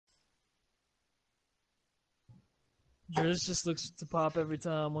Driz just looks to pop every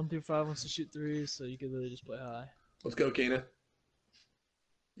time. 1 through 5 wants to shoot threes, so you could literally just play high. Let's go, Kana.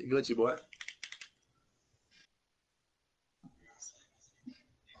 You glitchy boy.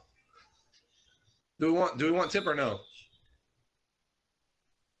 Do we want tip or no?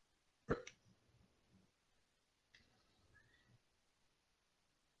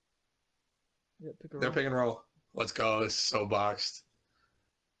 Yeah, pick a roll. They're pick and roll. Let's go. This is so boxed.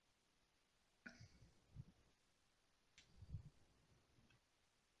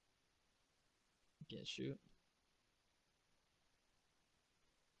 Can't shoot.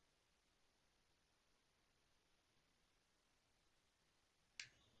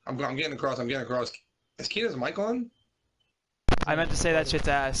 I'm getting across. I'm getting across. Is Keena's mic on? I meant to say that shit's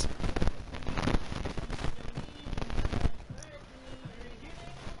ass.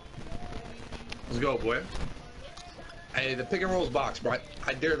 Let's go, boy. Hey, the pick and roll's box, bro.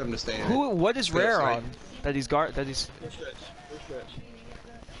 I dare them to stay in it. What is rare right. on? That he's guard. That he's. Go stretch. Go stretch.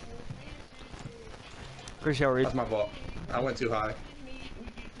 Appreciate it, Reed. That's my fault. I went too high.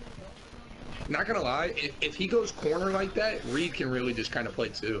 Not gonna lie, if he goes corner like that, Reed can really just kind of play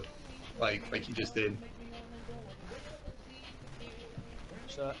too, like he just did.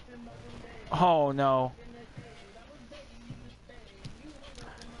 Shot. Oh no.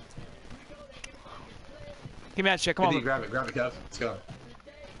 Give me that shit. Come on. Grab it, Kev. Let's go.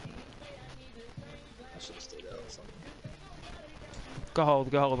 I should have stayed out or something. Go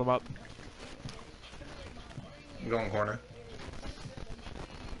hold him up. I'm going corner.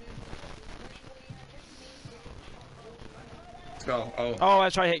 Let's go. Oh, I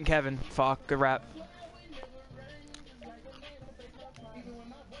tried hitting Kevin. Fuck. Good rap.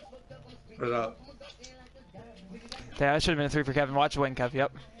 Put it up. Yeah, that should have been a 3 for Kevin. Watch the win, Kev.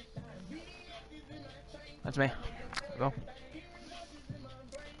 Yep. That's me. Go.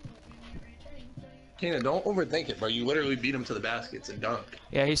 Kana, don't overthink it, bro. You literally beat him to the baskets and dunk.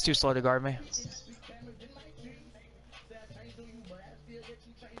 Yeah, he's too slow to guard me.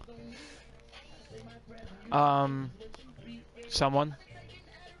 Someone.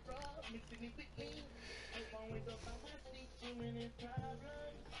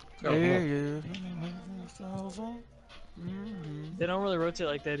 Go, They don't really rotate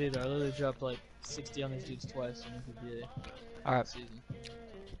like that either. I literally dropped like 60 on these dudes twice in the NBA. Alright. Season.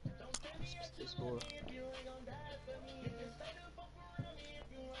 Just score.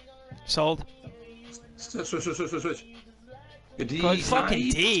 Sold. Switch. Good D. Good fucking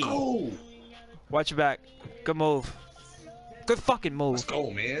nice. D. Let's go. Watch your back. Good move. Good fucking move. Let's go,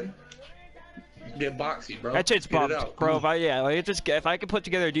 man. Get boxy, bro. That shit's Get it bumped, out. bro. If I can put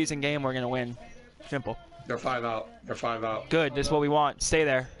together a decent game, we're gonna win. Simple. They're 5 out. They're 5 out. Good. This is what we want. Stay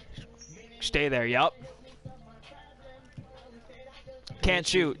there. Stay there. Yup. Can't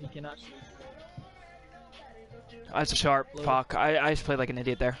shoot. He cannot shoot. That's a sharp. Fuck. I just played like an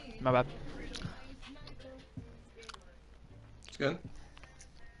idiot there. My bad. It's good.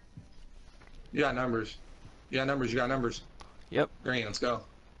 You got numbers. You got numbers. Yep. Green, let's go.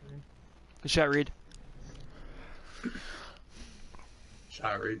 Good shot, Reed.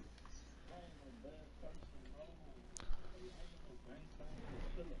 Shot, Reed.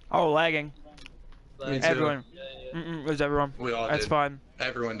 Oh, lagging. Me too. Everyone. Yeah. It was everyone. We all That's did. fine.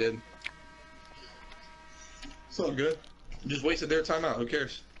 Everyone did. It's all good. Just wasted their time out. Who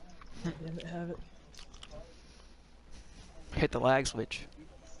cares? Damn it, have it. Hit the lag switch.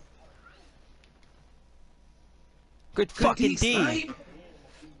 Good fucking D. Snipe.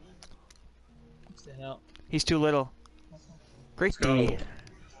 Stand out. He's too little. Great Let's D. go.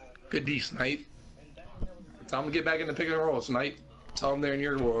 Good D, Snipe. Tell him to get back in the pick and roll, Snipe. Tell them they're in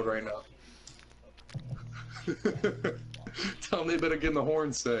your world right now. Tell them they better get in the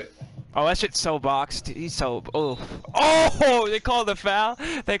horn set. Oh, that shit's so boxed. He's so. Oh, they called the foul.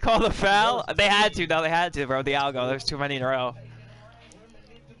 They called the foul. They had to. No, they had to, bro. The algo. There's too many in a row.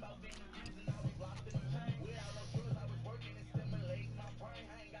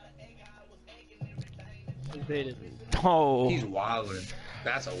 He baited. Oh. He's wilding.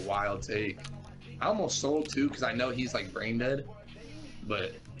 That's a wild take. I almost sold too because I know he's like brain dead,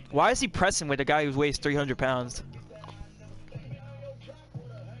 but Why is he pressing with a guy who weighs 300 pounds?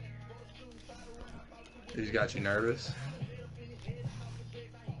 he's got you nervous.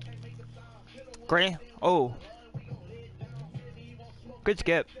 Gray. Oh. Good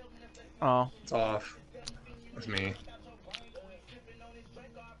skip. Oh. It's off. That's me.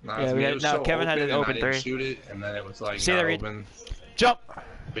 Nah, Yeah, it's we me. had- It was no, so Kevin had open an and open I didn't three. shoot it, and then it was like See not that, Reed? open. Jump.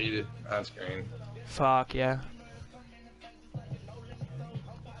 Baited. That's green. Fuck yeah.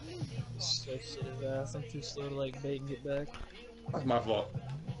 So shit his ass. I'm too slow to like bait and get back. That's my fault.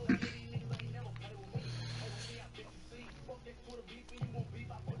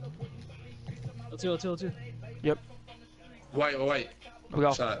 L2. Yep. Wait. We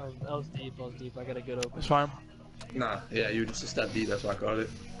go. Shot. That was deep. I got a good open. It's fine. Nah, yeah, you were just a step deep. That's why I caught it.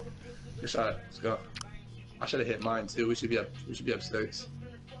 Good shot. Let's go. I should have hit mine too. We should be up 6.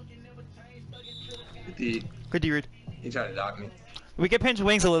 Good D. Good D, Reed. He tried to dock me. We can pinch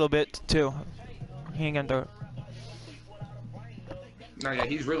wings a little bit too. He ain't gonna throw it. No, yeah,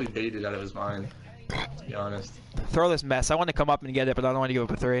 he's really baited out of his mind. To be honest. Throw this mess. I want to come up and get it, but I don't want to give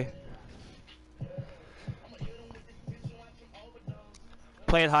up a 3.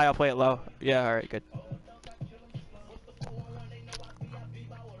 Play it high, I'll play it low. Yeah, alright, good.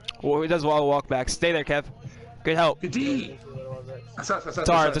 Well, he does wall walk back. Stay there, Kev. Good help. Good D. It's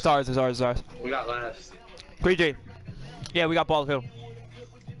ours. We got last. 3G. Yeah, we got ball too.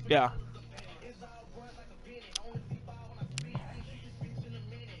 Yeah.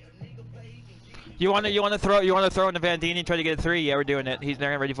 You wanna throw in the Vandini and try to get a 3? Yeah, we're doing it. He's not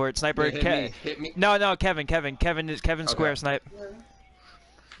ready for it. Sniper. Yeah, hit me. No, Kevin. Kevin square snipe.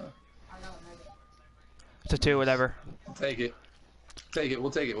 It's a 2, whatever. Take it. We'll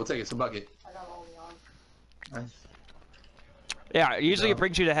take it. It's a bucket. Nice. Yeah, usually it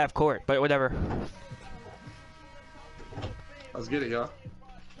brings you to half court, but whatever. Let's get it, y'all.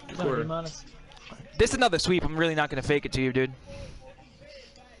 This is another sweep. I'm really not gonna fake it to you, dude.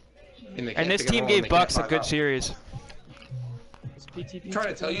 And this team gave Bucks a good series. I'm trying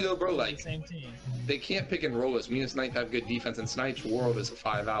to tell you though, bro, like they can't pick and roll us. Me and Snipe have good defense, and Snipe's world is a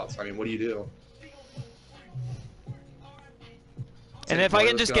 5 out. So I mean, what do you do? And if I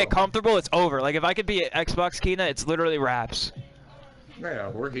can just get comfortable, it's over. Like if I could be at Xbox Kina, it's literally wraps. Yeah,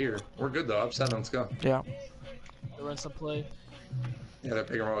 we're here. We're good though. Up 7. Let's go. Yeah. The rest of play. Yeah, they're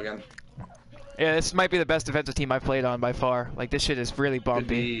pick and roll again. Yeah, this might be the best defensive team I've played on by far. Like this shit is really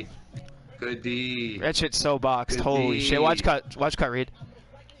bumpy. Good D. That shit's so boxed. Good Holy D. shit! Watch cut, Reed.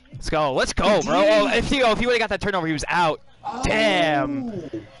 Let's go, bro. Oh, if he would have got that turnover, he was out. Oh. Damn.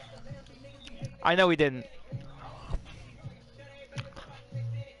 I know he didn't.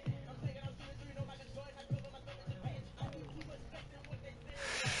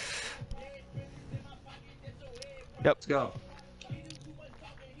 Yep. Let's go.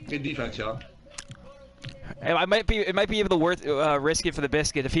 Good defense, y'all. It might be even worth risk it for the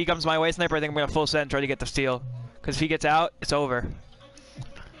biscuit. If he comes my way, Sniper, I think I'm gonna full set and try to get the steal. Because if he gets out, it's over.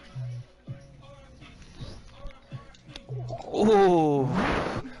 Ooh,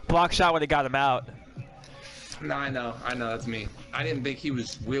 block shot would have got him out. No, I know, that's me. I didn't think he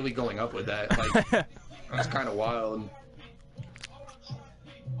was really going up with that. Like, that was kind of wild.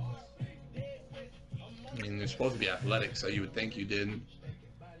 I mean, they're supposed to be athletic, so you would think you did.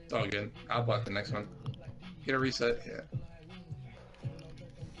 It's all good. I'll block the next one. Get a reset, yeah.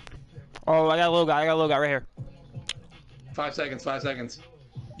 Oh, I got a little guy right here. 5 seconds.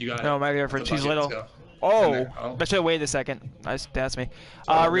 You got it. No, my girlfriend, she's bucket. little. Oh, I should have waited a second. That's me.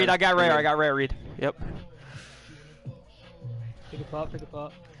 Reed, I got rare, Reed. Yep. Pick a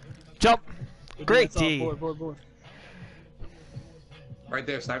pop. Jump. Great D. D. Board. Right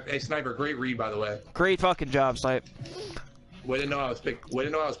there, Sniper. Hey, Sniper, great read, by the way. Great fucking job, Snipe. Way to know I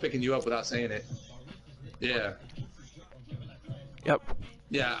was picking you up without saying it. Yeah. Yep.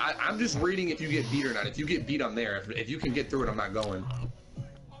 Yeah, I'm just reading if you get beat or not. If you get beat, I'm there. If you can get through it, I'm not going.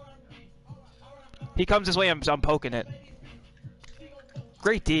 He comes this way, I'm poking it.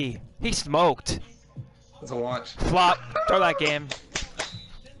 Great D. He smoked. That's a launch. Flop. Throw that game.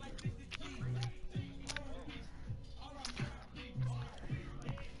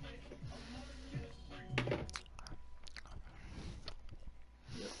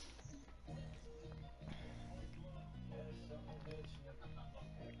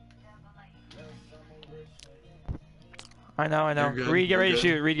 I know. Reed, get ready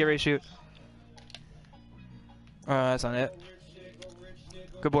to shoot. That's not it.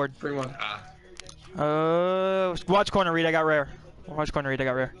 Good board. Bring one. Watch corner, Reed. I got rare.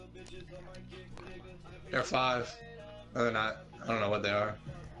 They're 5. No, they're not. I don't know what they are.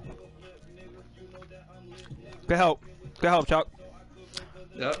 Good help, Chuck.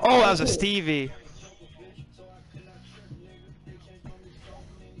 Yep. Oh, that was a Stevie.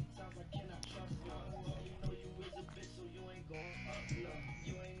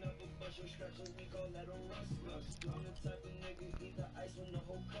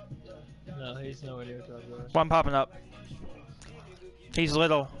 No, he's nowhere near top door. One popping up. He's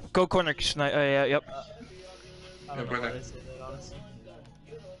little. Go corner. Yeah, yep. I don't know why they say that, honestly.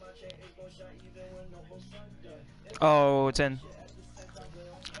 Oh, it's in.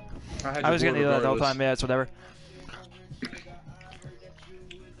 I was gonna do that the whole time. Yeah, it's whatever.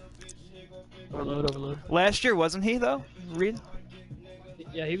 Overload. Last year, wasn't he though? Reed?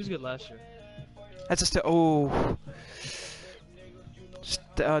 Yeah, he was good last year. That's just oh.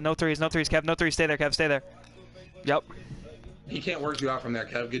 No threes, Kev. No threes. Stay there, Kev. Stay there. Yep. He can't work you out from there,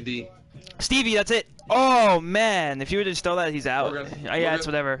 Kev. Good D. Stevie, that's it. Oh man, if you would have stole that, he's out. Yeah, it's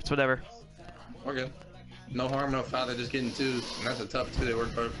whatever. It's whatever. We're good. No harm, no foul. They're just getting twos, and that's a tough two. They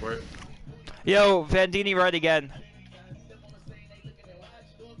worked hard for it. Yo, Vandini right again.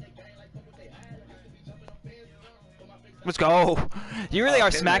 Let's go. You really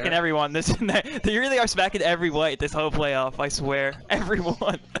are smacking everyone. This, you really are smacking every white this whole playoff. I swear,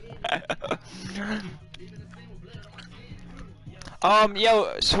 everyone.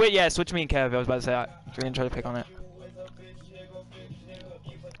 Yo, switch me and Kev. I was about to say that. We're gonna try to pick on it.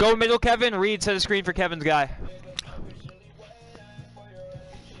 Go middle, Kevin. Reed, set a screen for Kevin's guy.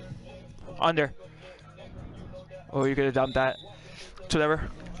 Under. Oh, you could have dumped that. It's whatever.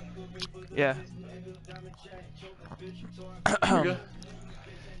 Yeah.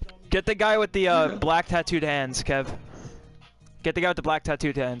 Get the guy with the black tattooed hands, Kev. Get the guy with the black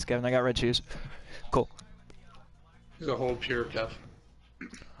tattooed hands, Kevin. I got red shoes. Cool. He's a whole pure, Kev.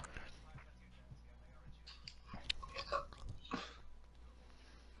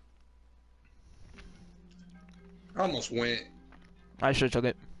 I almost went. I should have took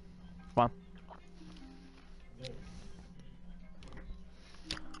it. Come on.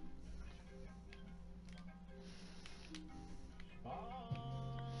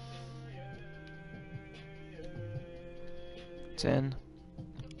 It's in.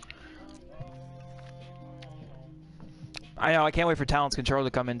 I know, I can't wait for Talent's Control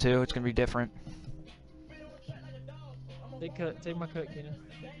to come in too. It's gonna be different. Take my cut, Keenan.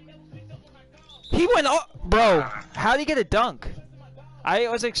 He went up, bro. How did he get a dunk? I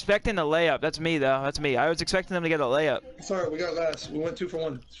was expecting a layup. That's me though. That's me. I was expecting them to get a layup. Sorry, we got last. We went 2 for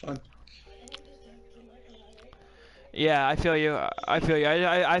 1. It's fine. Yeah, I feel you. I feel you.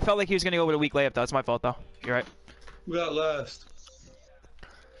 I felt like he was gonna go with a weak layup though. It's my fault though. You're right. We got last.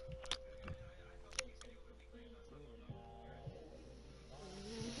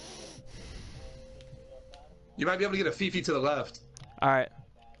 You might be able to get a Fifi to the left. All right.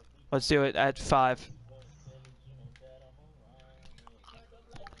 Let's do it at 5.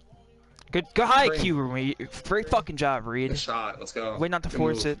 Good IQ, Reed. Great fucking job, Reed. Good shot. Let's go. Wait not to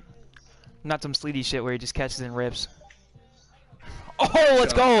force it. Not some sleety shit where he just catches and rips. Oh,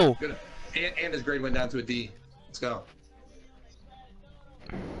 let's go! Good. And his grade went down to a D. Let's go.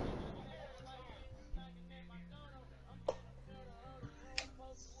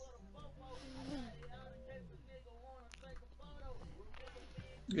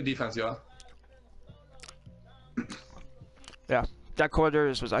 Good defense, y'all. Yeah, that quarter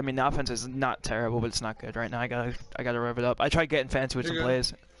was. I mean, the offense is not terrible, but it's not good right now. I gotta rev it up. I tried getting fancy with some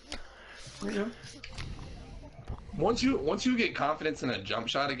plays. Yeah. Once you get confidence in a jump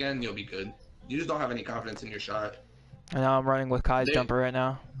shot again, you'll be good. You just don't have any confidence in your shot. And now I'm running with Kai's jumper right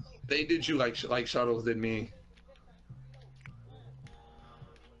now. They did you like Shuttles did me.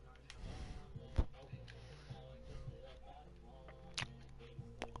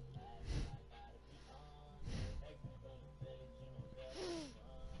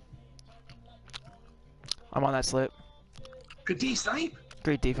 I'm on that slip. Good D snipe.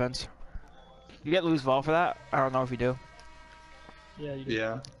 Great defense. You get loose ball for that? I don't know if you do. Yeah, you do.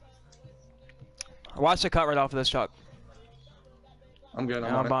 Yeah. Watch the cut right off of this truck. I'm good.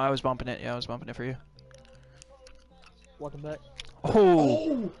 I was bumping it. Yeah, I was bumping it for you. Walking back.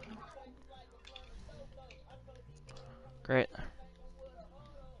 Oh. Great.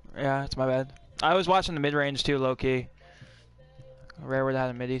 Yeah, it's my bad. I was watching the mid-range too, low-key. Rare would have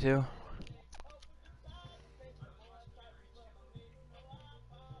had a midi too.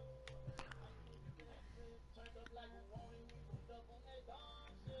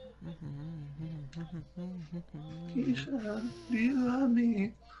 Keisha, do you love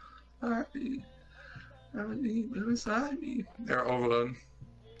me? I deep inside me. They're overloading.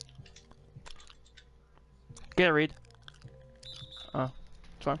 Get it, Reed. Oh,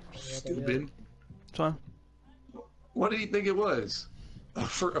 it's fine. Stupid. It's fine. What did he think it was? A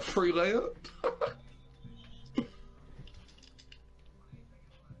free layup?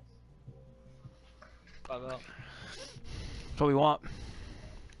 That's what we want.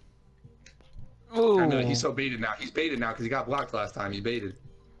 Ooh. I know, he's so baited now. He's baited now because he got blocked last time. He's baited.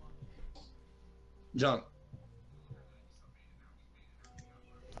 Jump.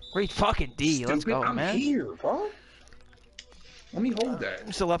 Great fucking D. Stupid. Let's go, I'm man. Here, bro. Let me hold that.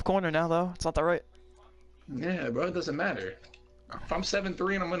 It's the left corner now, though. It's not the right. Yeah, bro. It doesn't matter. If I'm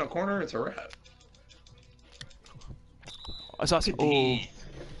 7'3" and I'm in a corner, it's a wrap. I saw some. Oh.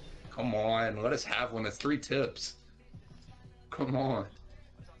 Come on. Let us have one. That's 3 tips. Come on.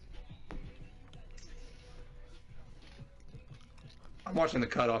 I'm watching the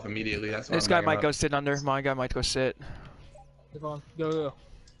cutoff immediately. That's what This I'm guy banging might up. go sit under. My guy might go sit. Go.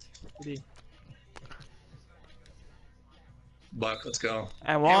 D. Buck, let's go.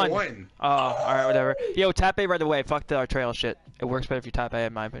 And one. And one. Oh, alright, whatever. Yo, tap A right away. Fuck the trail shit. It works better if you tap A,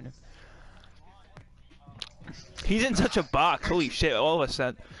 in my opinion. He's in such a box. Holy shit, all of a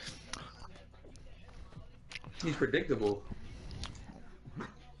sudden. He's predictable.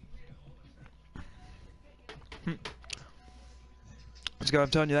 Let's go. I'm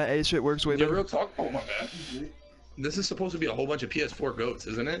telling you, that A shit works way Yeah, better. real talk. Oh, my bad. This is supposed to be a whole bunch of PS4 goats,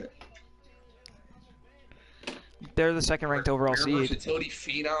 isn't it? They're the second ranked overall seed. Versatility,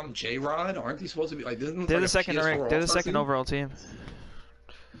 Phenom, J-Rod. Aren't they supposed to be like? They're the second ranked. They're the second overall team.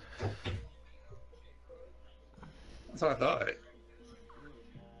 That's what I thought.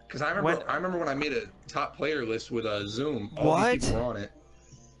 Because I remember when I made a top player list with a Zoom. All these people were on it.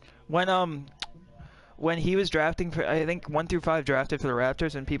 When he was drafting for, I think 1 through 5 drafted for the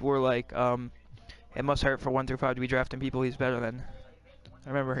Raptors, and people were like, it must hurt for 1 through 5 to be drafting people he's better than. I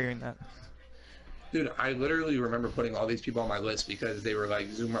remember hearing that. Dude, I literally remember putting all these people on my list because they were like,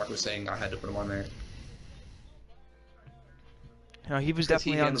 Zoomrock was saying I had to put them on there. You know, he was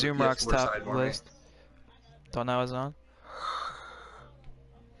definitely on Zoomrock's top list. Thought that was on.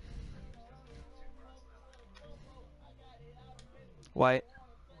 White.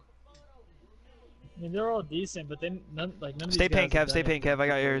 I mean, they're all decent, but then none of these Stay paying, guys Kev. Stay paying, Kev. I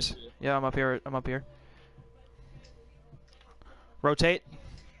got yours. Yeah, I'm up here. I'm up here. Rotate.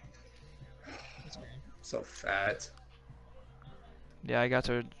 So fat. Yeah, I got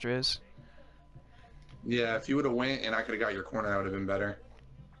to Driz. Yeah, if you would have went and I could have got your corner, that would have been better.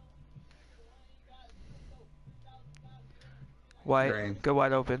 White. Green. Go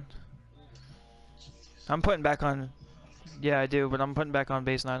wide open. I'm putting back on. Yeah, I do, but I'm putting back on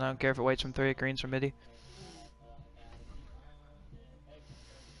base 9. I don't care if it waits from 3. Green's from midi.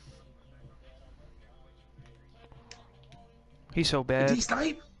 He's so bad.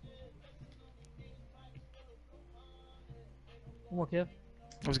 D-snipe? One more, Kev.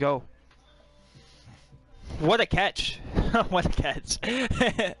 Let's go. What a catch. What a catch. D-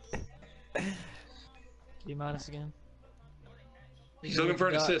 again. He's looking for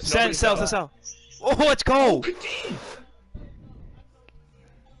an assist. Sell. Oh, let's go.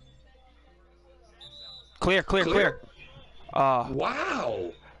 Clear.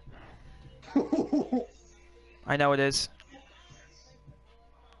 Wow. I know it is.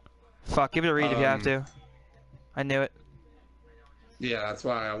 Fuck, give it a read if you have to. I knew it. Yeah, that's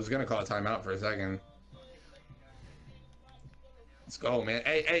why I was gonna call a timeout for a second. Let's go, man.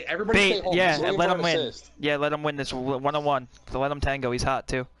 Hey, everybody stay home. Yeah, let him win. Assist. Yeah, let him win this one-on-one. So let him tango. He's hot,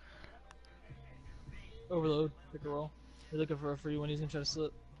 too. Overload. Pick a roll. You're looking for a free one. He's gonna try to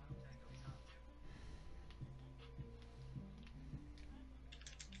slip.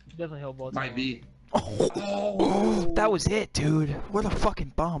 Definitely held ball. Might be. Oh, that was it, dude. What a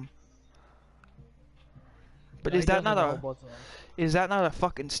fucking bum. But is that not a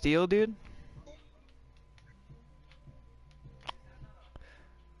fucking steal, dude?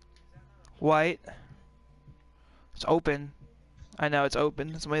 White. It's open. I know it's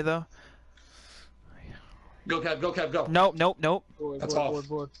open. It's way though. Go, Kev, go. Nope. That's off.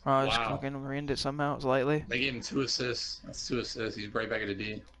 Oh, I just fucking ruined it somehow. It's lightly. They gave him 2 assists. That's 2 assists. He's right back at a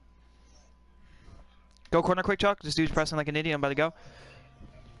D. Go corner quick, Chuck. This dude's pressing like an idiot. I'm about to go.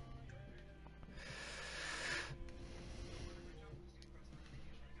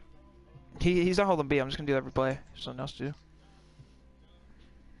 He's not holding B. I'm just gonna do every play. There's something else to do.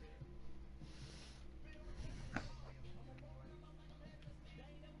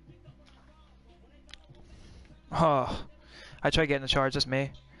 Oh, I tried getting a charge. That's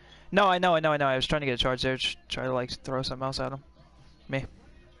me. No, I know. I was trying to get a charge there. Just try to like throw something else at him. Me.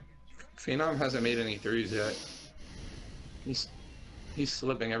 Phenom hasn't made any threes yet. He's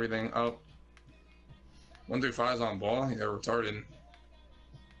slipping everything up. 1 through 5's on ball. They're retarded.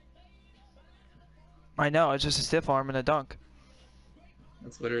 I know. It's just a stiff arm and a dunk.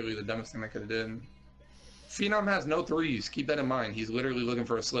 That's literally the dumbest thing I could have did. Phenom has no threes. Keep that in mind. He's literally looking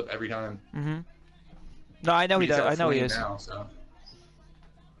for a slip every time. Mm-hmm. No, I know he does. I know he is. Now, so.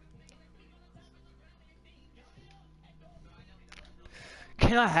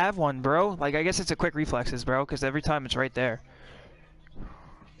 Can I have one, bro? Like, I guess it's a quick reflexes, bro, because every time it's right there.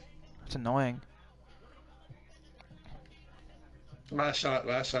 It's annoying. Last shot.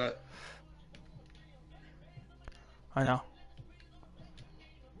 I know.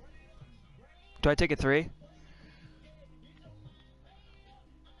 Do I take a 3?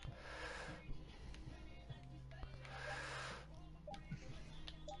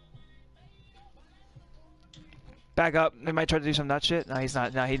 Back up. They might try to do some nut shit. No, he's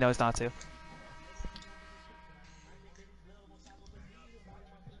not. No, he knows not to.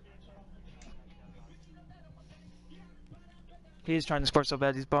 He's trying to score so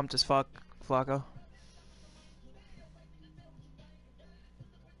bad. He's bumped as fuck, Flacco.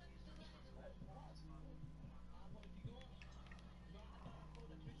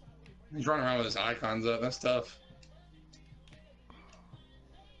 He's running around with his icons up. That's tough.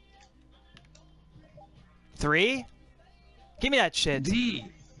 3? Give me that shit. D.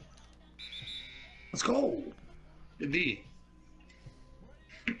 Let's go. D.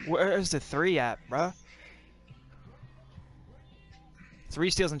 Where's the 3 at, bruh? 3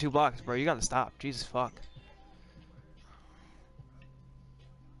 steals and 2 blocks, bro. You gotta stop. Jesus fuck.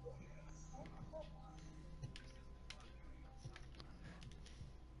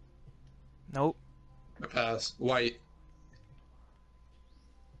 Nope. A pass. White.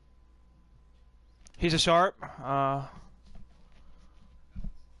 He's a sharp.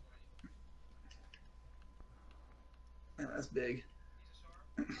 That's big.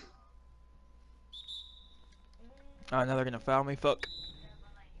 Oh, now they're gonna foul me. Fuck.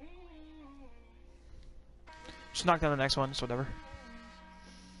 Just knock down the next one. It's whatever.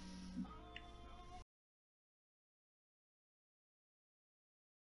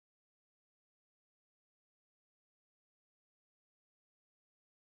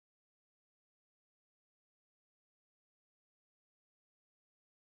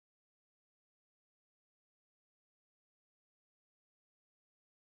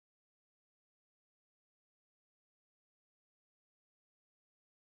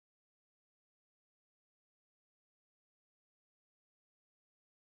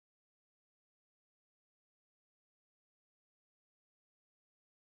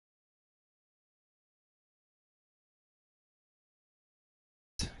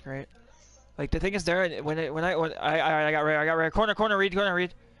 Great. Like the thing is, there when I got right. Corner, read.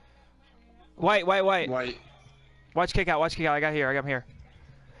 White. White. Watch kick out. I got him here.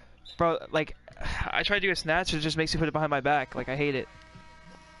 Bro, like I try to do a snatch, it just makes me put it behind my back. Like I hate it.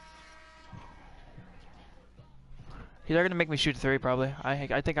 They're gonna make me shoot 3 probably.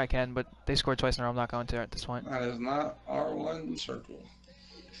 I think I can, but they scored twice in a row. I'm not going to at this point. That is not R1 circle.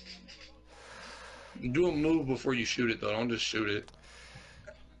 Do a move before you shoot it though. Don't just shoot it.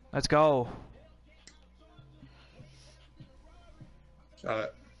 Let's go. Got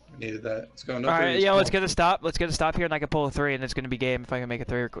it. Needed that. Let's go. No All right, threes. yeah. Let's get a stop. Let's get a stop here, and I can pull a 3, and it's gonna be game if I can make a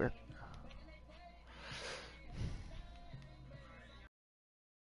 3 or clear.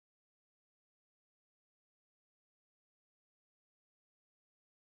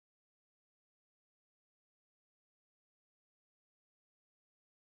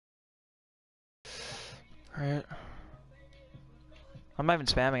 All right. I'm not even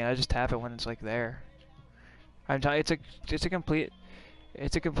spamming it. I just tap it when it's like there. I'm telling it's a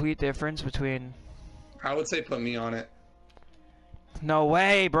complete difference between. I would say put me on it. No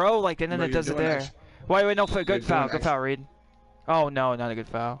way, bro! Like and then Bro, it does it there. Wait, no, good foul, Reed. Oh no, not a good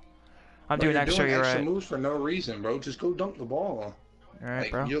foul. I'm doing extra. You're right. Moves for no reason, bro. Just go dunk the ball. All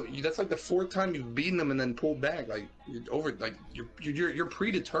right, like, bro. That's like the 4th time you've beaten them and then pulled back. Like you're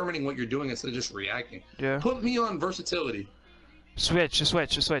predetermining what you're doing instead of just reacting. Yeah. Put me on versatility. Switch.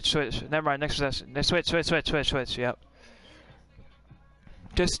 Never mind. Next possession. Switch. Yep.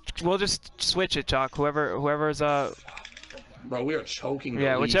 We'll just switch it, Chalk. Whoever's Bro, we are choking.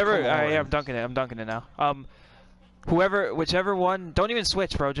 Yeah, whichever. Yeah, I'm dunking it now. Whichever one. Don't even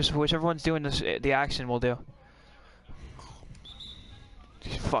switch, bro. Just whichever one's doing the action, we'll do.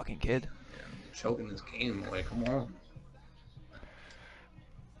 You fucking kid. Yeah, I'm choking this game. Like, come on.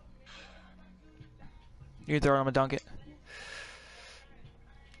 You throw it, I'm gonna dunk it.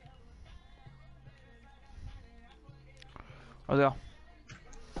 Let's go.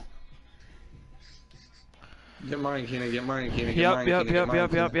 Get mine, Keenan. Yep.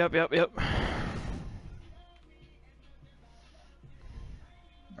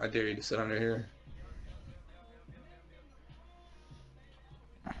 I dare you to sit under here.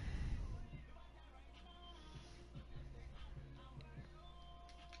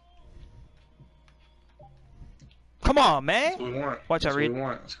 Come on, man. That's what we want. Watch out, Reed.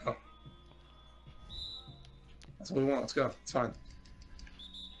 Let's go. That's what we want. Let's go. It's fine.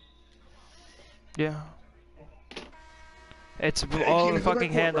 Yeah. It's all the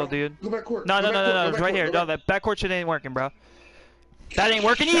fucking handle, dude. Go back court. No. It's right here. No, that backcourt shit ain't working, bro. That ain't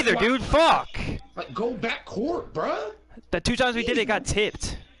working either, dude. Fuck. Like, go back court, bro. The 2 times we did it got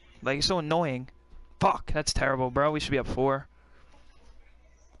tipped. Like, it's so annoying. Fuck. That's terrible, bro. We should be up 4.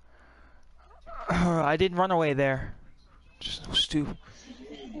 I didn't run away there. Just so stupid.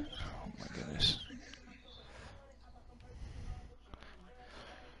 Oh my goodness.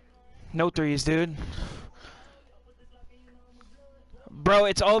 No threes, dude. Bro,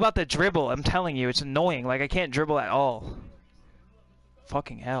 it's all about the dribble. I'm telling you, it's annoying. Like, I can't dribble at all.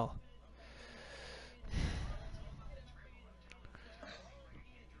 Fucking hell.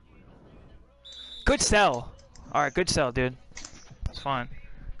 Good sell. Alright, good sell, dude. It's fine.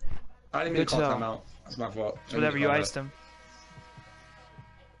 I didn't mean to call timeout. That's my fault. It's whatever, you iced him.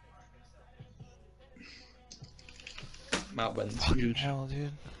 Mount Button's huge. Hell,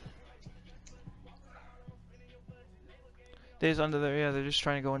 dude. They's under there. Yeah, they're just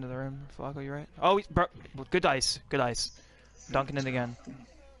trying to go into the rim. Flacco, you right? Oh, bro. Good ice. Good ice. Dunking it again.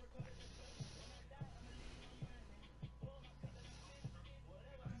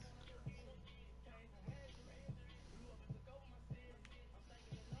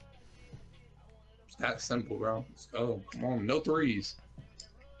 It's that simple, bro. Let's go. Come on. No threes.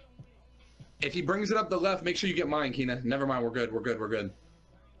 If he brings it up the left, make sure you get mine, Keena. Never mind. We're good. We're good. We're good.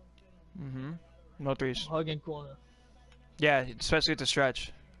 Mm-hmm. No threes. Hugging corner. Yeah, especially at the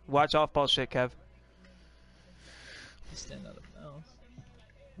stretch. Watch off ball shit, Kev. Stand out of bounds.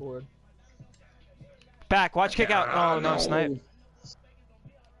 Board. Back. Watch kick out. Oh, no, snipe.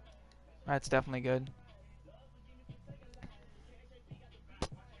 That's definitely good.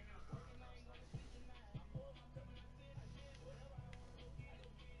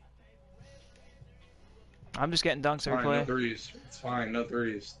 I'm just getting dunks every play. No threes. It's fine. No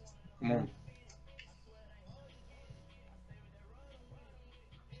threes. Come on.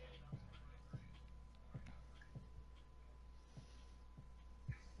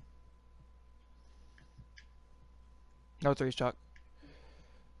 No threes, Chuck.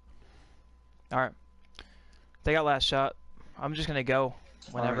 Alright. They got last shot. I'm just gonna go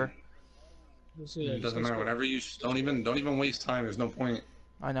whenever. It doesn't matter. Whenever you don't even waste time. There's no point.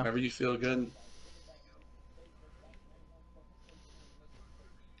 I know. Whenever you feel good.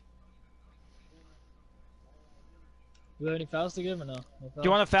 Do you have any fouls to give or no? Do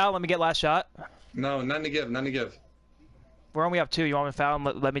you want a foul? Let me get last shot. No, none to give. None to give. We're only up 2. You want me to foul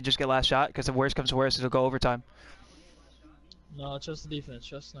and let me just get last shot? Because if worst comes to worst, it'll go overtime. No, trust the defense.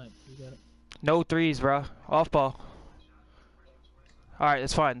 Trust snipe. You got it. No threes, bro. Off ball. Alright,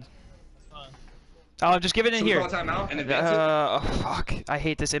 it's fine. Oh, just give it in here. Timeout and oh, fuck. I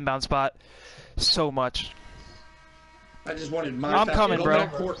hate this inbound spot so much. I just wanted my I'm coming, bro.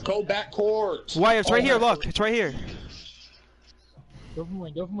 Go back court. Why? It's right here. Look. It's right here. Go from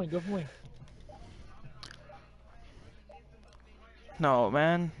wing. Go from wing. Go from wing. No,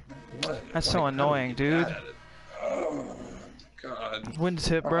 man. That's so annoying, dude. Oh, God. Win the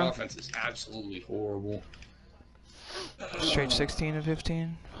tip, bro. Our offense is absolutely horrible. Straight 16 and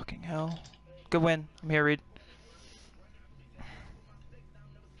 15. Fucking hell. Good win. I'm here, Reed.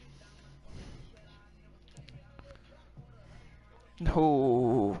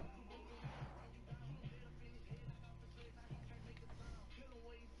 No.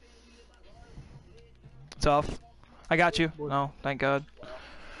 It's off. I got you. No, thank God.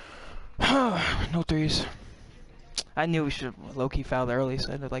 No threes. I knew we should have low-key fouled early, so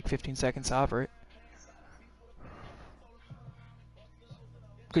I had like 15 seconds to operate.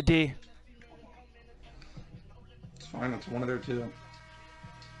 Good D. It's fine. It's one of their 2.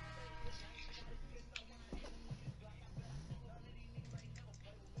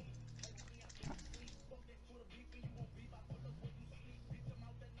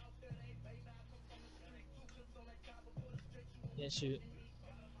 Can't shoot.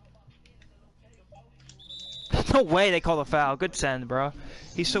 No way they call a foul. Good send, bro.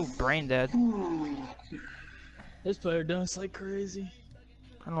 He's so brain dead. This player dunks like crazy.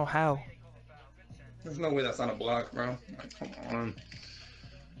 I don't know how. There's no way that's not a block, bro. Like, come on.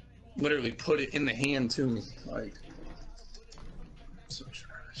 Literally put it in the hand to me. Like, so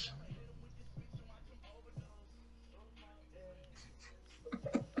trash.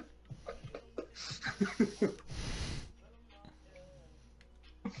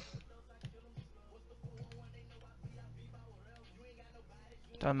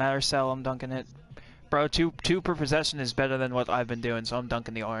 Doesn't matter, sell. I'm dunking it. Bro, two per possession is better than what I've been doing, so I'm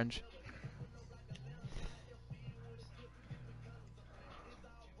dunking the orange.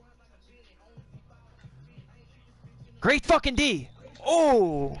 Great fucking D!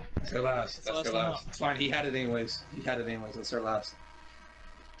 Oh! That's their last. That's their last. It's fine. He had it anyways. He had it anyways. That's their last.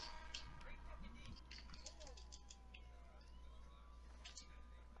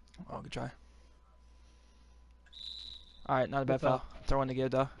 Oh, good try. Alright, not a bad foul. Throw one to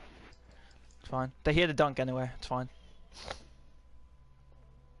give, though. It's fine. They hit a dunk anyway. It's fine.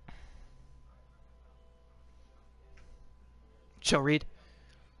 Chill, Reed.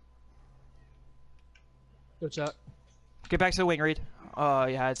 Go, Chuck. Get back to the wing, Reed. Oh,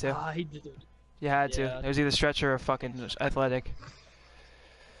 you had to. Ah, he did it. You had Yeah. to. It was either stretcher or fucking athletic.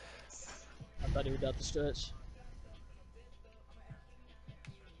 I thought he would out the stretch.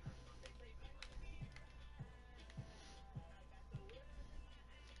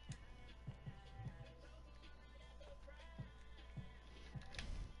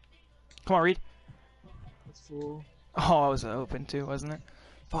 Come on, Reed. That's full. Oh, I was open too, wasn't it?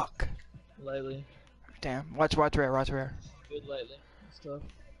 Fuck. Lightly. Damn. Watch rare, watch rare. Good lightly. That's tough.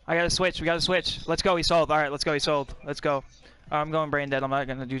 I gotta switch. We gotta switch. Let's go. He sold. All right, let's go. He sold. Let's go. I'm going brain dead. I'm not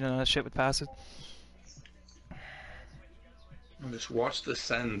gonna do none of that shit with passes. Just watch the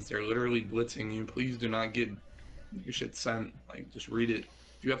sends. They're literally blitzing you. Please do not get your shit sent. Like, just read it.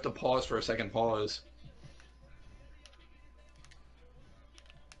 If you have to pause for a second, pause.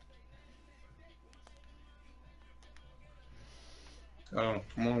 Oh,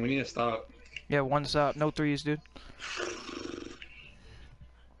 come on. We need to stop. Yeah, one stop. No threes, dude.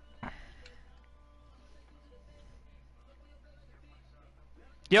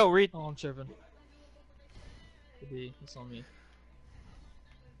 Yo, Reed. Oh, I'm tripping. Could be. It's on me.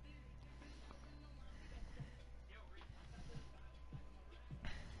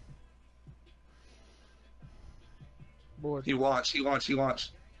 Board. He watched. He watched. He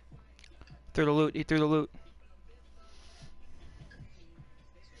watched. Threw the loot. He threw the loot.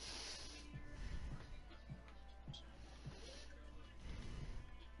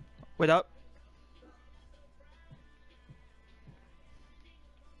 Wait up.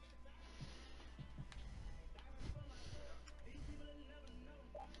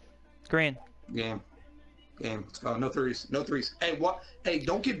 Green. Game. Let's go. No threes. No threes. Hey, what? Hey,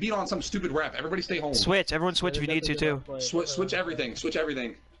 don't get beat on some stupid ref. Everybody stay home. Switch. Everyone switch if you need to, too. Switch everything. Switch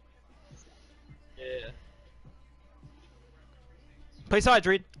everything. Yeah. Play sides,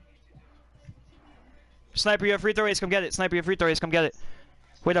 Reed. Sniper, you have free throw ace. Come get it. Sniper, you have free throw ace. Come get it.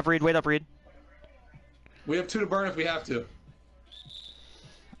 Wait up, Reed. Wait up, Reed. We have 2 to burn if we have to.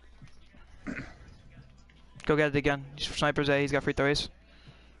 Go get it again. Sniper's A. He's got free throw ace.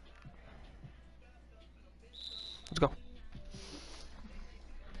 Let's go.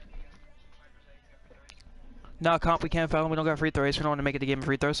 No, comp, we can't foul him. We don't got free throws. We don't want to make it a game of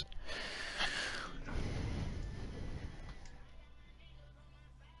free throws.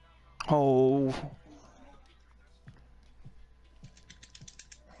 Oh.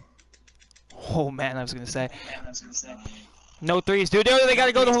 Oh, man, I was going to say. No threes, dude. They got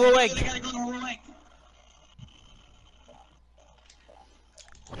to go the whole leg.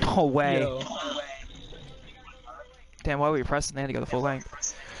 No way. Yo. Damn, why were you pressing? They had to go the full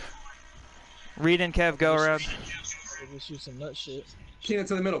length. Reed and Kev go around. We shoot some nut shit. Keenan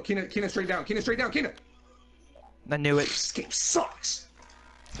to the middle. Keenan straight down. Keenan straight down. Keenan. I knew it. This game sucks.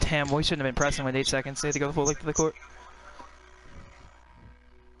 Damn, we shouldn't have been pressing with 8 seconds. They had to go the full length of the court.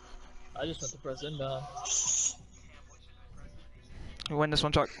 I just went to press inbound. We win this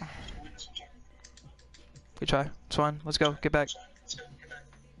one, Chuck. Good try. It's fine. Let's go. Get back.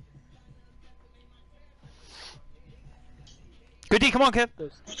 Good D, come on, Kev.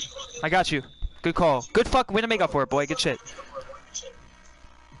 I got you. Good call. Good fuck. Way to make up for it, boy. Good shit.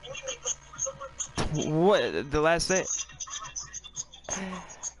 What? The last day?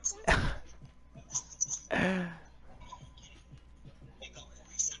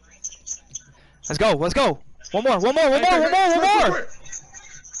 Let's go. Let's go. One more. One more. One more. One more. One more.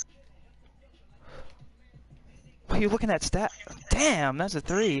 Why are you looking at stat? Damn, that's a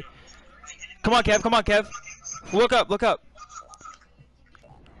 3. Come on, Kev. Come on, Kev. Look up. Look up.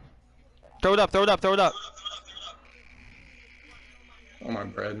 Throw it up, throw it up, throw it up. Oh my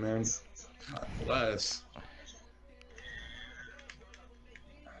bread, man. God bless.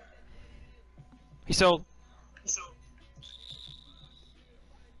 He sold.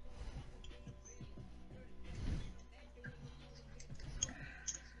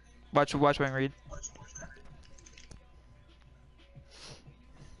 Watch Wayne Reed.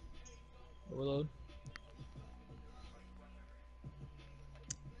 Overload.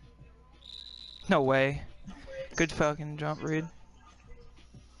 No way. Good fucking jump, Reed.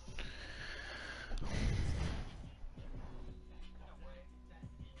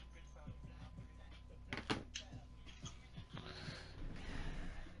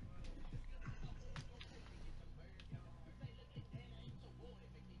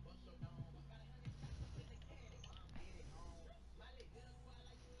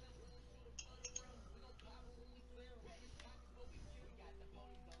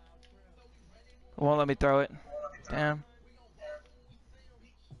 Won't let me throw it. Damn.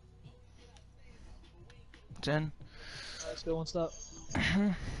 It's in. Alright, let's go one stop.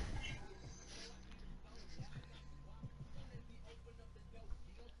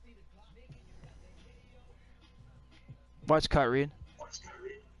 Watch cut, Reed.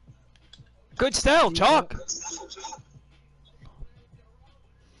 Good steal, Chalk!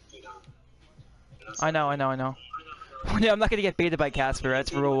 I know. Yeah, I'm not gonna get baited by Casper,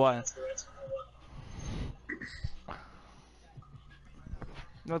 that's rule 1.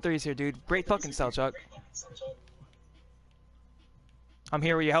 No threes here, dude. Great fucking steal, Chuck. I'm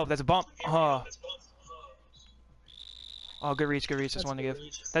here with your help. That's a bump. Oh, good reach. Just one to give.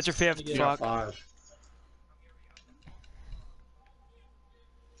 That's your 5th. You got Fuck. 5.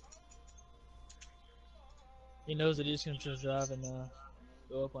 He knows that he's gonna just drive and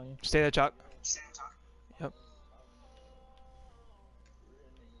go up on you. Stay there, Chuck. Yep.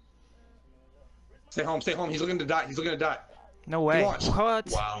 Stay home. He's looking to die. No way. Watch. What?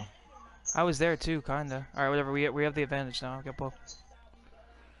 Wow. I was there too, kinda. All right, whatever. We have the advantage now. Get both.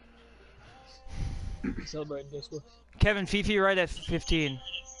 Celebrating, go score. Kevin, Fifi right at 15.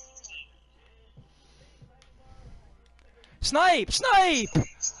 Snipe!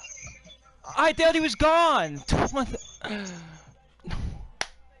 I thought he was gone.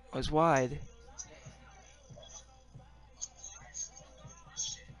 Was wide.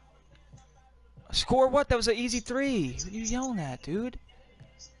 Score what? That was an easy 3. What are you yelling at, dude?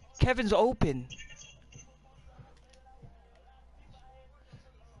 Kevin's open.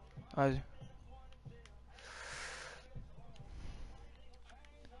 I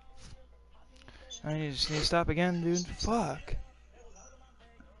just need to stop again, dude. Fuck.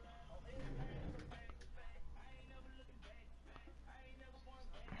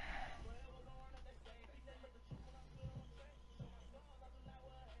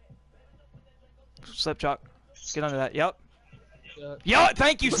 Slip chalk. Get under that. Yep. Yep.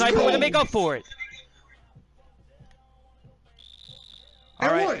 Thank you, Sniper. Way to make up for it. All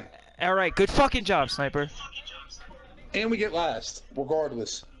right. Good fucking job, Sniper. And we get last,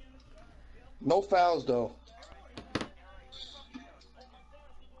 regardless. No fouls, though.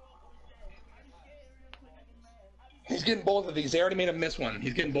 He's getting both of these. They already made him miss one.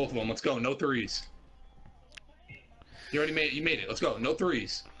 He's getting both of them. Let's go. No threes. You already made it. You made it. Let's go. No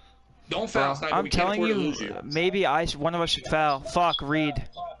threes. Don't foul, Sniper. I'm We can't telling afford to you, lose you. maybe one of us should foul. Fuck, Reed.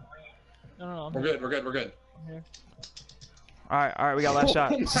 No, We're good. I'm here. All right, we got last shot.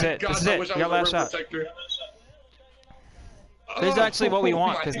 This is it. This is it. We got last shot. This is actually what we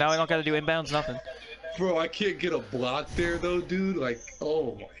want, because now we don't got to do inbounds, nothing. Bro, I can't get a block there, though, dude. Like,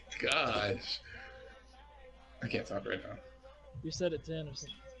 oh my gosh. I can't talk right now. You said at 10 or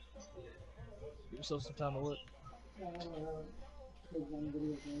something. Give yourself some time to look.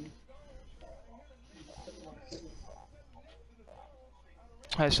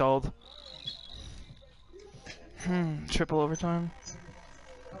 I sold. Triple overtime.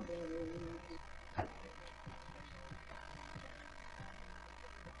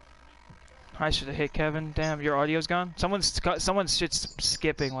 I should have hit Kevin. Damn, your audio's gone. Someone's shit's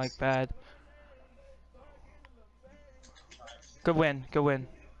skipping like bad. Good win.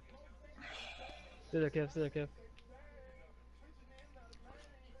 Stay there, Kev.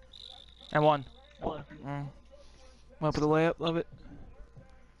 And one. One. Up with the layup. Love it.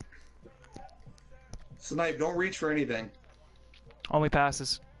 Snipe, don't reach for anything. Only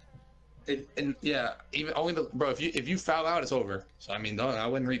passes. And yeah, even only the bro. If you foul out, it's over. So I mean, I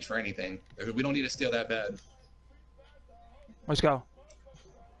wouldn't reach for anything. We don't need to steal that bad. Let's go.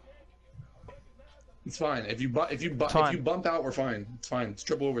 It's fine. If you bump out, we're fine. It's fine. It's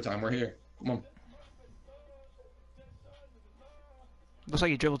triple overtime. We're here. Come on. Looks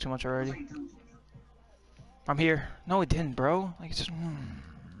like you dribbled too much already. I'm here. No, it didn't, bro. Like it's just.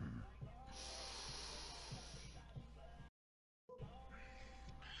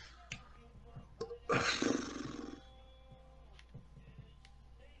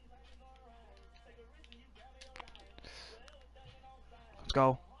 Let's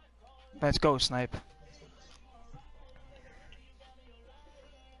go. Let's go, Snipe.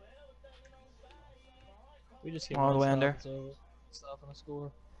 We just get all the way under. Stop on the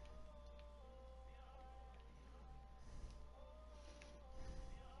score.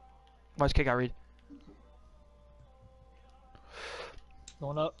 Watch kick out, Reed.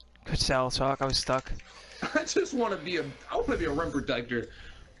 Going up. Good sell, Chalk. I was stuck. I just want to be I want to be a rim protector.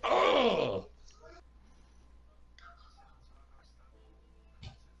 Oh.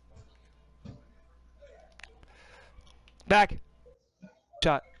 Back.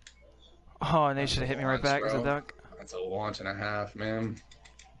 Shot. Oh, and they should have hit me right back as a dunk. That's a launch and a half, man.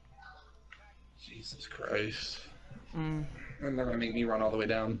 Jesus Christ. And they're gonna make me run all the way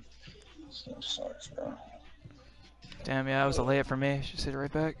down. So sucks, bro. Damn, yeah, that was a layup for me. Should hit it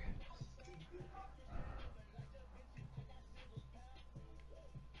right back.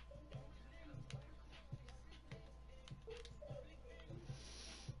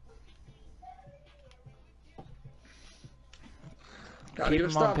 Gotta Keep get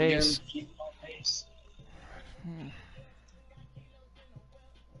a him on stop again. pace. Keep him on pace.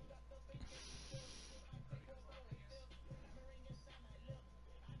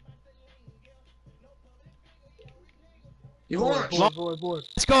 You Board, launch. board.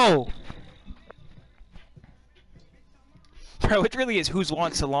 Let's go! Bro, it really is who's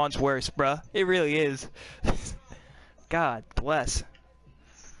wants to launch worse, bruh. It really is. God bless.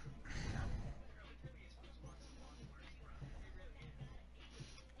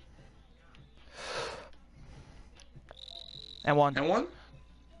 And one. And one?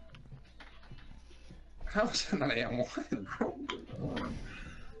 How is that not an one, bro?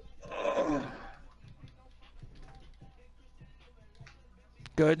 Oh.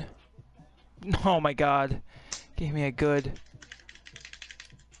 Good. Oh my god. Give me a good.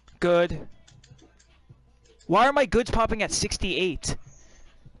 Good. Why are my goods popping at 68?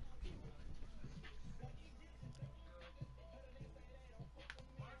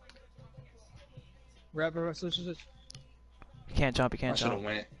 Rapper, switch. You can't jump, you I can't should have jump.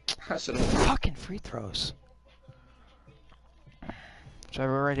 went. I should have went. Fucking free throws.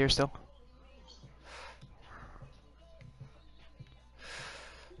 Trevor right here still.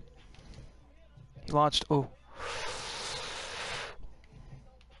 He launched. Oh.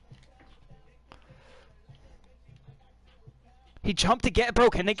 He jumped to get.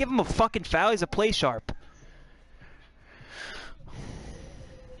 Bro, can they give him a fucking foul? He's a play sharp.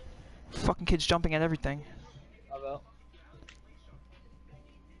 Fucking kids jumping at everything. How about?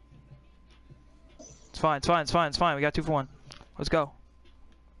 It's fine, it's fine, it's fine, it's fine. We got 2 for 1. Let's go.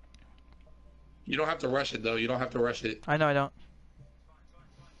 You don't have to rush it, though. You don't have to rush it. I know I don't.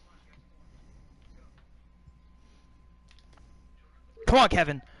 Come on,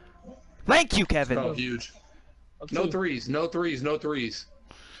 Kevin. Thank you, Kevin. No, huge. Up No two. threes. No threes. No threes.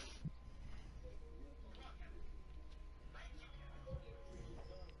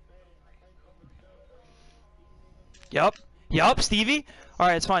 Yup. Yup, Stevie.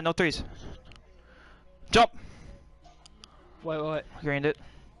 Alright, it's fine. No threes. Jump. Wait. Greened it.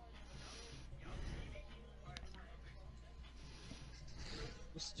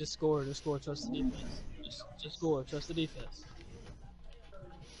 Just score. Just score. Trust the defense. Just score. Trust the defense.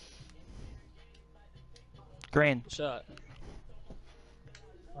 Green. Shot.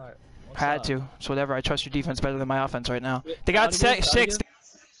 Alright. Had to. So whatever. I trust your defense better than my offense right now. Wait, They got out again, 6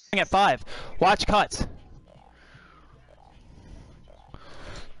 out at 5. Watch cuts.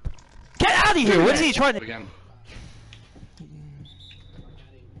 Get out of here! What is he trying to? Again.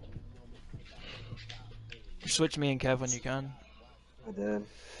 Switch me and Kev when you can. I did.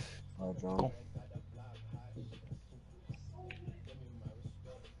 Cool.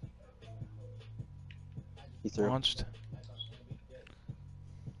 He threw. Launched.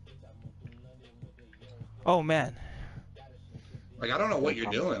 Oh man. Like, I don't know what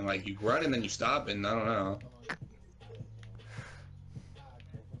you're doing. Like, you run and then you stop, and I don't know.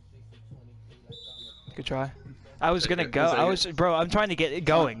 Good try. I was gonna It go. was Bro, I'm trying to get it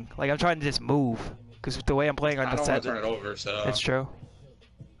going. Like, I'm trying to just move. Because the way I'm playing on I the don't want set, to turn it over, so. it's true.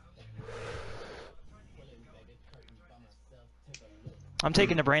 I'm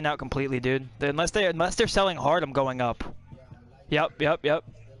taking the brain out completely, dude. Unless they're selling hard, I'm going up. Yep.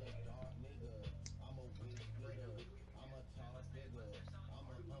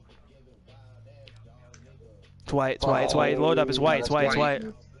 It's white. Load up is white. It's white.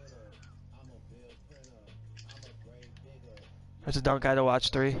 There's a dunk guy to watch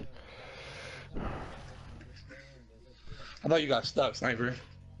 3. I thought you got stuck, sniper.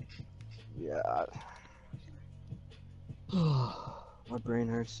 Yeah. My brain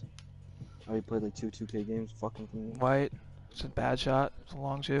hurts. I already played like 2 2K games. Fucking thing. White. It's a bad shot. It's a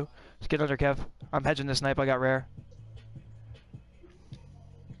long 2. Let's get under Kev. I'm hedging this snipe. I got rare.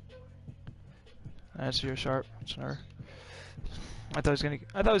 That's your sharp. It's another. I thought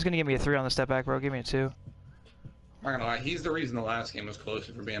he was gonna give me a 3 on the step back, bro. Give me a 2. I'm not gonna lie, he's the reason the last game was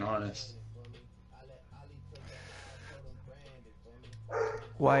closer, for being honest.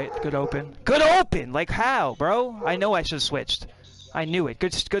 White, good open. Good open! Like how, bro? I know I should have switched. I knew it.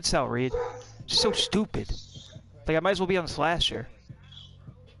 Good sell, Reed. Just so stupid. Like I might as well be on this last year.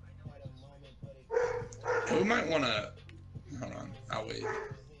 We might want to. Hold on, I'll wait.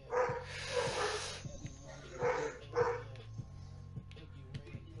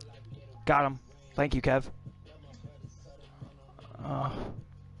 Got him. Thank you, Kev.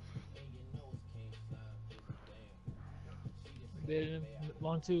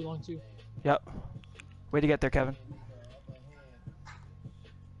 Long two. Yep. Way to get there, Kevin.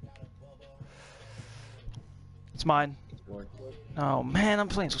 It's mine. Oh man, I'm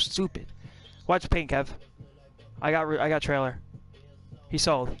playing so stupid. Watch the paint, Kev. I got trailer. He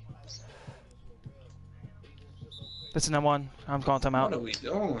sold. That's an M1. I'm calling time out. What are we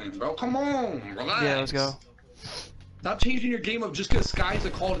doing, bro? Come on, relax. Yeah, let's go. Stop changing your game up just because Skies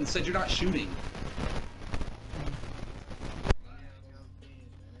have called and said you're not shooting.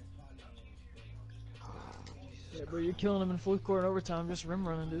 Yeah, bro, you're killing him in full court and overtime, just rim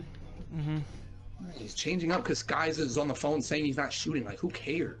running, dude. Mm-hmm. He's changing up because Skies is on the phone saying he's not shooting. Like, who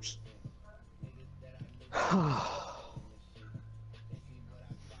cares?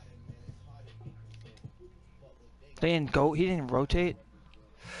 They didn't go. He didn't rotate.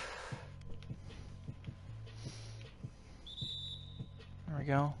 There we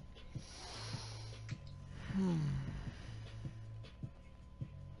go.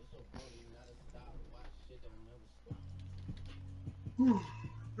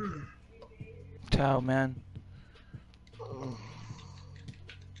 Tao, man.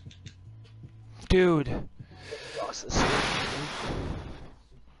 Dude.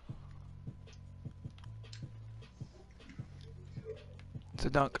 It's a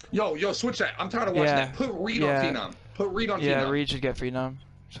dunk. Yo, switch that. I'm tired of watching Yeah. that. Put Reed on Phenom. Put Reed on Phenom. Yeah, Reed should get Phenom.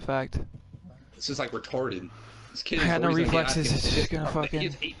 It's a fact. This is like retarded. This kid I is had the no reason he reflexes, asked him it's just to gonna hit. fucking- He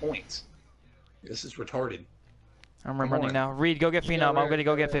has 8 points. This is retarded. I'm running now. Reed, go get Phenom. I'm gonna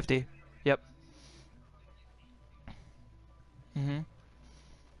go get 50. Yep. Mm-hmm.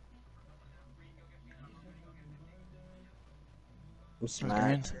 I'm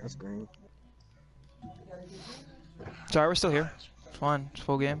smacked. That's green. Sorry, we're still here. It's fine. It's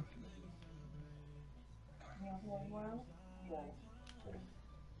full game.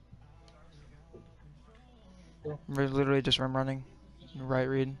 We're literally just rim running. Right,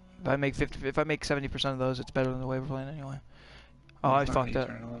 Reed. If I make 70% of those, it's better than the way we're playing anyway. Oh, I fucked up.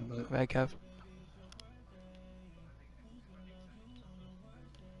 Bad Kev.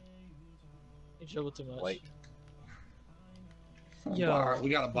 You dribble too much. White. Yo. We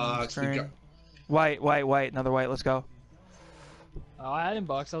got a box. We got... White. Another white. Let's go. Oh, I had him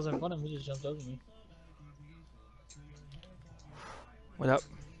box. I was in front of him. He just jumped over me. What up?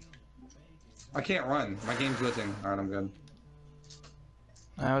 I can't run. My game's glitching. Alright, I'm good.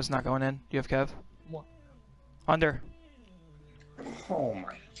 I was not going in. You have Kev? What? Under. Oh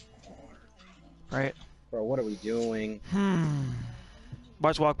my. Right. Bro, what are we doing?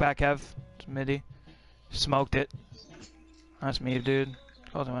 Watch walk back, Kev. It's midi. Smoked it. That's me, dude.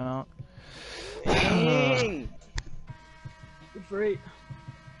 Called him out. Dang! Good for 8.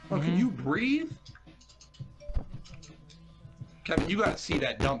 Oh, can you breathe? Kevin, you gotta see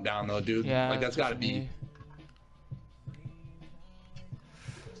that dump down though, dude. Yeah. Like that's gotta be.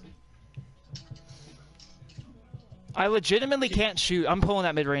 I legitimately can't shoot. I'm pulling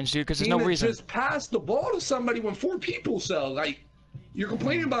that mid-range, dude, because there's no reason. Just pass the ball to somebody when 4 people sell. Like, you're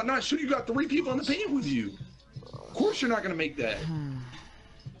complaining about not shooting. You got 3 people in the paint with you. Of course, you're not gonna make that.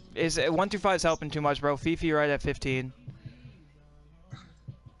 Is 1 through 5 is helping too much, bro? Fifi right at 15.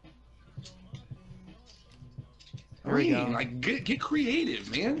 There we go. Like, get creative,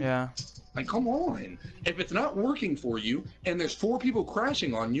 man. Yeah. Like, come on. If it's not working for you and there's 4 people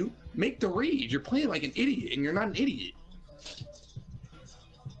crashing on you, make the read. You're playing like an idiot, and you're not an idiot.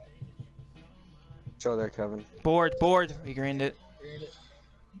 Show there, Kevin. Board. He greened it.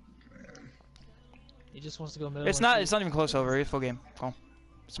 He just wants to go middle. It's not even close over. It's full game. Cool.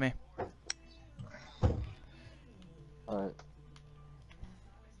 It's me. Alright.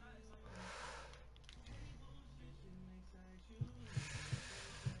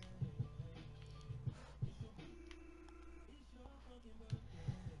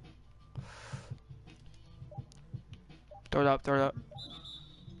 Throw it up. God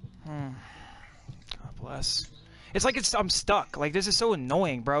bless. It's like I'm stuck. Like, this is so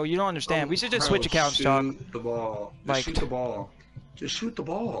annoying, bro. You don't understand. We should just switch accounts, Chuck. Shoot the ball. Just Like- shoot the ball. Just shoot the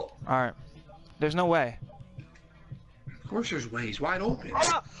ball. Alright. There's no way. Of course there's ways. Wide open.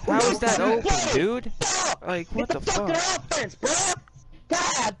 How is that open, dude? Like, what the fuck? Offense, bro!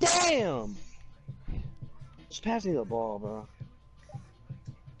 God damn! Just pass me the ball, bro.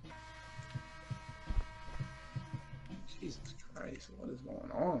 Jesus Christ, what is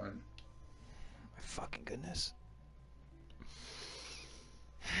going on? My fucking goodness.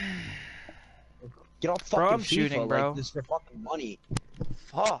 Get off fucking Bro, I'm FIFA, shooting, bro. Like, this is for fucking money.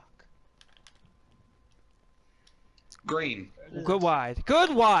 Fuck. Green. Good wide.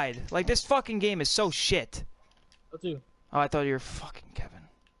 Like, this fucking game is so shit. Go 2. Oh, I thought you were fucking Kevin.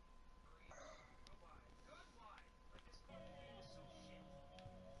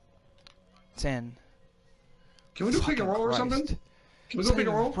 It's in. Can we do pick and roll or something? Can we go pick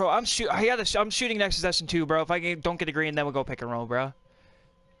and roll? Bro, I'm shooting next possession too, bro. If I don't get a green, then we'll go pick and roll, bro.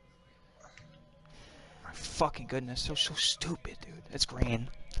 My fucking goodness, so stupid, dude. It's green.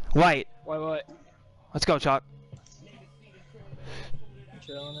 White. White. Let's go, Chalk.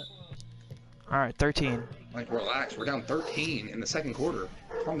 Trailing it. All right, 13. Like, relax. We're down 13 in the second quarter.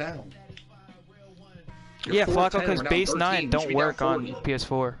 Calm down. You're Yeah, 4-10, Flacco, we're because down base 13, 9 we should don't be down work on 40.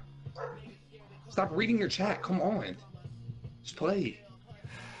 PS4. Stop reading your chat. Come on. Just play.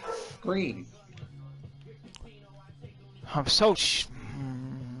 Green. I'm so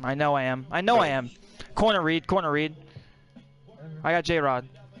I know I am. I know I am. Corner read. I got J-Rod.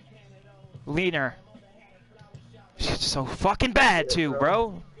 Leaner. She's so fucking bad too,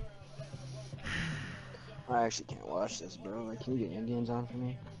 bro. I actually can't watch this, bro. Like, can you get Indians on for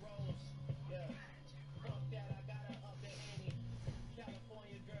me?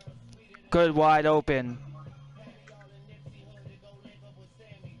 Good wide open.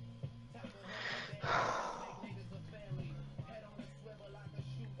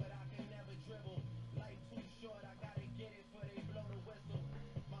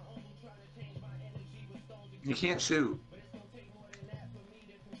 You can't shoot.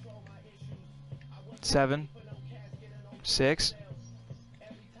 7. 6.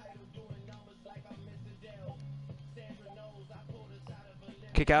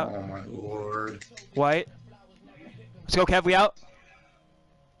 Kick out. Oh my lord. White. Let's go, Kev. We out.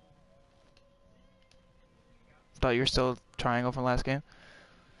 Thought you were still triangle from last game.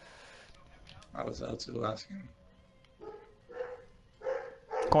 I was out to the last game.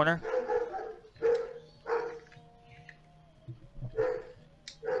 Corner.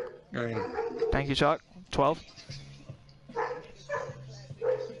 Green. Thank you, Chalk. 12.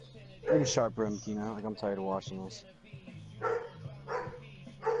 Make a sharp rim, you know? Like, I'm tired of watching this.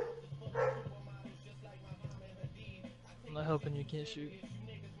 I'm not hoping you can't shoot.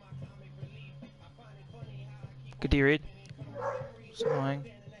 Good D read. It's annoying.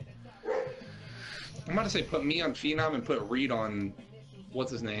 I'm about to say put me on Phenom and put Reed on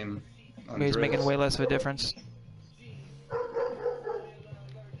what's his name? On He's Drizz. making way less of a difference.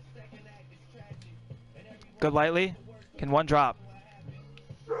 Good lightly. Can one drop?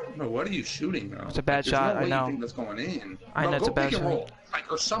 No, what are you shooting though? It's a bad Like, shot, there's no I way know. You think that's going in. I Bro, know it's go a bad pick and shot. roll.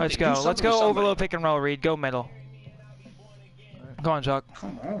 Like, or something. Let's Do go. something Let's with go somebody. overload pick and roll, Reed. Go middle. Go on, Chalk.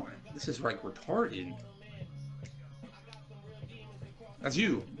 Come on. This is like retarded. That's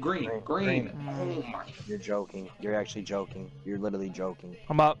you. Green. Green. Oh my. You're joking. You're actually joking. You're literally joking.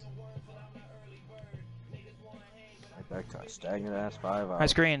 I'm up. Like that stagnant ass 5 out.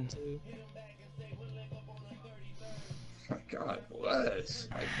 Nice green. My God bless.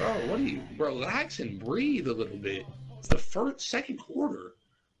 Like, bro, what are you? Relax and breathe a little bit. It's the second quarter.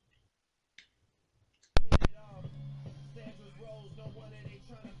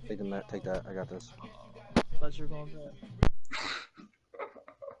 Take the mat. Take that. I got this. Thought you were going back.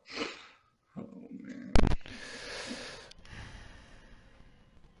 Oh man.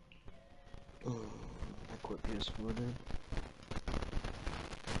 I quit PS4, dude.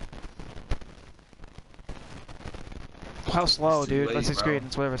 How slow, It's too dude. late, Let's see bro. screen.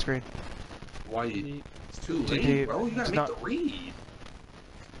 It's whatever screen. White. Deep. It's too Too late, deep. bro. You gotta It's make not- the read.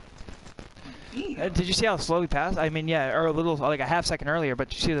 Damn. Did you see how slow he passed? I mean, yeah, or a little, like a half second earlier, but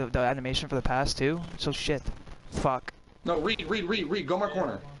did you see the animation for the pass, too? So shit. Fuck. No, read. Go my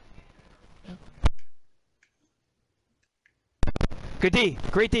corner. Good D.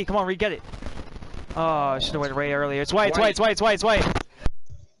 Great D. Come on, Reed, get it. Oh, I should have went Ray earlier. It's white, it's white.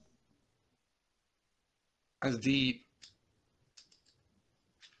 That's deep.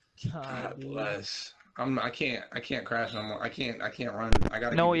 God, God dude. bless. I can't crash no more. I can't run. I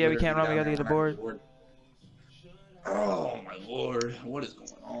gotta. No, keep yeah, we literally can't run, we down gotta get there. a board. Oh my lord, what is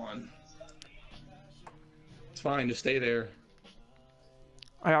going on? It's fine, just stay there.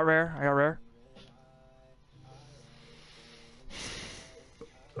 I got rare.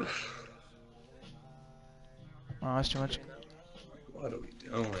 Oh, that's too much. What are we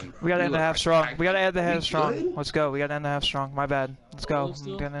doing? Bro? We gotta end the half strong. We gotta end the half We strong. good? Let's go. We gotta end the half strong. My bad. Let's go. Close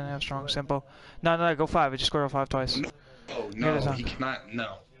still? We gotta end the half strong. Simple. No, go 5. We just scored a 5 twice. Oh Yeah, that's no, not- he cannot.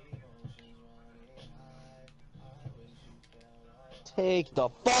 No. Take the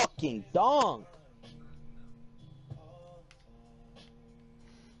fucking dunk.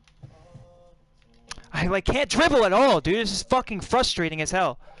 I like can't dribble at all, dude. This is fucking frustrating as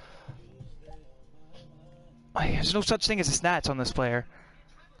hell. Like, there's no such thing as a snatch on this player.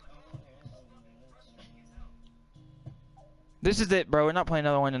 This is it, bro. We're not playing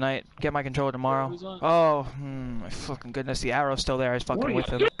another one tonight. Get my controller tomorrow. Who's on? Oh, my fucking goodness. The arrow's still there. I was What fucking are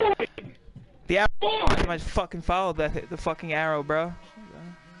with you him. doing? The arrow. I fucking followed the fucking arrow, bro.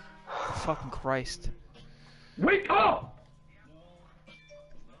 Fucking Christ. Wake up!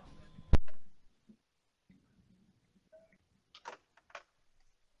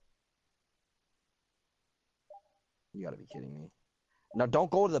 You gotta be kidding me. Now don't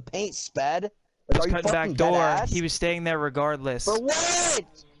go to the paint, sped. Like, He's are you cutting back fucking door. dead ass? He was staying there regardless. For what?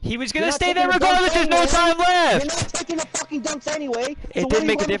 He was You're gonna not stay taking there the dunks regardless. There's no anyway. time You're left. not taking the fucking dunks anyway. It so didn't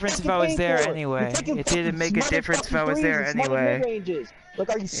make a what are you difference if fucking I was paying there for? anyway. You're taking It didn't fucking make a smothered difference if I fucking was there threes and smothered anyway. mid-ranges. Like,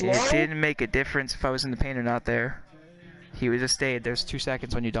 are you slow? It didn't make a difference if I was in the paint or not there. He would have stayed. There's 2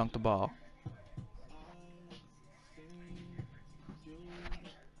 seconds when you dunk the ball.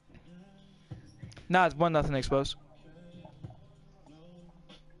 Nah, it's 1-0 exposed.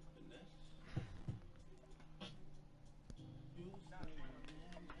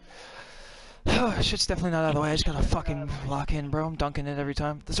 Shit's definitely not out of the way. I just gotta fucking lock in, bro. I'm dunking it every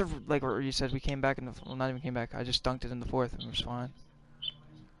time. This is like what you said. We came back in the well, not even came back. I just dunked it in the 4th and it was fine.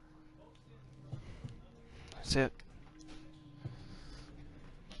 That's it.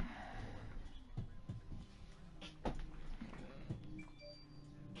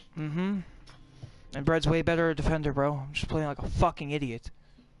 And Brett's way better defender, bro. I'm just playing like a fucking idiot.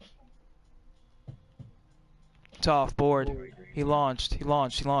 It's off board. He launched. He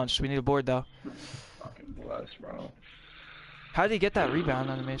launched. We need a board though. Fucking bless, bro. How did he get that rebound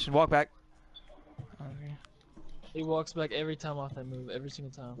animation? Walk back. He walks back every time off that move, every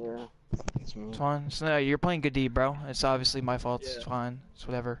single time. Yeah. It's fine. So, you're playing good D, bro. It's obviously my fault. Yeah. It's fine. It's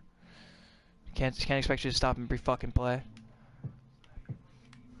whatever. Can't expect you to stop and fucking play.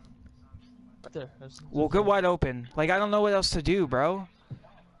 Right there. Well, good wide open. Like, I don't know what else to do, bro.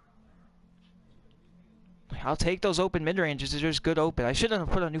 I'll take those open mid-ranges. They're just good open. I shouldn't have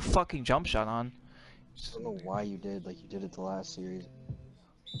put a new fucking jump shot on. I don't know why you did like you did it the last series.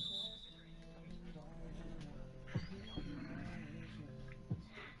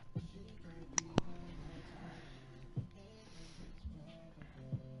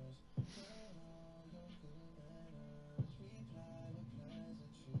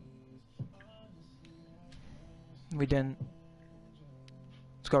 We didn't.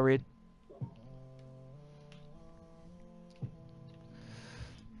 Let's go, Reed.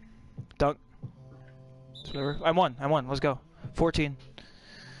 Dunk. It's whatever. I won. Let's go. 14.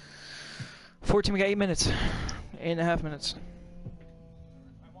 14, we got 8 minutes. 8.5 minutes.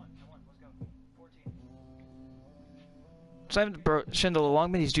 It's not even, bro, Shindle, the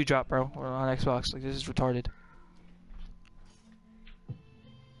long minis do drop, bro. Or on Xbox. Like, this is retarded.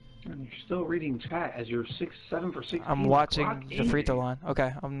 And you're still reading chat as you're 7 for 16. I'm watching Clock the free throw line.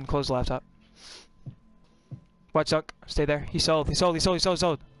 Okay, I'm gonna close the laptop. Watch Dunk. Stay there. He sold.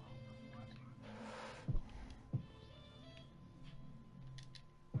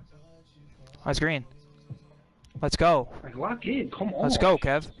 That's green. Let's go. Like, lock in. Come on. Let's go,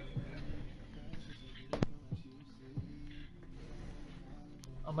 Kev.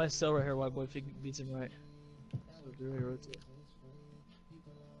 I might sell right here, white boy, if he beats him right. So really rotate.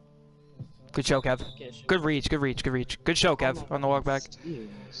 Good show, Kev. Good reach. Good show, Kev, on the walk back.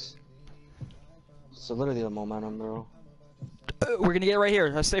 Jeez. So literally the momentum, bro. We're gonna get it right here.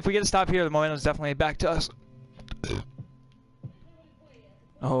 If we get a stop here, the momentum's definitely back to us.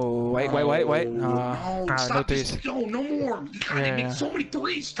 Oh, wait. No, No stop threes. this. No more. God, they Yeah. make so many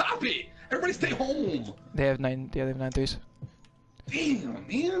threes. Stop it. Everybody stay home. They have 9. Yeah, they have 9 threes. Damn,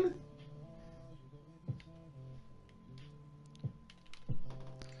 man.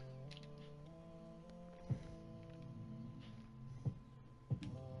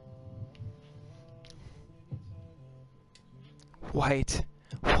 White.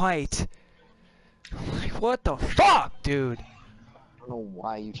 What the fuck, dude? I don't know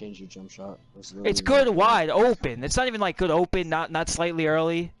why you changed your jump shot. It's good wide open. It's not even like good open, not slightly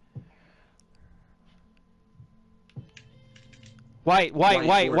early. White.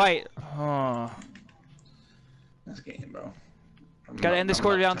 Oh. This game, bro. Gotta end this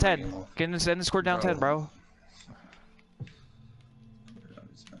quarter down 10. End this quarter down 10, bro.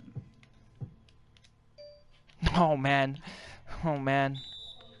 Oh man.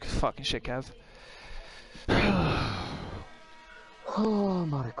 Fucking shit, Kev. Oh,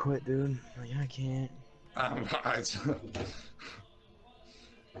 I'm about to quit, dude. Like, I can't.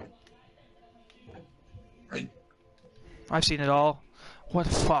 I've seen it all. What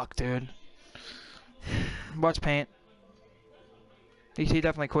the fuck, dude? Watch paint. He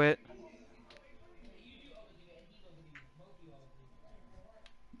definitely quit.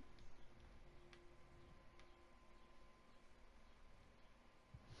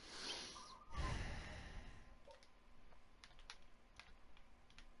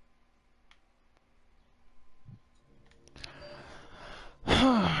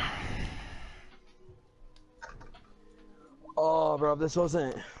 Oh, bro, if this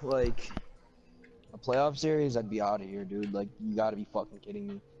wasn't, like, a playoff series, I'd be out of here, dude. Like, you gotta be fucking kidding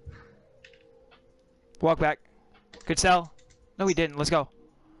me. Walk back. Good sell. No, he didn't. Let's go.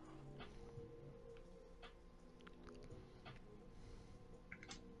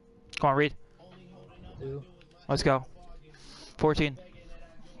 Come on, Reed. 2. Let's go. 14.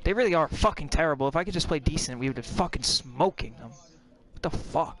 They really are fucking terrible. If I could just play decent, we would be fucking smoking them. What the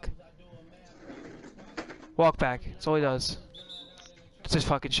fuck? Walk back. That's all he does. It's his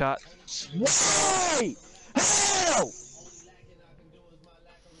fucking shot. Why? How?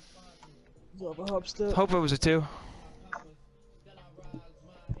 Hope it was a 2.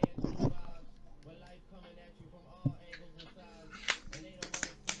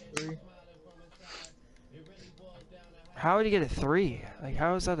 How would he get a 3? Like,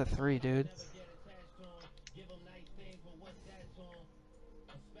 how is that a 3, dude?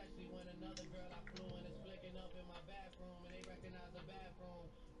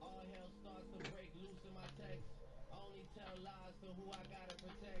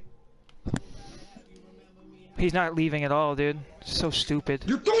 He's not leaving at all, dude. So stupid.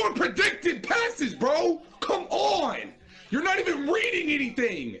 You're throwing predicted passes, bro. Come on. You're not even reading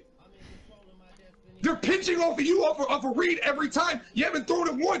anything. They're pitching off of you off a read every time. You haven't thrown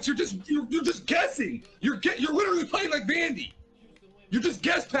it once. You're just guessing. You're literally playing like Vandy. You're just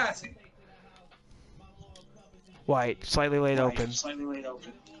guess passing. White, slightly laid open.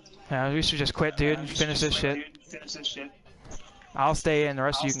 Yeah, we should just quit, dude, and finish this shit. I'll stay in. The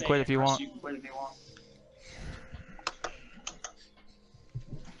rest of you can quit if you want.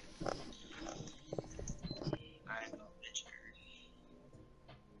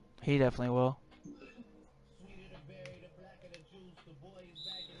 He definitely will.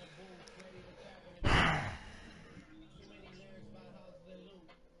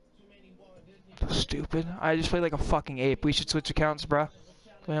 Stupid. I just played like a fucking ape. We should switch accounts, bruh.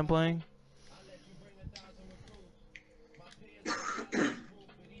 The way I'm playing.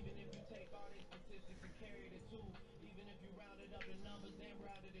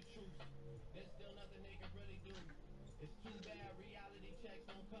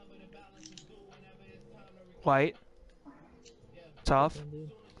 White. Tough.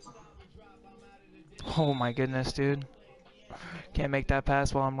 Oh my goodness, dude. Can't make that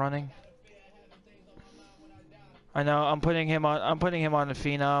pass while I'm running. I know. I'm putting him on the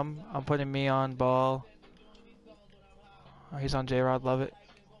phenom. I'm putting me on ball. Oh, he's on J-Rod. Love it.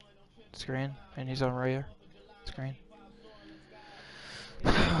 Screen, and he's on Rayer. Screen.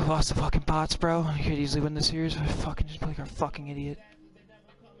 Lost the fucking bots, bro. You could easily win the series. I fucking just play like a fucking idiot.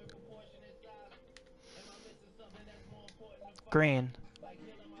 Green.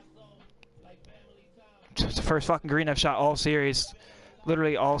 It's the first fucking green I've shot all series.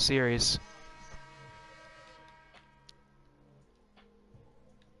 Literally all series.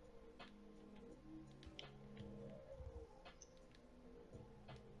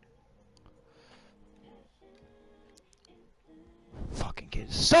 Fucking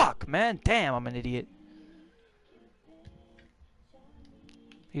kids suck, man. Damn, I'm an idiot.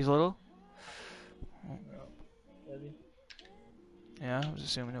 He's little? Yeah, I was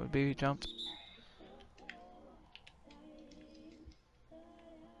assuming it would be. He jumped.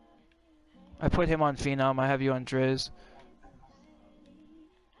 I put him on Phenom. I have you on Driz.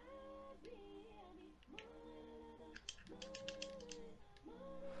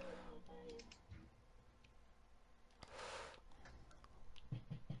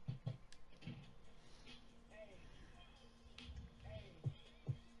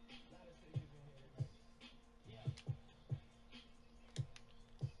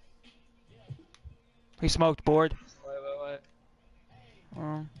 He smoked board. Wait.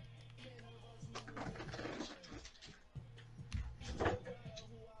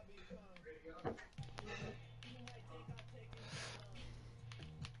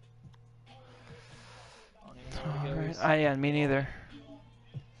 Alright, yeah, me neither.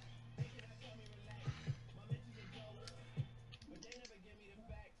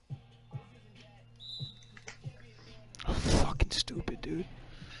 Fucking stupid, dude.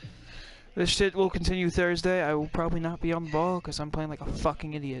 This shit will continue Thursday. I will probably not be on the ball because I'm playing like a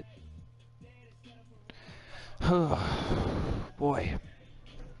fucking idiot. Boy.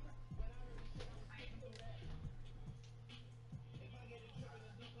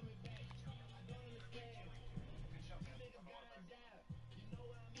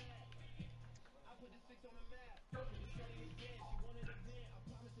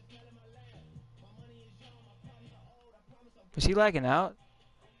 Is he lagging out?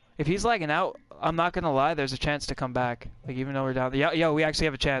 If he's lagging out, I'm not gonna lie, there's a chance to come back. Like, even though we're down. Yo, we actually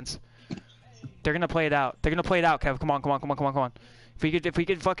have a chance. They're gonna play it out. They're gonna play it out, Kev. Come on. If we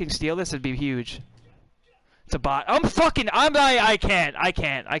could fucking steal this, it'd be huge. It's a bot. I can't.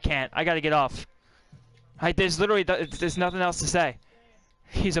 I gotta get off. There's literally there's nothing else to say.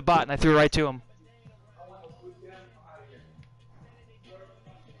 He's a bot, and I threw it right to him.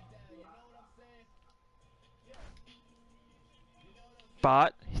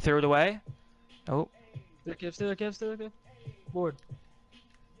 Bot. He threw it away. Oh. Stay there, Kev. Board.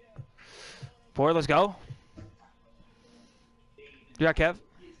 Board, let's go. You got Kev?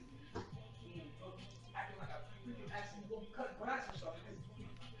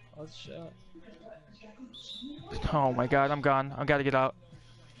 Oh, shot. Oh my god, I'm gone. I gotta get out.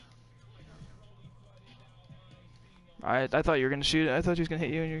 I thought you were gonna shoot it. I thought he was gonna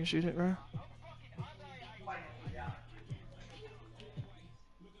hit you and you're gonna shoot it, bro.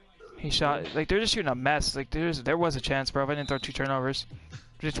 He shot. Like, they're just shooting a mess. Like, there was a chance, bro. If I didn't throw 2 turnovers.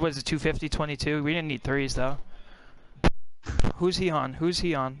 Just was it 250, 22? We didn't need 3s though. Who's he on?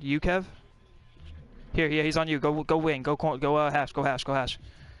 You, Kev? Here, yeah, he's on you. Go wing. Go hash. Go hash.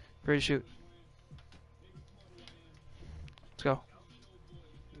 Ready to shoot. Let's go.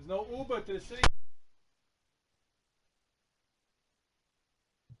 There's no Uber to the city.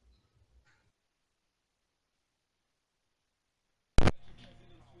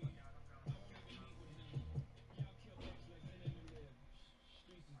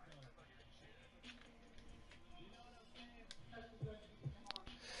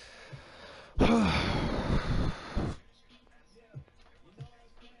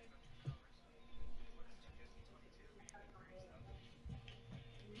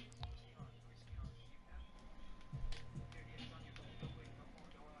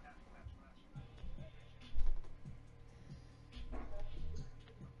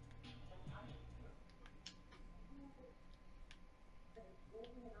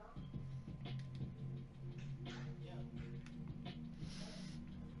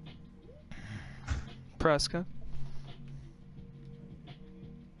 Prescott.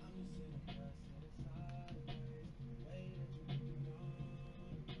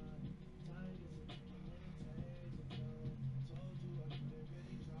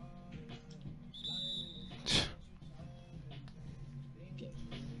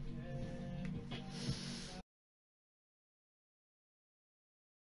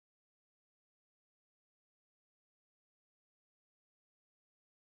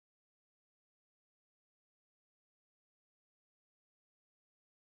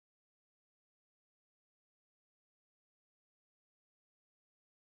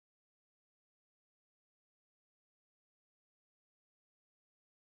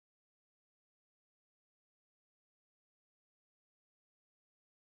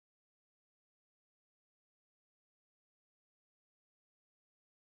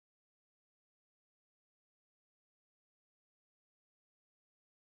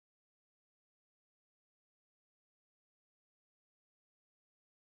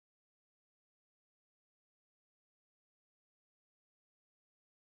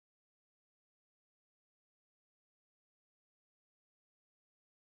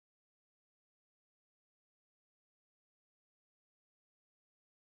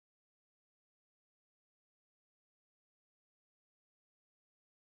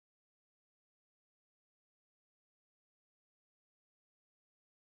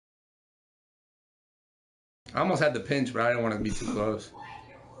 I almost had the pinch, but I didn't want to be too close.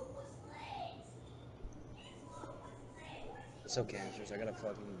 It's okay, answers. I got a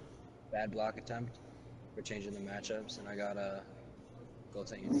fucking bad block attempt for changing the matchups, and I got a goal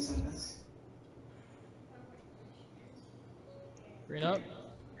to Andy. Green up.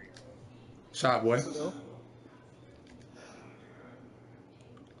 Shot, boy. Go.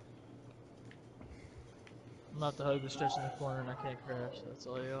 I'm not the hug the stretch in the corner and I can't crash. That's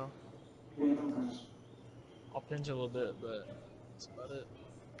all y'all. I'll pinch a little bit, but that's about it.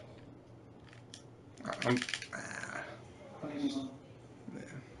 Yeah.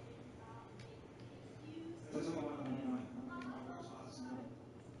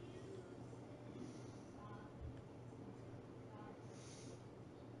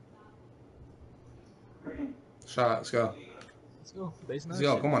 Shot, let's go. Let's go. Base Let's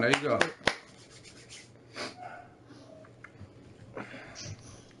go. Come on, there you go.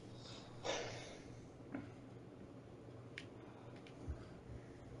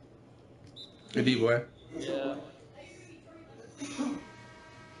 Good D, boy. Yeah.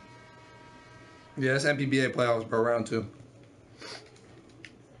 Yeah, that's MPBA playoffs, bro, round 2.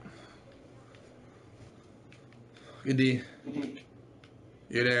 Good D.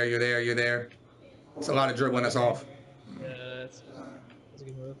 You're there. It's a lot of dribbling us off. Yeah, that's a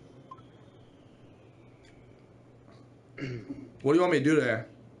good move. What do you want me to do there?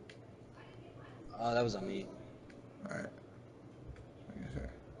 That was on me. Alright.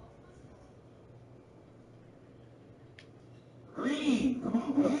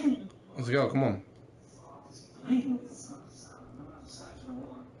 Let's go. Come on.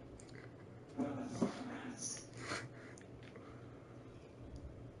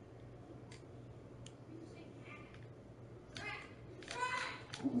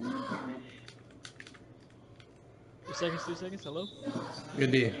 Two seconds, hello?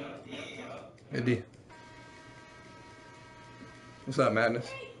 Good D. Good D. What's up, Madness?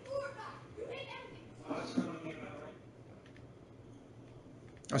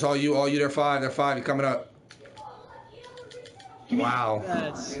 That's all you there, 5. They're 5. You coming up. Wow.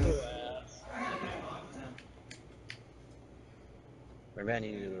 That's so ass. Revenge,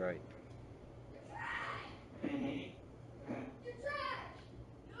 you to the right.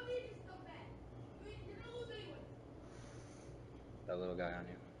 That little guy on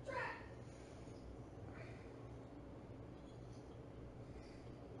you.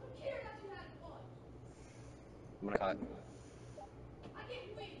 I'm gonna cut.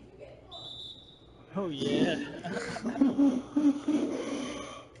 Oh yeah.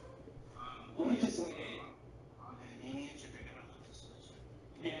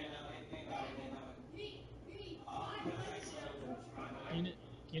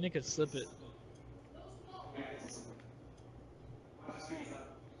 Keenan could slip it.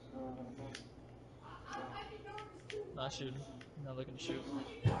 Not shooting. Not looking to shoot.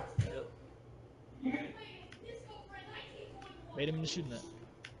 Yep. Made him into shooting that.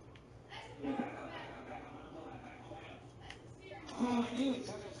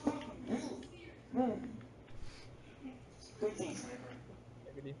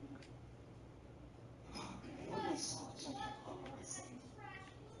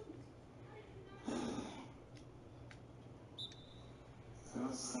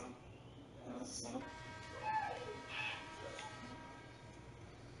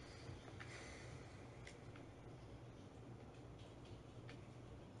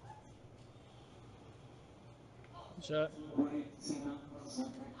 Shot.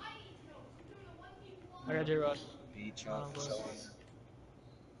 I got J-Rod. Beach off.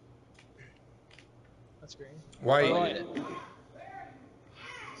 That's green. White.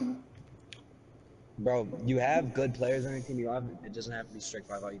 Bro, you have good players on your team. It doesn't have to be strict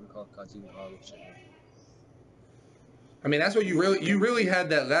 5-out. You can call cuts. You can call shit. I mean, that's what you really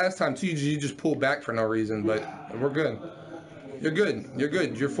had that last time too. You just pulled back for no reason, but we're good. You're good. You're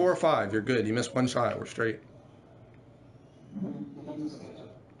good. You're 4 or 5. You're good. You missed one shot. We're straight.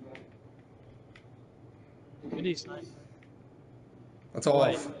 Good East, nice. That's all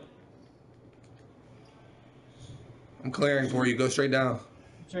off. I'm clearing for you. Go straight down.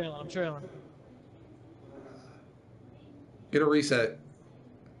 I'm trailing. Get a reset.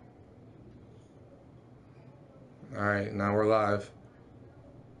 All right, now we're live.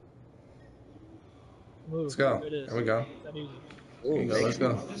 Move. Let's go. There it is. There we go. That easy. There you go. Let's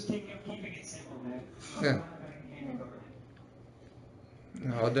go. Yeah.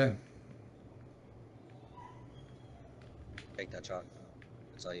 All day. Take that shot.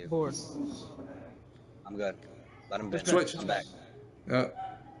 That's all you. Board. I'm good. Let him bench. Switch. I'm back. Yeah.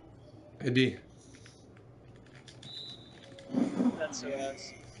 Hey, D. That's so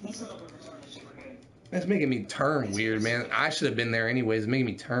ass. That's making me turn weird, man. I should have been there anyways. It's making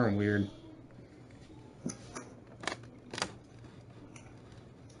me turn weird.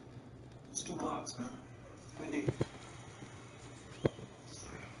 It's 2 blocks, man.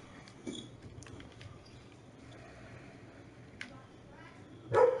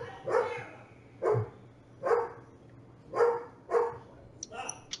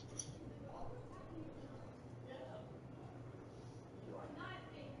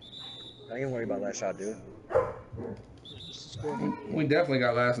 Don't even worry about that shot, dude. Just score. We definitely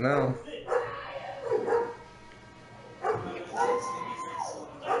got last now.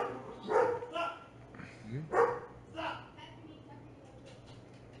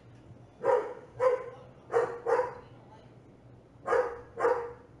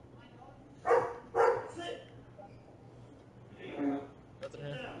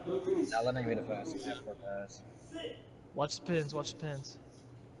 Now let me read a pass. Pass. Watch the pins, watch the pins.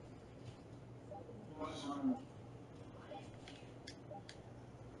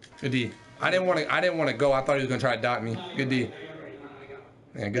 Good D. I didn't want to go. I thought he was gonna try to dot me. Good D.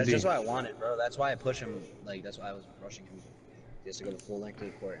 Yeah, good That's D. just what I wanted, bro. That's why I push him. Like, that's why I was rushing him. He has to go the full length of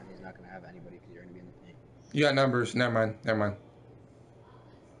the court, and he's not gonna have anybody because you're gonna be in the paint. You got numbers. Never mind. Never mind.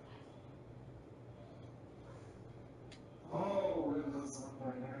 Oh,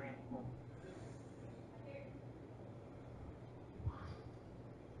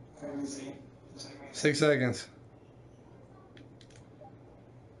 6 seconds.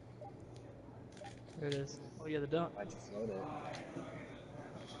 There it is. Oh yeah, the dunk. I just float it.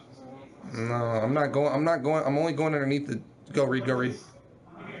 No, I'm not going. I'm not going. I'm only going underneath the. Go read. Go read.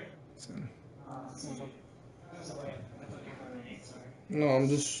 No, I'm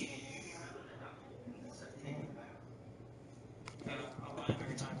just.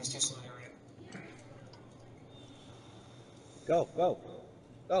 Go, go,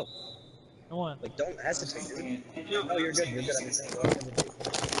 go. Come on. Like, don't hesitate, dude. No, you're good. You're good. I'm just saying, don't hesitate.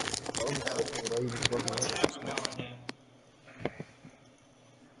 Don't hesitate, or you just broke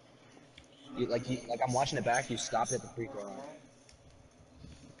your like I'm watching it back. You stopped at the free throw line.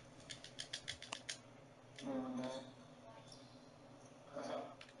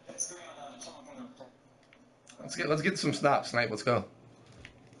 Let's get some stops, Snipe. Let's go.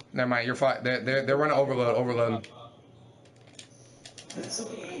 Never mind. You're fine. They're running overload. Overload.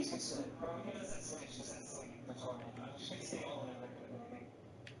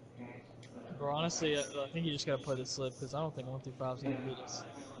 Bro, honestly, I think you just gotta play the slip because I don't think 1 through 5 is gonna beat us.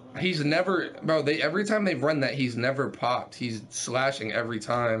 He's never, bro. Every time they've run that, he's never popped. He's slashing every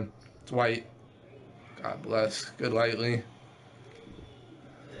time. It's White. God bless. Good lightly.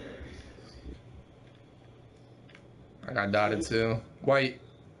 I got dotted too. White.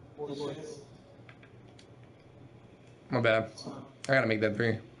 My bad. I gotta make that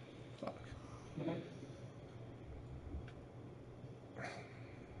 3. Fuck.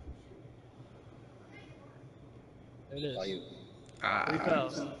 There it is. Saw you. 3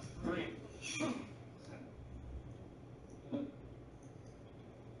 fouls.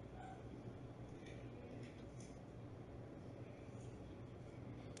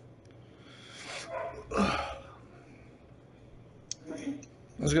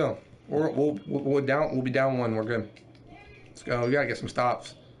 Let's go. We'll down. We'll be down 1. We're good. Let's go. We gotta get some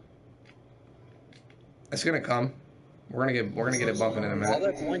stops. It's gonna come. We're gonna get it bumping in a All minute.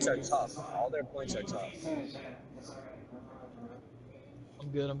 their points are tough. All their points are tough. I'm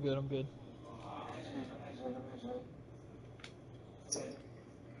good. I'm good. I'm good.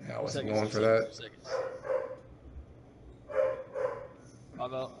 Yeah, I wasn't Seconds, going for seconds, that. seconds.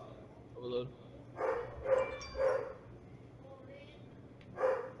 5 out. Overload.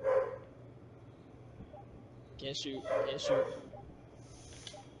 Can't shoot. Can't shoot.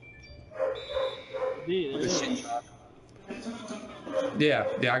 D, there it is. Yeah,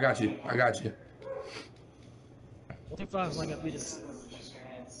 I got you. I got you. 1 through 5 is not gonna beat us.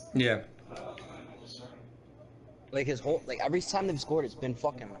 Yeah. Like his whole, like every time they've scored, it's been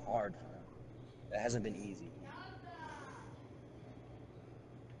fucking hard. It hasn't been easy.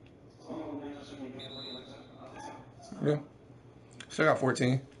 Yeah. Still got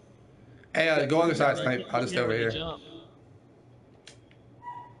 14. Hey, go other side, Snipe. I'll just stay over here. Jump.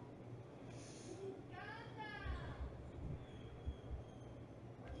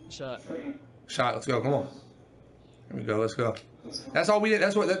 Shot. Shot. Let's go. Come on. Here we go. Let's go. That's all we did.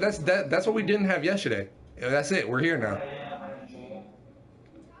 That's what we didn't have yesterday. Yeah, that's it. We're here now.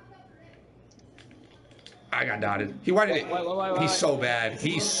 I got dotted. He whited it. He's so bad.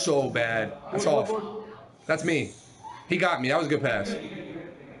 He's so bad. That's all. That's me. He got me. That was a good pass.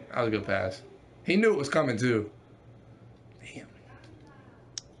 That was a good pass. He knew it was coming too. Damn.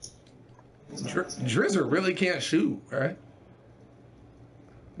 Drizzer really can't shoot, right?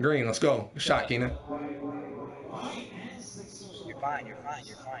 Green, let's go. Shot, Keenan. You're fine. You're fine.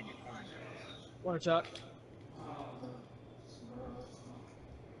 You're fine. You're fine. Corner shot.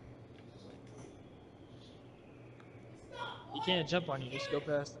 He can't jump on you. Just go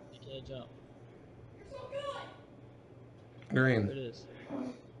past him. He can't jump. Green. There it is.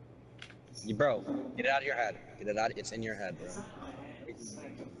 You bro, get it out of your head. Get it out. It's in your head, bro.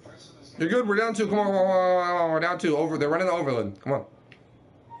 You're good. We're down 2. Come on. We're down 2. Over. They're running the overload. Come on.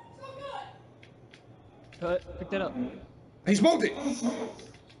 Cut. Pick that up. He smoked it.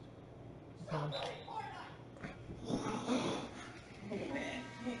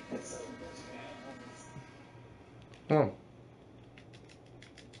 Come on.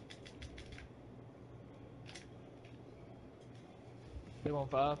 Hit him on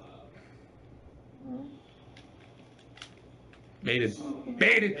 5. Baited.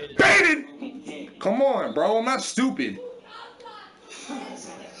 Baited. Baited. Come on, bro. I'm not stupid.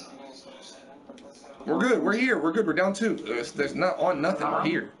 We're good. We're here. We're good. We're down 2. There's not on nothing. We're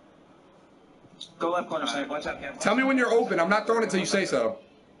here. Go left corner, Snipe. Watch out, Cam. Tell me when you're open. I'm not throwing it till you say so.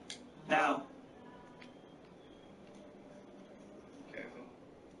 Now.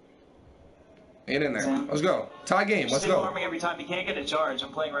 Ain't in there. Let's go. Tie game. Let's Stick go. arming every time. You can't get a charge.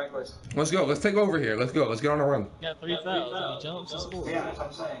 I'm playing reckless. Let's go. Let's take over here. Let's go. Let's get on a run. Got 3 fouls. If he jumps, he scores. Yeah, that's what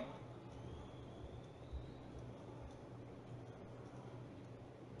I'm saying.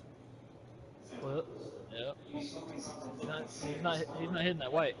 Flip. Yep. He's not hitting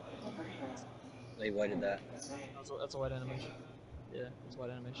that white. They whited that. That's a white animation. Yeah, it's white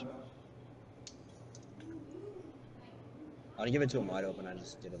animation. I want to give it to him wide open. I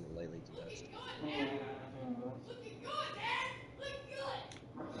just did him lately to best.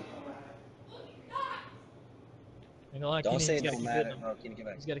 Ain't gonna lie, Don't say it Keenan's don't gotta keep matter. hitting him. Oh, Keenan, get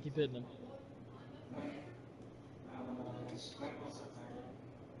back. He's gotta keep hitting him.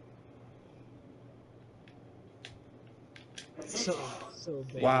 So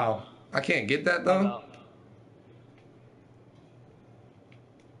big. Wow. I can't get that though.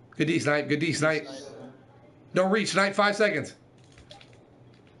 Good D, Snipe. Good D, Snipe. Don't reach, Snipe. 5 seconds.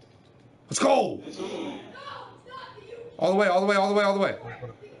 Let's go. All the way, all the way, all the way, all the way.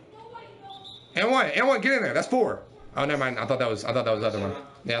 And one, get in there. That's 4. Oh, never mind. I thought that was the other one.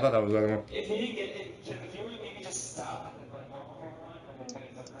 Yeah, I thought that was the other one. If you didn't get it, if you were maybe just stop.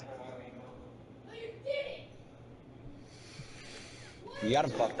 You got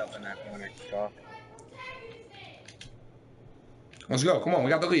him fucked up in that corner, Chalk. Let's go. Come on, we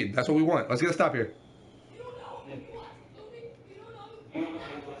got the lead. That's what we want. Let's get a stop here.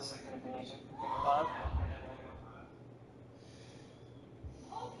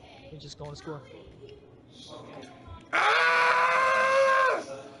 He's just going to score. Ah!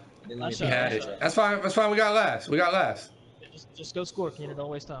 Nice He shot. had it. That's fine. That's fine. We got last. We got last. Just go score, Keenan. Don't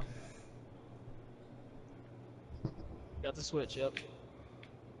waste time. Got the switch. Yep.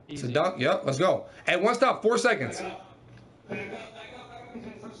 It's a Easy. dunk. Yep. Let's go. Hey, one stop. 4 seconds.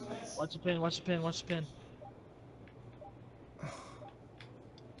 Watch the pin. Watch the pin. Watch the pin.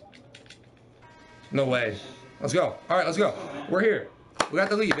 No way. Let's go. All right, let's go. We're here. We got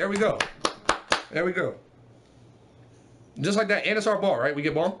the lead. There we go. There we go. Just like that. And it's our ball, right? We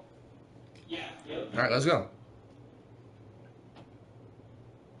get ball? Yeah. All right, let's go.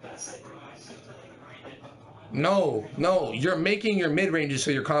 No. You're making your mid-ranges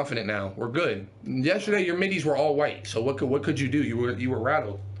so you're confident now. We're good. Yesterday, your middies were all white. So what could you do? You were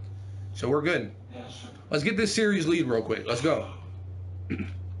rattled. So we're good. Let's get this series lead real quick. Let's go.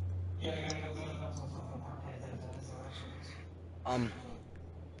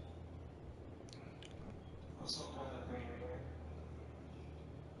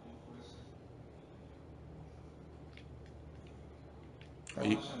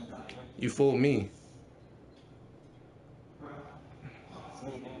 You fooled me.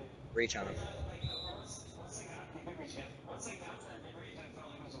 Reach on him.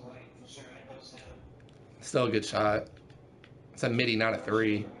 Still a good shot. It's a midi, not a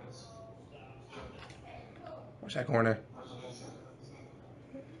 3. Watch that corner.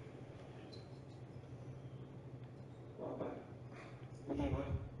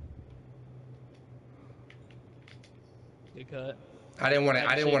 Good cut. I didn't want to.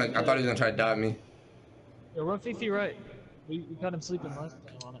 I thought he was gonna try to dot me. Yo, run Fifi right. We got him sleeping last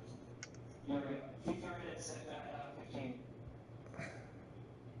time on it.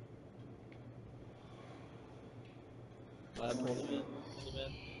 Pulled him in.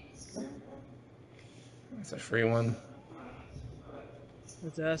 That's a free one.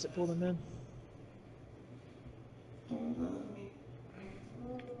 That's the asset. Pulled him in.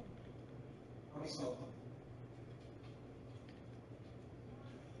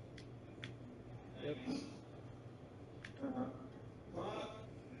 Yep.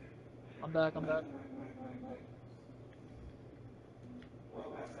 I'm back.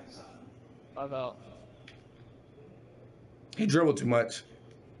 5 out. He dribbled too much.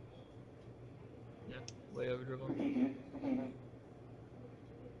 Yeah, way over dribbling.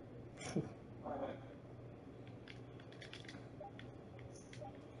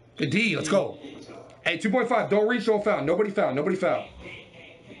 Good D, let's go. Hey, 2.5. Don't reach, don't foul. Nobody foul. Nobody foul.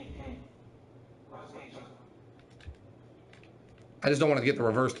 I just don't want to get the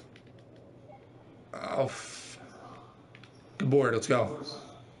reversed. Oh, good board. Let's go.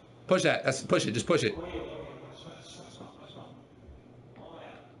 Push that. Push it. Just push it.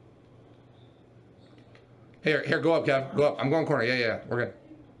 Here. Go up, Kev. Go up. I'm going corner. Yeah. We're good.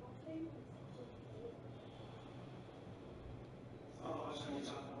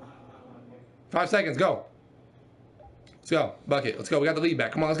 Five seconds. Go. Let's go. Bucket. Let's go. We got the lead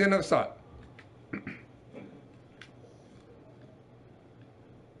back. Come on. Let's get another stop.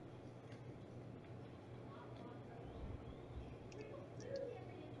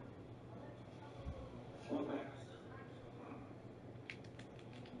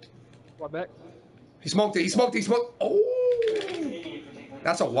 What back? He smoked it. He smoked. Oh,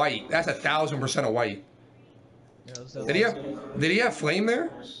 that's a white. That's 1,000% a white. Yeah, Did he have flame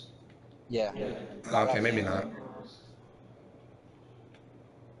there? Yeah. Okay, maybe not.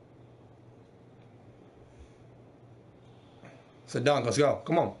 It's a dunk. Let's go.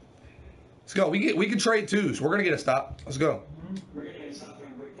 Come on. Let's go. We can trade twos. We're gonna get a stop. Let's go.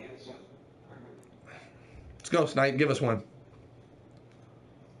 Let's go, Snipe. Give us one.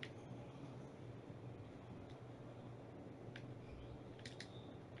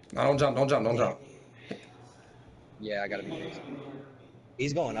 No, don't jump. Don't jump. Don't jump. Yeah, I gotta be crazy.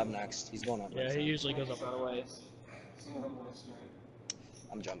 He's going up next. He's going up Yeah, next. he usually goes up right away.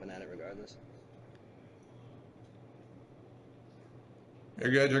 I'm jumping at it regardless. You're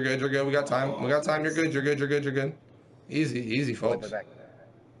good. You're good. You're good. We got time. We got time. You're good. You're good. You're good. You're good. Easy. Easy, folks. Back.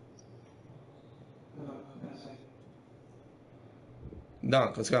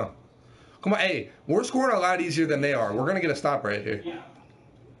 Dunk. Let's go. Come on. Hey, we're scoring a lot easier than they are. We're going to get a stop right here.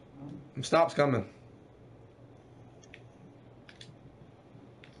 Stop's coming.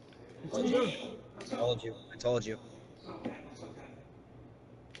 I told you.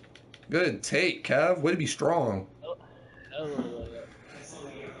 Good take, Kev. Way to be strong.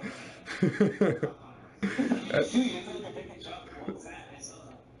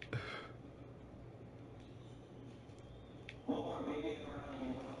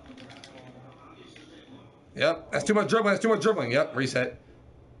 Yep, that's too much dribbling. That's too much dribbling. Yep, reset.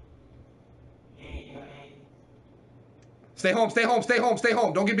 Stay home, stay home, stay home, stay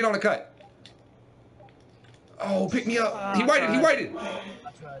home. Don't get beat on the cut. Oh, pick me up. He waited, he waited.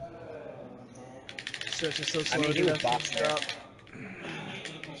 Stretch is so slow. I mean, he was boxed there.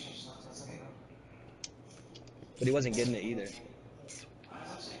 But he wasn't getting it either.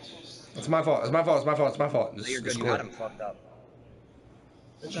 It's my fault. It's my fault. It's my fault. It's my fault. No, you're good. You had him fucked up.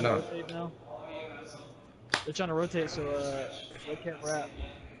 They're trying to rotate now. They're trying to rotate so they can't wrap.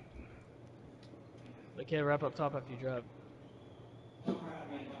 They can't wrap up top after you drop.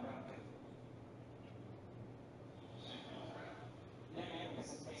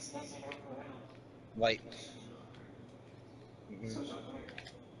 White. You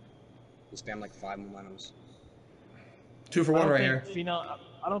spam like 5 momentums. 2 for 1 right here.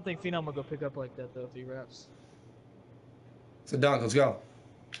 I don't think Phenom will go pick up like that though if he wraps. It's a dunk. Let's go.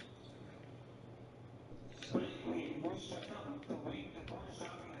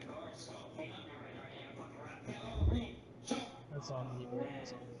 That's on me, bro.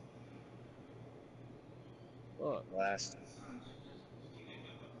 That's on me. Fuck. Last.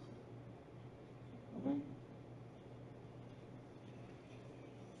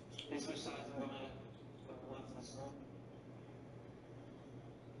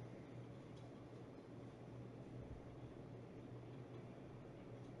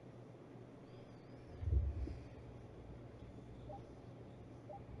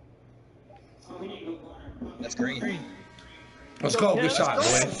 That's green. Let's go. Good shot,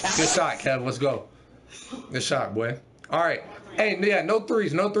 boy. Good shot, Kev. Let's go. Good shot, boy. All right. Hey, yeah, no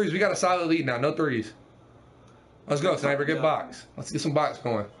threes. No threes. We got a solid lead now. No threes. Let's go, Sniper. Get box. Let's get some box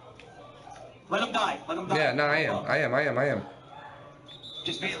going. Let him die. Let him die. Yeah, no, I am.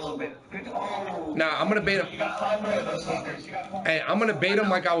 Just bait a little bit. Oh. Nah, I'm gonna bait him. You got 5 more of those fuckers. You got 4 Hey, I'm gonna bait him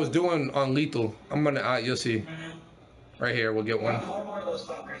like I was doing on Lethal. I'm gonna, you'll see. Right here, we'll get You one. got 4 more of those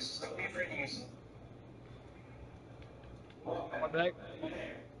fuckers. Don't be afraid to use them. One back.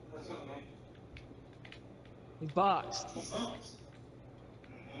 He's boxed.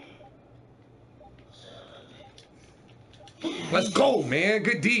 Let's go, man.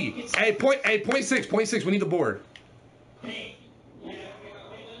 Good D. Hey, point 6. We need the board.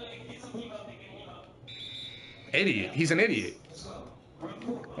 Idiot. He's an idiot.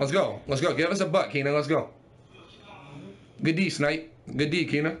 Let's go. Let's go. Give us a buck, Keenan. Let's go. Good D, Snipe. Good D,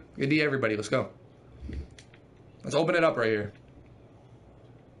 Keenan. Good D, everybody. Let's go. Let's open it up right here.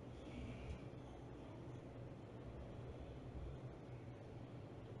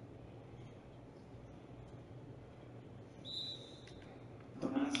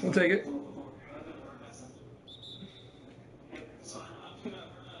 We'll take it.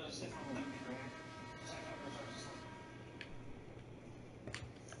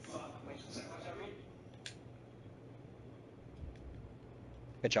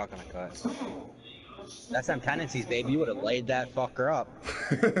 Good chalk on a cut. That's them tendencies, baby. You would have laid that fucker up.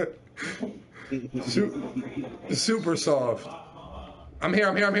 Super soft. I'm here.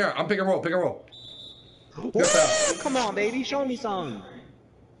 I'm pick and roll. Whoa, come on, baby. Show me some.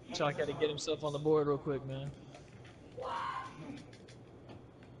 Chalk had to get himself on the board real quick, man.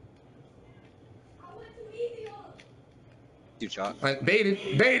 Dude, chalk.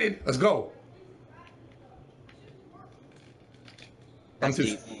 Baited. Let's go. That's too.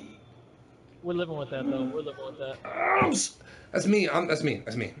 deep. We're living with that though. We're living with that. That's me. That's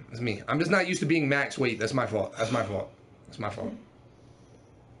me. I'm just not used to being max weight. That's my fault.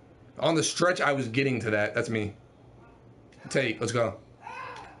 On the stretch, I was getting to that. That's me. Take. Let's go.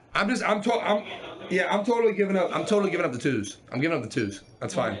 I'm totally giving up. I'm totally giving up the twos. I'm giving up the twos.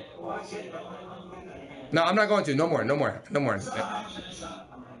 That's fine. No, I'm not going to. No more. No more. No more.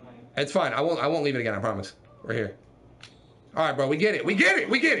 It's fine. I won't leave it again. I promise. We're here. All right, bro. We get it. We get it.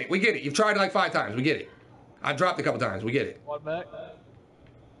 We get it. We get it. You've tried it like 5 times. We get it. I've dropped a couple times. We get it. One back.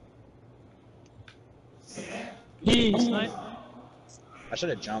 Yee, snipe. I should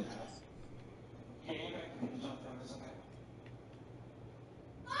have jumped.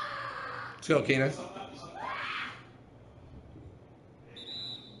 Let's go, Keenan.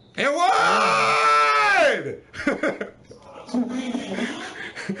 And one!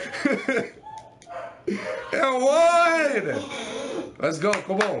 And one! Let's go,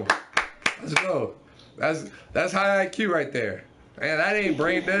 come on. Let's go. That's high IQ right there. Man, that ain't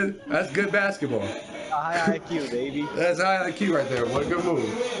brain dead. That's good basketball. High IQ, baby. That's high IQ right there. What a good move.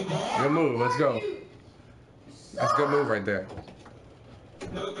 Good move. Let's go. That's a good move right there.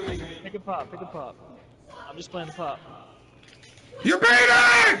 Pick a pop, pick a pop. I'm just playing the pop. You're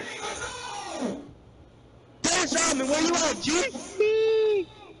baiting! Damn, Simon, where you at, G?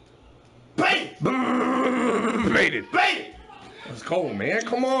 Bait! Baited. Baited! Let's go, man.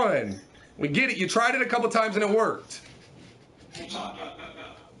 Come on. We get it. You tried it a couple times and it worked. You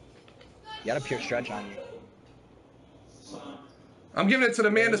got a pure stretch on you. I'm giving it to the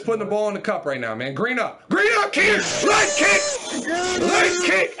man that's putting the ball in the cup right now, man. Green up. Green up, kid! Leg kick! Leg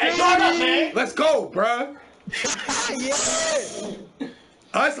kick! Hey, guard up, man. Let's go, bruh. Yeah.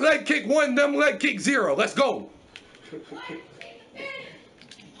 Us leg kick 1, them leg kick 0. Let's go. Give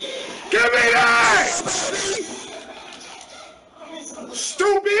me that!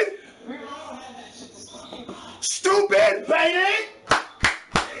 Stupid! Stupid! Baby!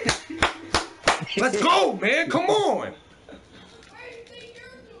 Let's go, man. Come on.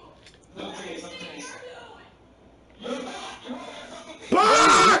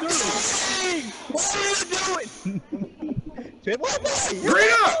 Box! What are you doing?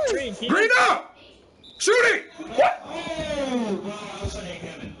 Green up! Green up! Shoot it! What?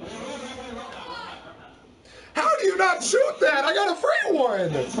 How do you not shoot that? I got a free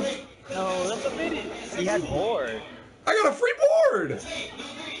one. No, that's a minute. He had board. I got a free board.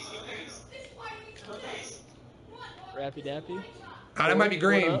 Rappy dappy. Ah, that might be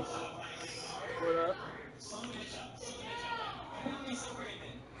green. What up?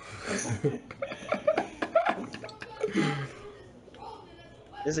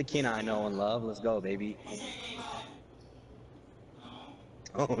 This is a Keenan I know and love. Let's go, baby.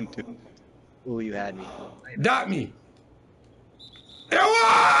 Oh, dude. Ooh, you had me. Dot me. And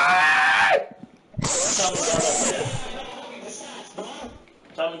what?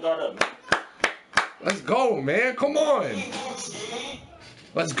 Time to guard up, man. Let's go, man. Come on.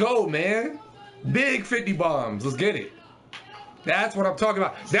 Let's go, man. Big 50 bombs. Let's get it. That's what I'm talking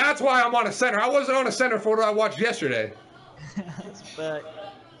about. That's why I'm on a center. I wasn't on a center for what I watched yesterday. That's back.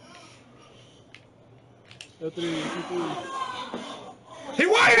 Go through. He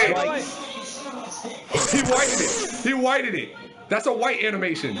whited it! He whited it. He whited it. That's a white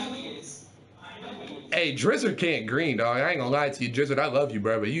animation. Hey, Drizzard can't green, dog. I ain't gonna lie to you, Drizzard. I love you,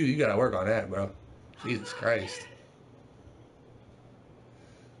 bro, but you gotta work on that, bro. Jesus Christ.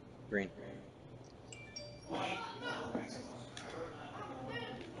 Green.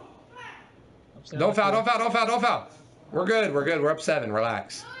 Don't foul, don't foul, don't foul, don't foul. We're good, we're good. We're up 7.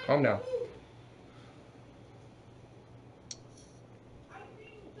 Relax. Calm down.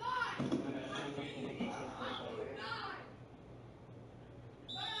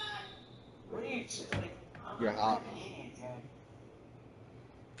 You're hot.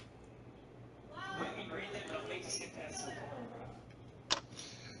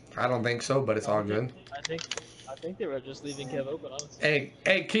 I don't think so, but it's all good. I think they were just leaving Kev open, honestly.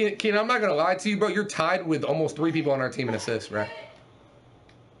 Hey, Keenan, I'm not gonna lie to you, bro. You're tied with almost 3 people on our team in assists, bro.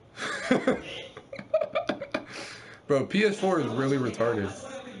 Bro, PS4 is really retarded.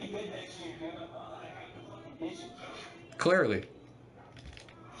 Clearly.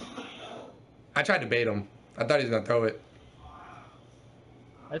 I tried to bait him. I thought he was gonna throw it.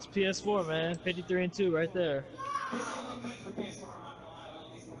 That's PS4, man. 53-2 right there.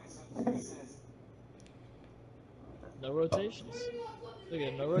 No rotations. Look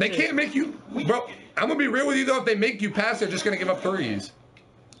at no rotations. They can't make you, bro. I'm gonna be real with you though. If they make you pass, they're just gonna give up threes.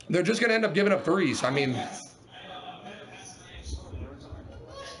 They're just gonna end up giving up threes. I mean,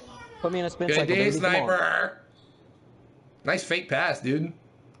 Put me in a spin good cycle, day, baby. Come on. sniper. Nice fake pass, dude.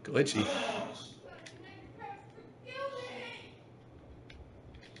 Glitchy.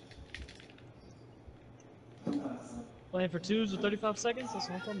 Playing for twos with 35 seconds? That's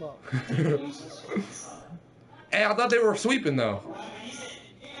what I'm talking about. Hey, I thought they were sweeping though.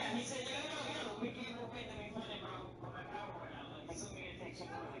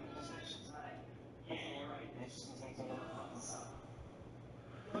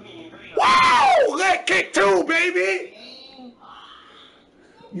 Wow! Leg kick too, baby!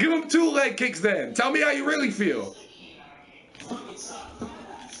 Give him 2 leg kicks then. Tell me how you really feel.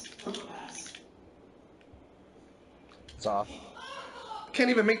 It's off. Can't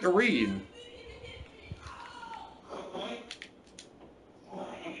even make the read.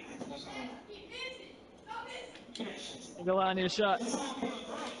 Ain't gonna lie, I need a shot.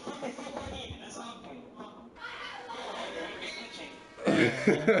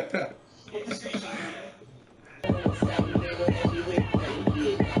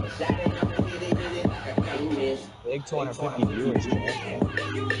 Big 250 viewers, man.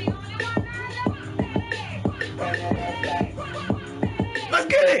 Let's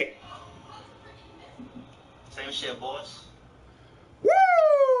get it! Same shit, boys.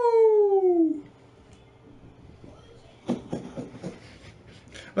 Woo!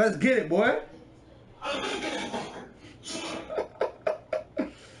 Let's get it, boy. All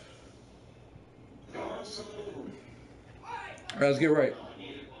right, let's get right.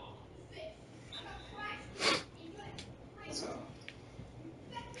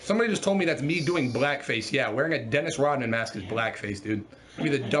 Somebody just told me that's me doing blackface. Yeah, wearing a Dennis Rodman mask is blackface, dude.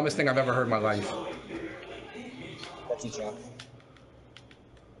 It'd be the dumbest thing I've ever heard in my life. That's each other.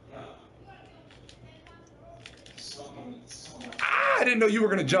 Ah, I didn't know you were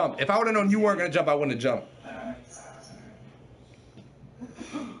gonna jump. If I would have known you weren't gonna jump, I wouldn't have jumped.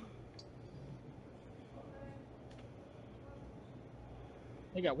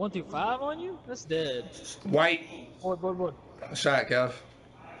 They got 1 through 5 on you? That's dead. White. Board. Shot, Kev.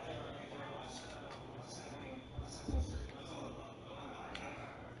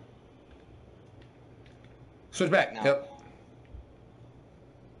 Switch back. No. Yep.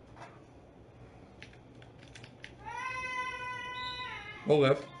 We'll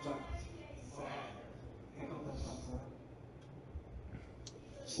live.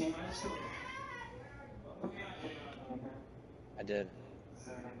 I did.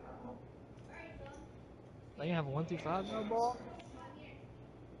 They have a 1 through 5 no ball?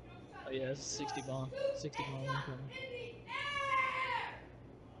 Oh yeah, it's a 60 bomb. 60 bomb incoming.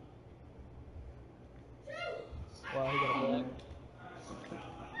 Wow, he got a block.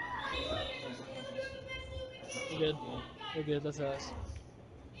 We're good. We're good, that's us.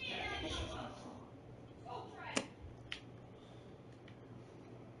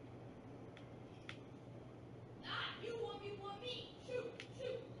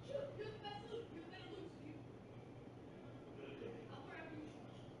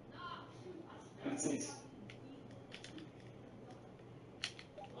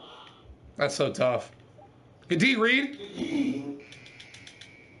 That's so tough. Good D, Reed.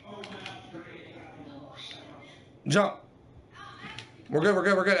 Jump. We're good.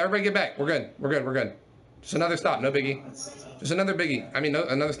 Everybody get back. We're good. Just another stop, no biggie. Just another biggie. I mean, no,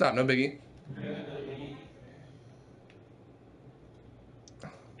 another stop, no biggie.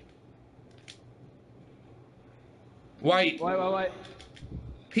 White. White.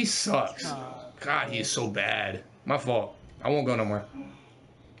 He sucks. God, he is so bad. My fault. I won't go no more.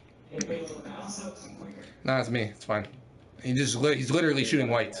 Nah, it's me. It's fine. He's literally shooting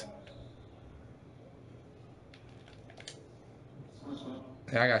whites.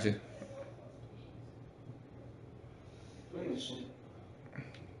 Yeah, I got you.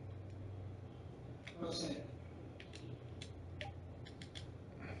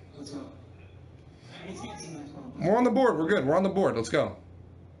 We're on the board. We're good. We're on the board. Let's go.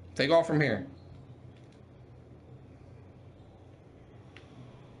 Take off from here.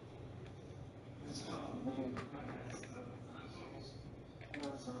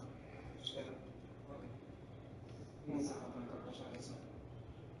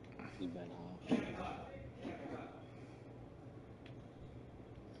 You've been off.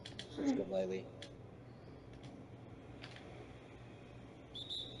 Let's go, Lily.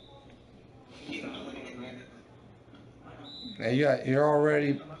 Hey, you're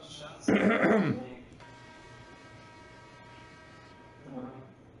already.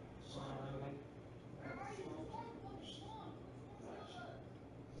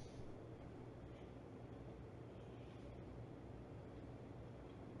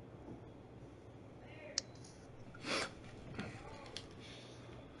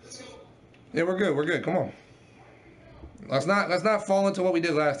 Yeah, we're good. We're good. Come on. Let's not fall into what we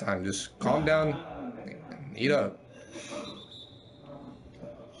did last time. Just calm down. Eat up.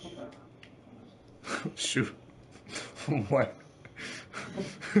 Shoot. What?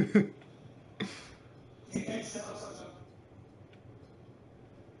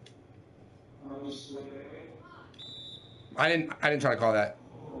 I didn't try to call that.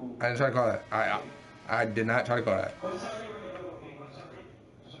 I didn't try to call that. I did not try to call that. Go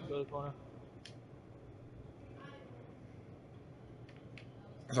to the corner.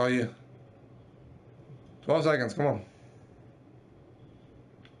 That's all you. 12 seconds. Come on.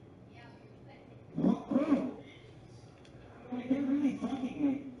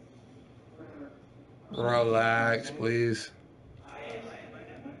 Relax, please.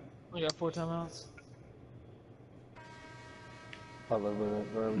 We got 4 timeouts. But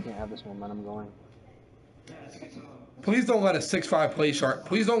we can't have this momentum going. Please don't let a 6'5" play sharp.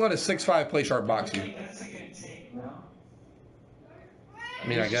 Please don't let a 6'5" play sharp box you. I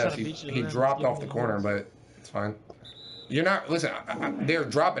mean, I guess he dropped off the corner, but it's fine. You're not, listen, they're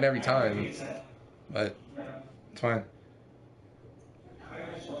dropping every time, but it's fine.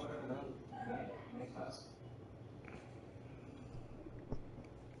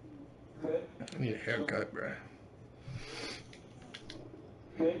 I need a haircut, bro.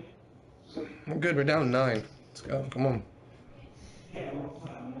 I'm good, we're down to 9. Let's go, come on.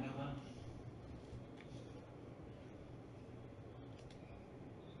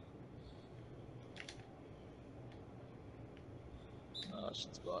 Oh,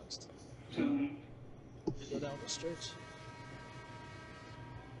 shit's boxed. Go down the stretch.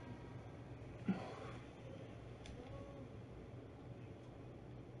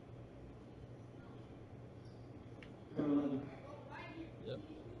 Yep.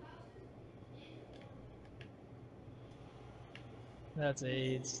 That's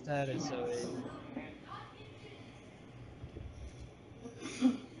AIDS. That is so AIDS.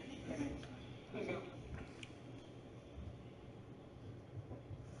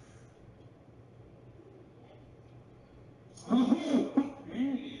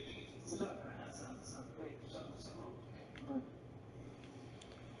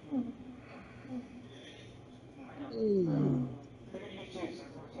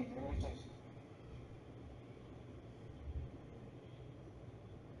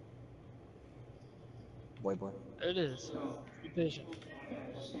 Boy. There it is. Be patient.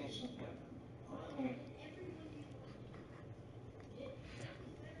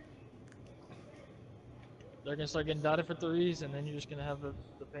 They're gonna start getting dotted for threes, and then you're just gonna have the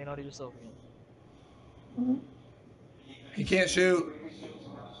paint out of yourself again. He can't shoot.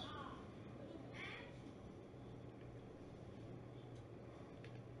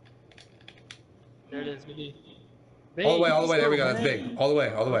 There it is, BD. All the way, all the way. There we go. That's big. All the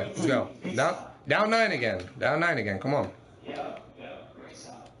way, all the way. Let's go. Down 9 again. Down 9 again. Come on.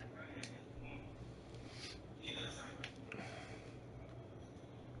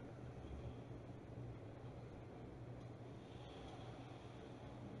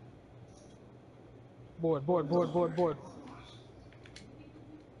 Board.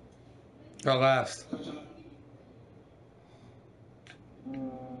 Our last.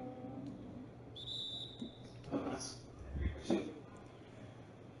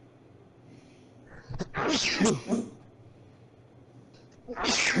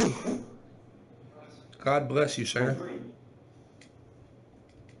 God bless you, sir.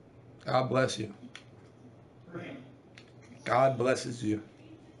 God bless you. God blesses you.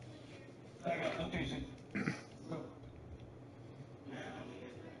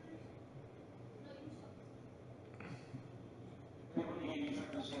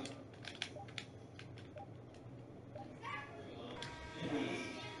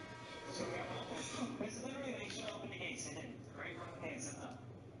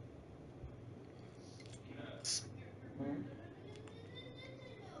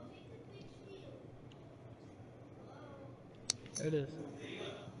 There it is.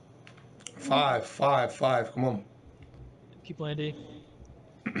 5. Come on. Keep playing D.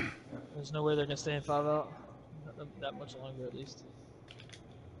 There's no way they're gonna stay in 5 out. Not that much longer, at least.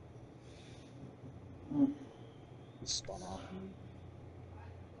 Spun off.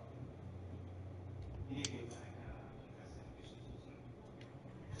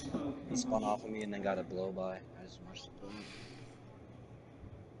 He spun off of me and then got a blow by. I just rushed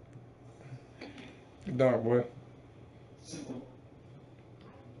him. Darn, boy.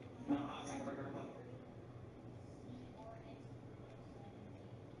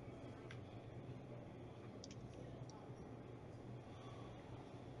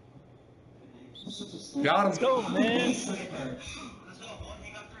 Got him. Let's go, man. Let's go.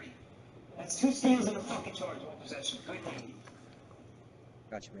 That's 2 steals and a fucking charge. 1 possession. Good thing.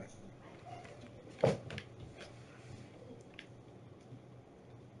 Got you, bro.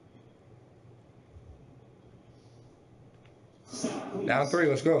 Down 3.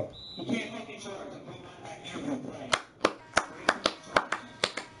 Let's go.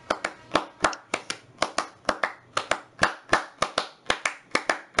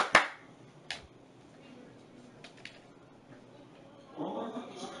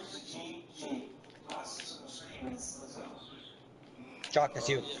 Chalk, that's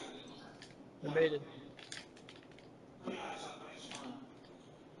you. Debated.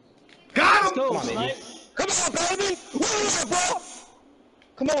 Got Let's him! go, Come on, baby. snipe. Come on, baby! What, bro?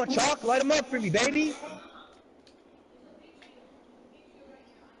 Come on, Chalk, light him up for me, baby.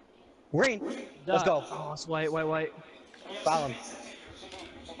 Green, let's go. Oh, it's white, white, white. Foul him.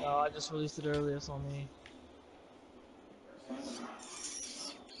 Oh, I just released it earlier. It's on me.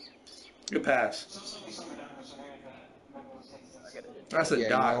 Good pass. That's a Yeah, you might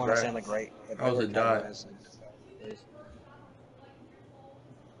dot, want bro. to sound like right. That was a dot.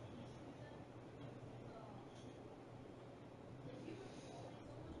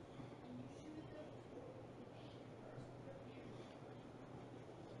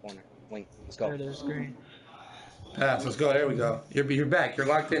 Corner. Wing. Let's go. There it is, green. Pass. Let's go. There we go. You're back. You're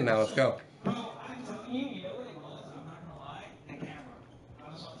locked in now. Let's go.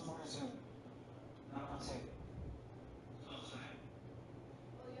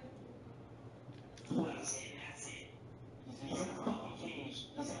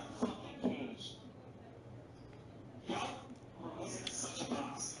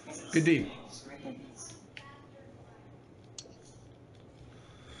 Good D.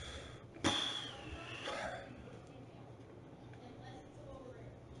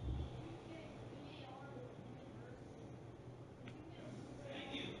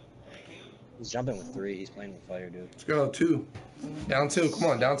 He's jumping with 3. He's playing with fire, dude. Let's go. 2. Down 2. Come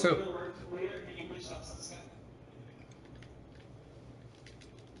on. Down 2.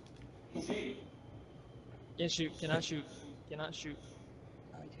 Can't shoot. Cannot shoot. Cannot shoot.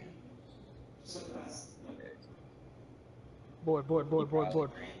 No, he can't. Board, board, board, board,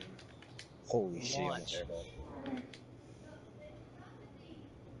 board. Holy shit, Launch. almost airball.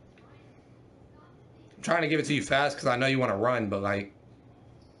 I'm trying to give it to you fast because I know you want to run, but like.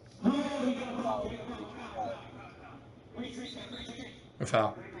 A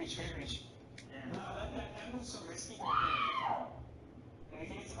foul.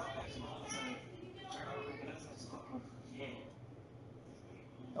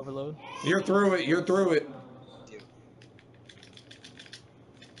 Overload. You're through it. You're through it.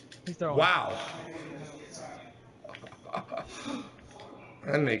 He's throwing. Wow.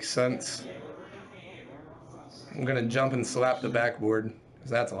 That makes sense. I'm gonna jump and slap the backboard,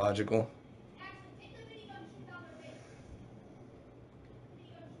 because that's logical.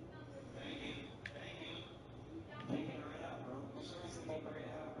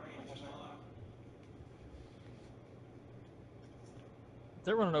 If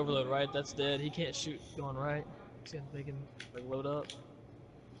they're running overload right, that's dead. He can't shoot going right. He's gonna make him like load up.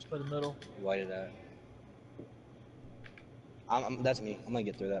 Just play the middle. White it out. That's me. I'm gonna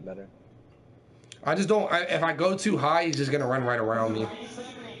get through that better. I just don't. If I go too high, he's just gonna run right around me.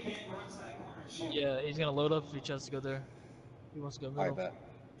 Yeah, he's gonna load up if he tries to go there. He wants to go middle. Alright, bet.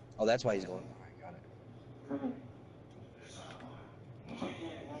 Oh, that's why he's going. Alright, got it.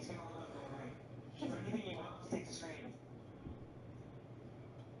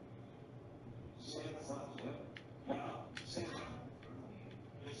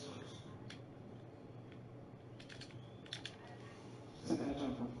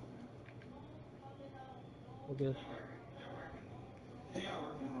 We're good.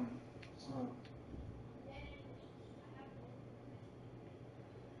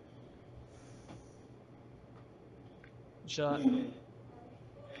 Shot.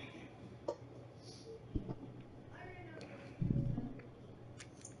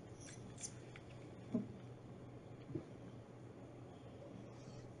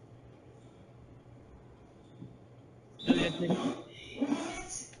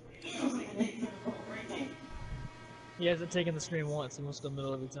 He hasn't taken the screen once. He wants to go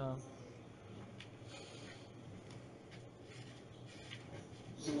middle every time.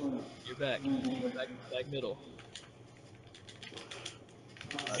 You're back. Back middle.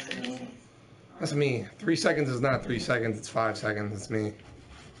 That's me. 3 seconds is not 3 seconds. It's 5 seconds. It's me.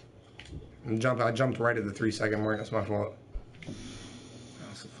 I jumped right at the 3 second mark. That's my fault. That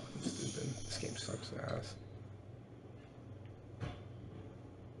was so fucking stupid. This game sucks ass.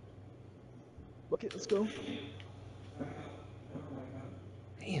 Okay, let's go.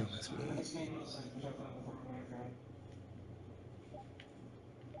 Damn, that's me.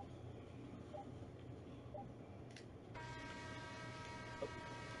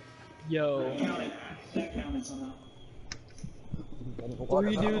 Yo. 3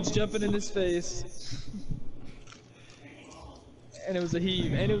 dudes jumping in his face. And it was a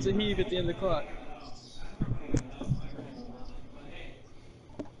heave. And it was a heave at the end of the clock.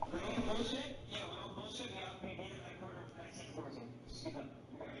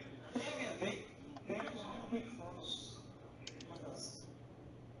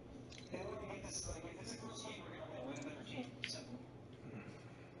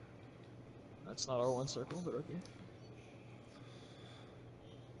 That's not our one circle, but okay.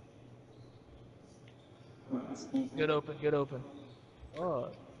 Good open, good open.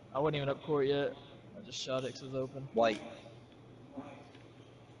 Oh, I wasn't even up court yet. I just shot it 'cause it was open. White.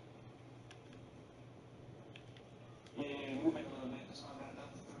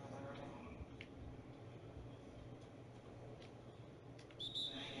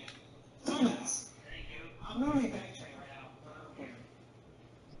 I'm not really backtracking right now, but I don't care.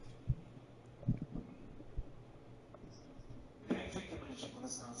 Backtrack and check on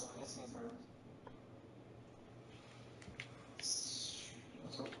this console. Let's see first.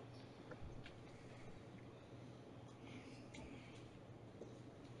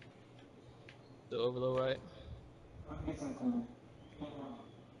 The overload right.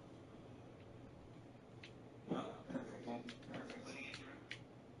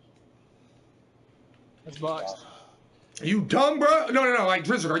 That's boxed. Are you dumb, bro? No, no, no. Like,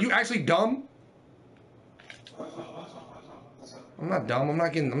 Drizzard, are you actually dumb? I'm not dumb. I'm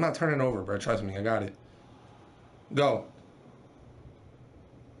not turning over, bro. Trust me, I got it. Go.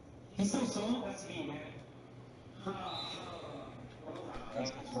 He's still solo? That's me, man.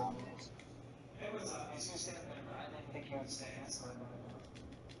 It was it's just that I didn't think you would stay. That's why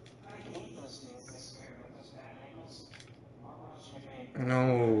I hate those things. I swear, those bad angles.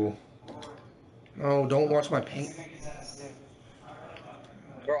 No. No, don't watch my paint.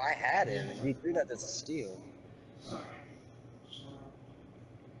 Bro, I had it. He threw that as a steal.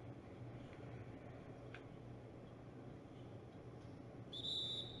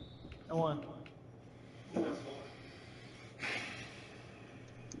 I won.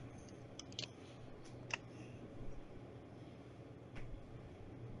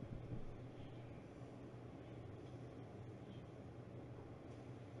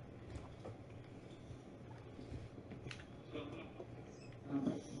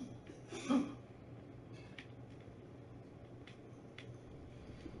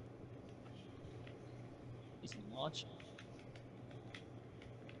 He's launching.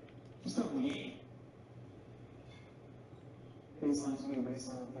 Still me. Baseline's me,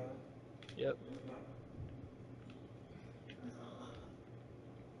 baseline, okay? Yep.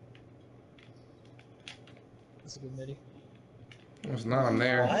 That's a good midi. It's not. I'm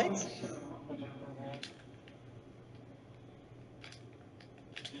there. What?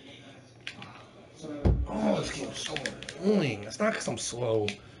 Oh, this game's so annoying. It's not because I'm slow.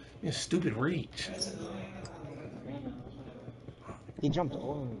 You stupid reach. He jumped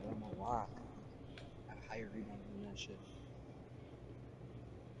over me on my lock. I have higher rebound than that shit.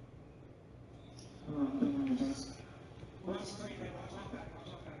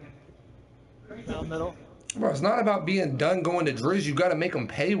 Down middle. Bro, it's not about being done going to Driz. You got to make them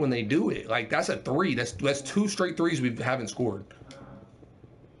pay when they do it. Like, that's a three. That's 2 straight threes we haven't scored.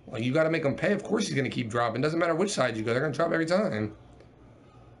 Like, you got to make them pay. Of course he's going to keep dropping. Doesn't matter which side you go. They're going to drop every time.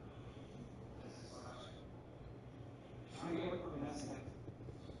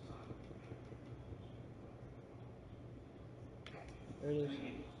 There it is.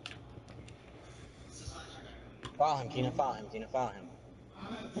 Foul him, Keenan. Foul him, Keenan. Foul him.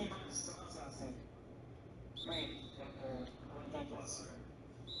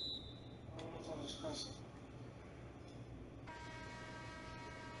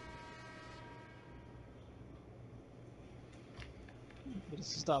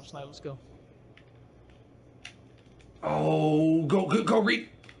 It's a stop snipe. Let's go. Oh, go, Reed.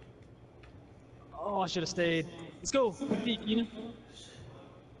 Oh, I should have stayed. Let's go. Peek, you know.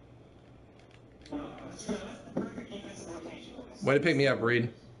 Way to pick me up,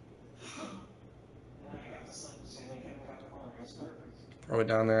 Reed. Throw it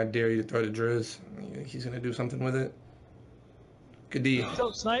down there. I dare you to throw to Driz. You think he's going to do something with it? Good D. Let's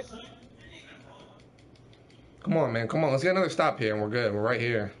go, snipe. Come on, man. Come on. Let's get another stop here, and we're good. We're right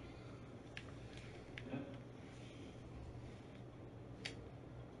here.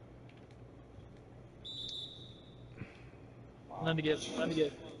 Let me get. Let me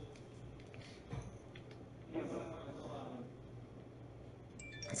get.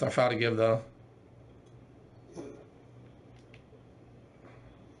 That's our foul to give, though.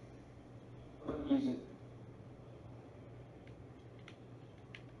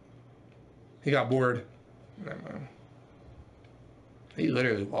 He got bored. Never mind. He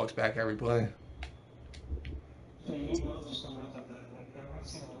literally walks back every play.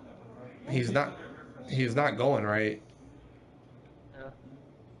 He's not going right. Yeah.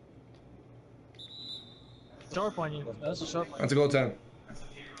 Sharp on you. That's a sharp on you. That's a goal 10.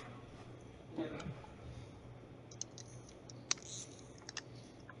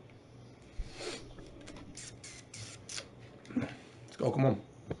 Let's go, come on.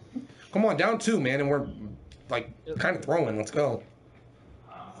 Come on, down 2, man, and we're like kind of throwing. Let's go.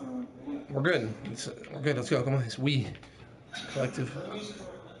 We're good. We're good. Let's go. Come on, it's we collective.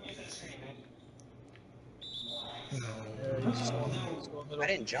 I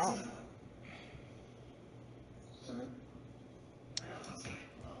didn't jump.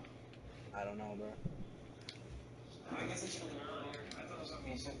 I don't know, bro.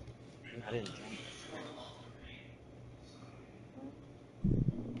 I didn't jump.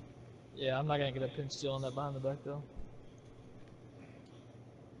 Yeah, I'm not gonna get a pin steal on that behind the back though.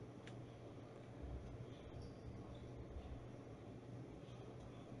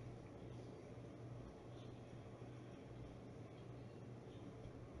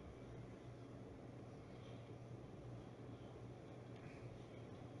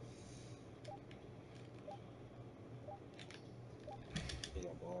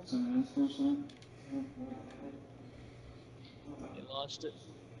 He launched it.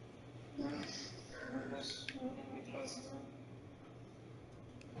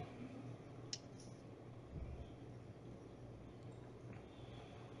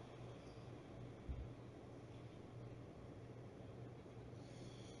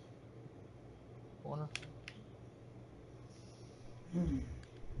 Corner.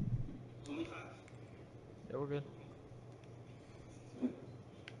 Yeah, we're good.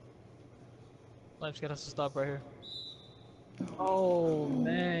 Life's got us to stop right here. Oh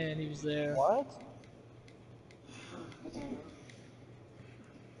man, he was there. What?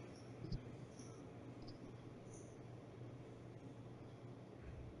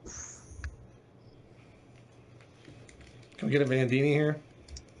 Can we get a Vandini here?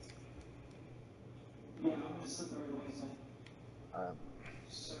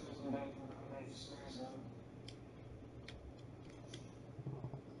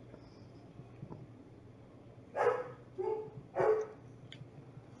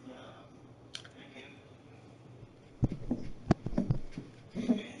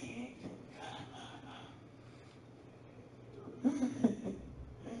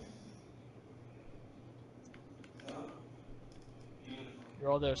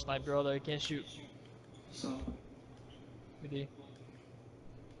 You're all there, snipe. You're all there. You can't shoot. Good D.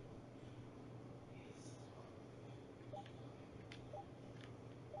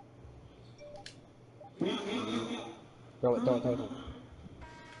 Throw it, throw it, throw it.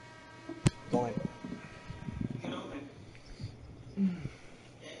 Going.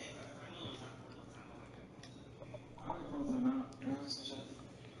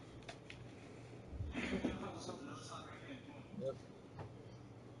 Yep.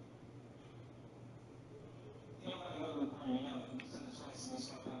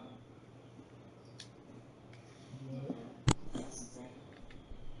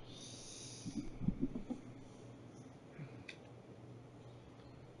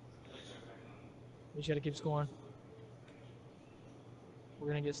 We just gotta keep scoring. We're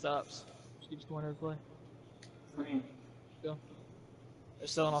gonna get stops. Just keep scoring every play. Go. They're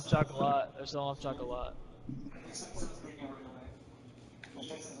selling off Chalk a lot. They're selling off Chalk a lot.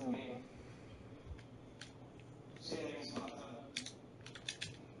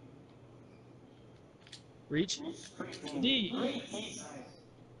 Reach. D.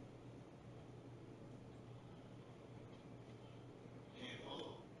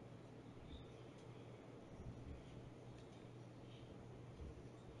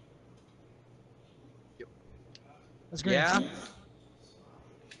 That's great. Yeah?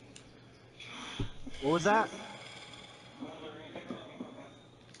 What was that?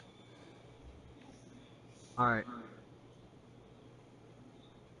 Alright.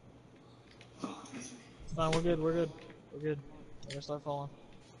 Fine, we're good, we're good. We're good. We're gonna start falling.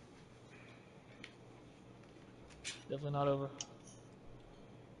 Definitely not over.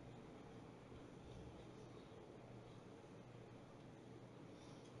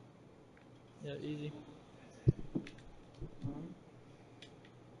 Yeah, easy.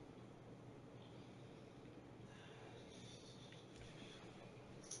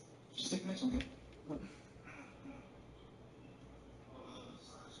 Just take the next one.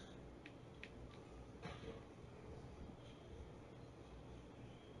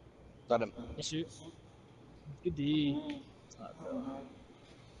 Got him. Yeah, shoot. Good D. It's not fair.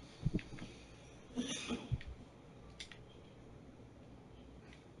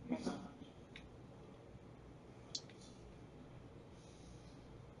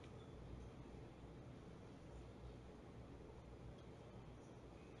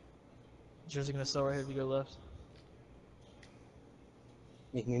 Jersey gonna sell right here if you go left.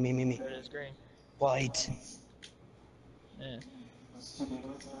 Me. There it is, green. White. Yeah.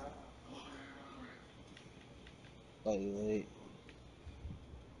 Wait.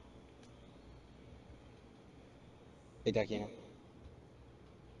 Take that, Keenan.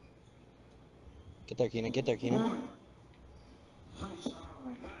 Get there, Keenan. Get there, Keenan.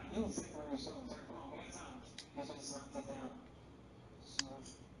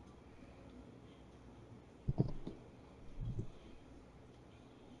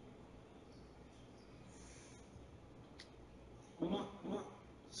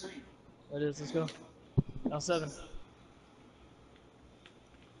 There it is. Let's go. Now 7.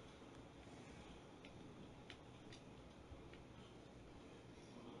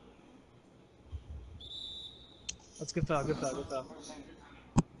 That's good foul. Good foul. Good foul.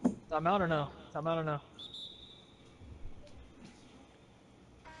 Timeout or no? Timeout or no?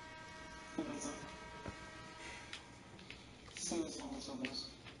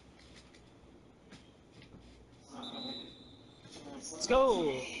 Let's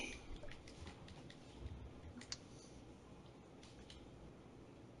go.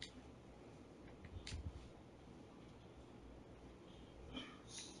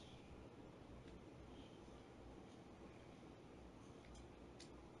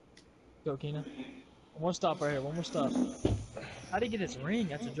 Go, Keena. One more stop right here. One more stop. How'd he get his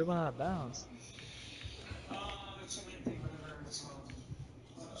ring after dribbling out of bounds?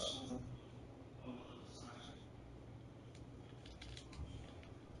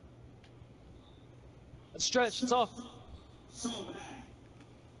 Let's stretch. It's off.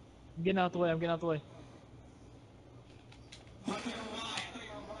 I'm getting out the way. I'm getting out the way. I'm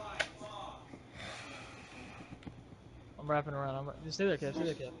wrapping around. Just stay there, Kev. Stay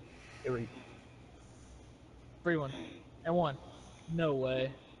there, Kev. Here we go. Free one. And 1. No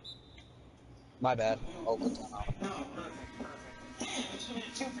way. My bad. Oh, good time out.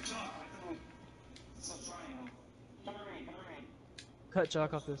 Cut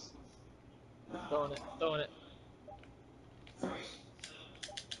chalk off this. Throwing it. Throwing it.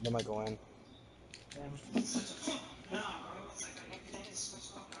 They might go in.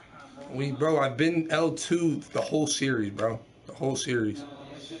 Bro, I've been L2 the whole series, bro. The whole series.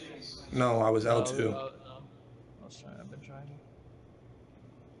 No, I was L2. No. I was trying. I've been trying.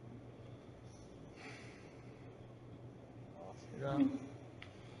 Yeah.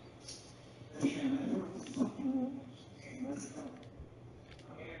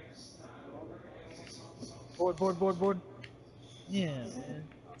 Board. Yeah, man.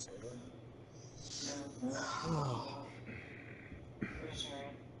 Oh.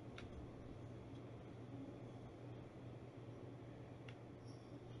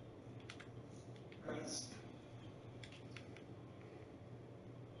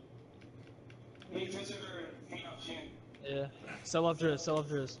 Yeah. Sell off Driz. Sell off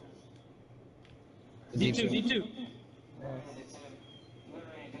Driz. D2. D2.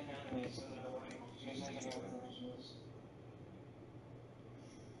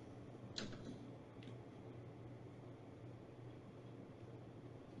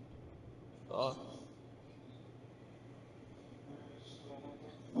 Oh.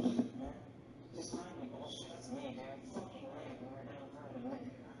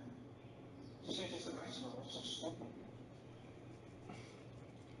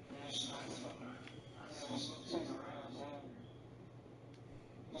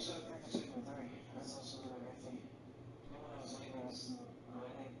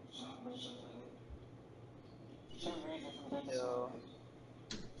 Yo.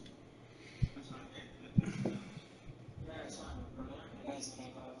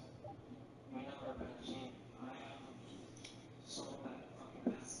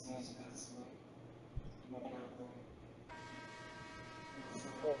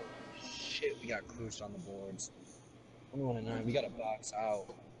 Shit, we got cruised on the boards. 21-9. We gotta box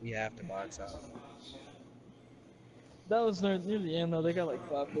out. We have to box out. That was near the end though. They got like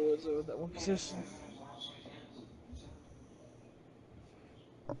 5 boards over that one position.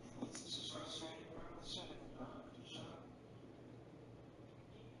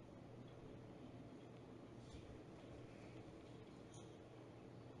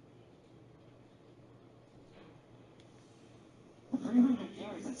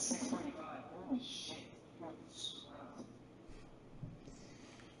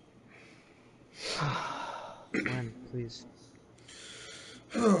 Run, please.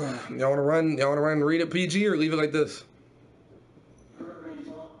 Y'all wanna run and read it PG or leave it like this?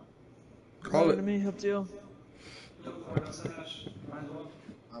 Call Matter it. to me, up to you.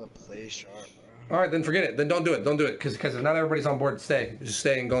 I'll play sharp, bro. All right, then forget it. Then don't do it. Don't do it, because if not everybody's on board, stay. Just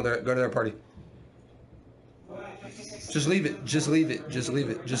stay and go to their party. Just leave it. Just leave it. Just leave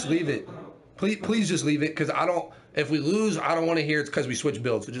it. Just leave it. Please just leave it, because I don't. If we lose, I don't want to hear it's because we switch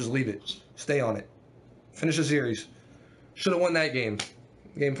builds. So just leave it. Stay on it. Finish the series. Should have won that game.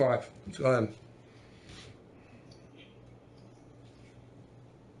 Game 5. Let's go ahead.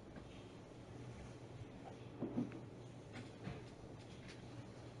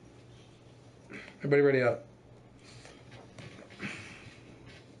 Everybody ready up.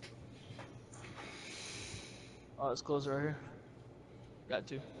 Oh, let's close it right here. Got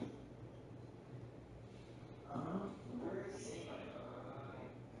to.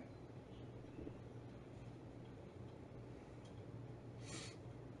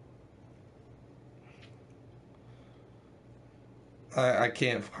 I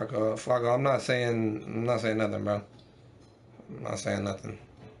can't Flacco. I'm not saying nothing, bro. I'm not saying nothing.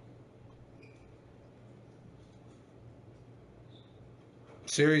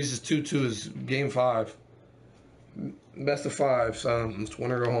 Series is 2-2 is game 5. Best of 5, so it's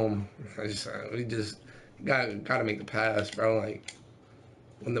win or go home. We just gotta make the pass, bro. Like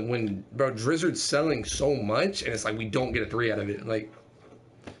when bro Drizzard's selling so much and it's like we don't get a 3 out of it. Like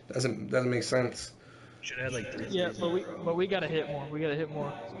doesn't make sense. Should have had like 3. Yeah, but we gotta hit more. We gotta hit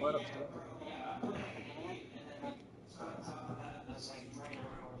more.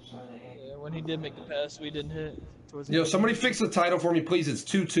 Yeah, when he did make the pass, we didn't hit. Towards the Yo, end. somebody fix the title for me, please. It's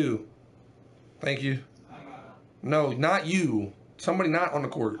 2-2. Thank you. No, not you. Somebody not on the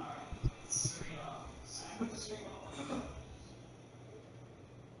court.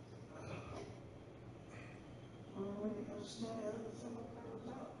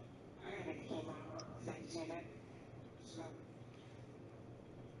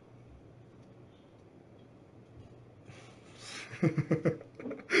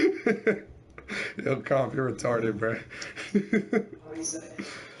 Yo, Comp, you're retarded, bro.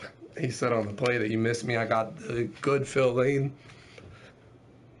 He said on the play that you missed me. I got the good Phil Lane.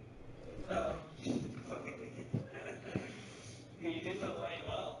 I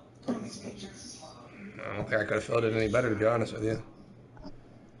don't think I could have filled it any better, to be honest with you.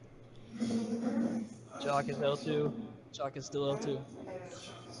 Chalk is L2. Chalk is still L2.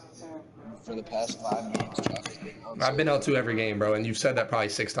 For the past 5 games, Chalk has been L2. I've been L2 every game, bro, and you've said that probably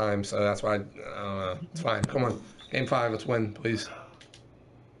 6 times, so that's why I don't know. It's fine. Come on. Game 5, let's win, please.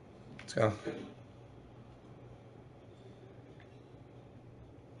 Let's go.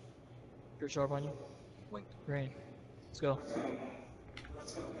 You're sharp on you. Wink. Green. Let's go.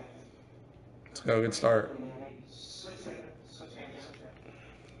 Let's go. Good start.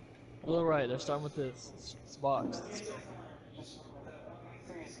 A little right. They're starting with this. It's box. Let's go.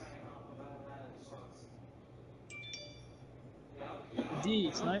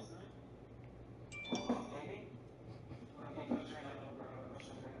 D, snipe.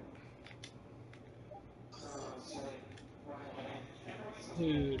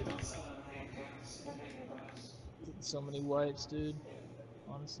 Dude. So many wipes, dude.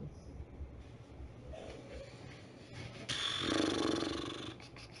 Honestly.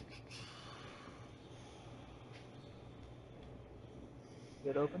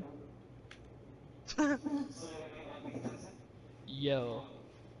 Get open. Yo,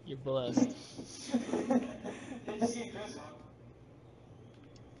 you're blessed.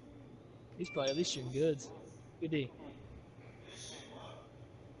 He's probably at least shooting goods. Good D.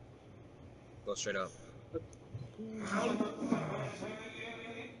 Go straight up.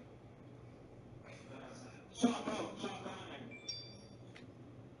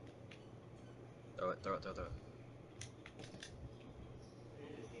 Throw it.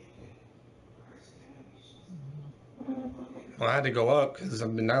 Well, I had to go up because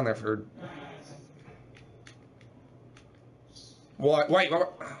I've been down there for... Wait.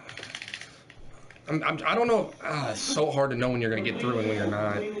 I don't know. It's so hard to know when you're going to get through and when you're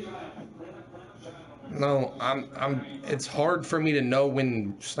not. No, it's hard for me to know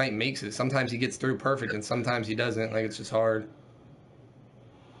when Snipe makes it. Sometimes he gets through perfect and sometimes he doesn't. Like, it's just hard.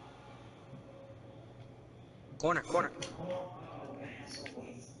 Corner.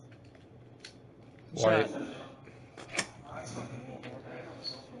 White.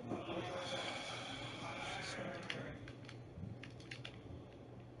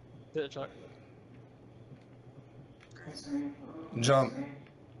 Hit it, Chuck. Jump.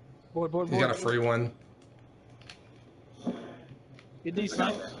 Board. He's got a free one. Good D,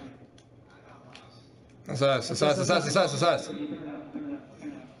 snipe. That's us.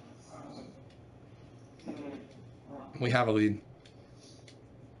 We have a lead.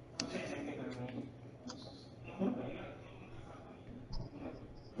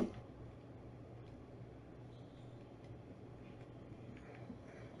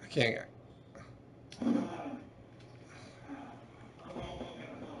 I can't.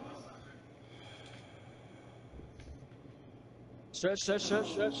 Stretch.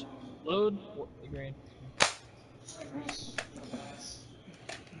 Load. Green.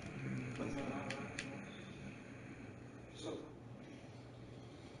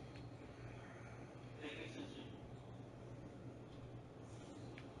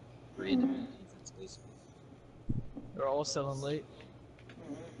 Read. Let's go. They're all selling late.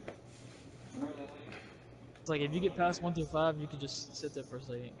 It's like if you get past 1 through 5, you can just sit there for a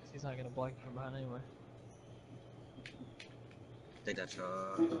second because he's not gonna block you from behind anyway. Take that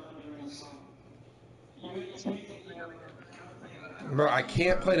shot. Bro, I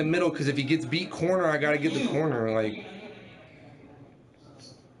can't play the middle because if he gets beat corner, I gotta get the corner. Like,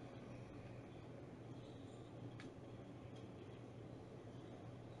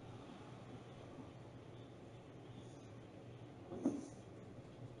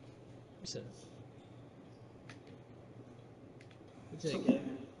 You said it. You take it.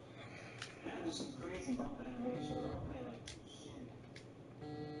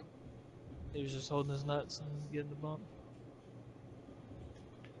 He was just holding his nuts and getting the bump.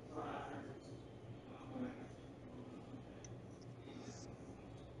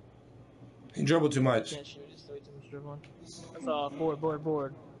 he dribbled too much. Can't shoot, he's way too much dribbling. That's all.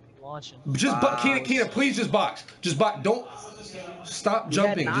 Board. Launching. Just Keena, please just box. Just box. Don't stop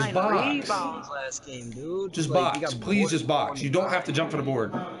jumping. He had Just 9 box. rebounds last game, dude. Just Like, he box. got Please bored just box. on You don't have to jump for the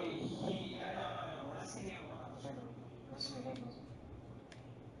board.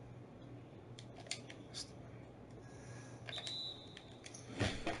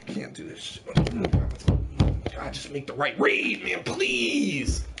 Can't do this shit. God, just make the right read, man,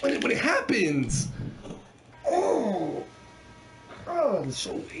 please. When it happens. Oh, it's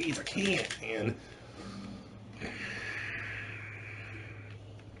so late. I can't, man.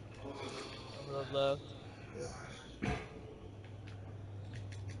 Left.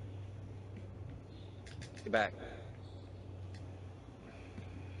 Get back.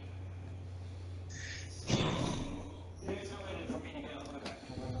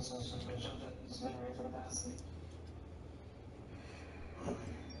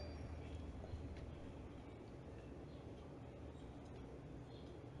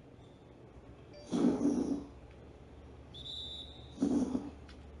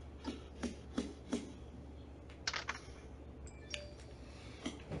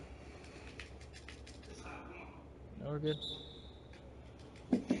 No, we're good.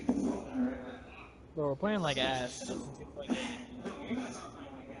 Bro, we're playing like ass.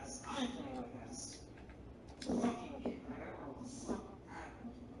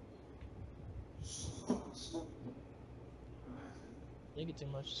 Think it too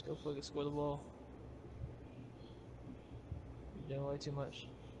much. Just go fucking score the ball. You're doing way too much.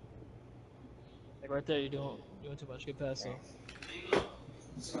 Like right there, you're doing too much. Good pass though.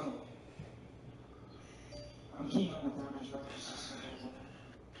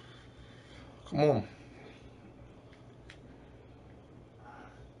 Come on.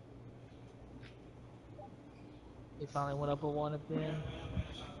 He finally went up a 1 at the end.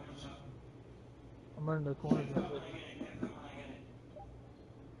 I'm running to the corner real quick.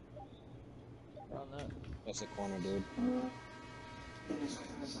 Around that. That's a corner, dude.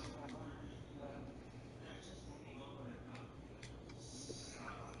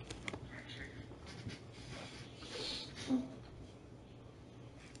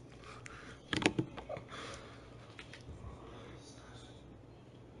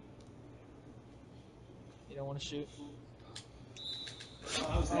 You don't want to shoot.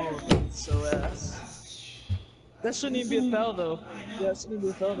 Oh, so ass. That shouldn't even be a foul though. Yeah, that shouldn't even be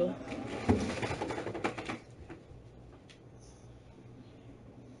a foul though.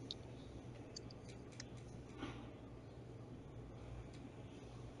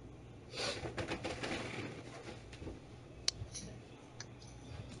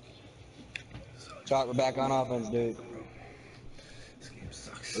 Chalk, we're back on offense, dude. This game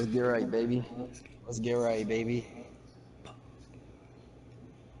sucks. Let's get right, baby. Let's get right, baby.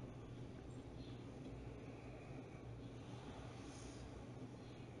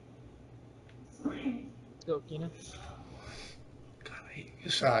 Let's go, Keenan. God, I hate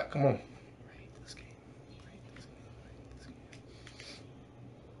your shot. Come on.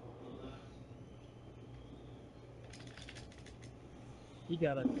 He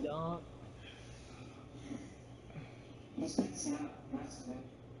got a dunk.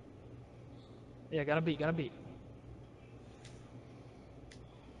 Yeah, gotta beat.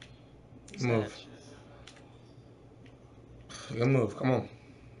 Move. You gotta move. Come on.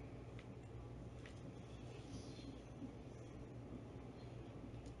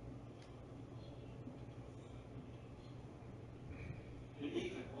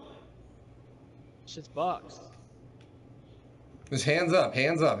 Shit's boxed. Just hands up.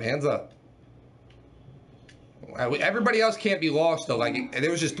 Everybody else can't be lost though. Like there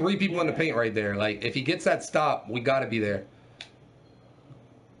was just 3 people in the paint right there. Like if he gets that stop, we gotta be there.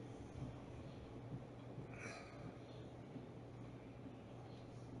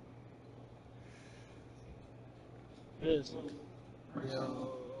 is.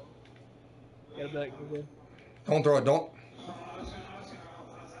 Yo. Get it back. We're good. Don't throw it. Don't.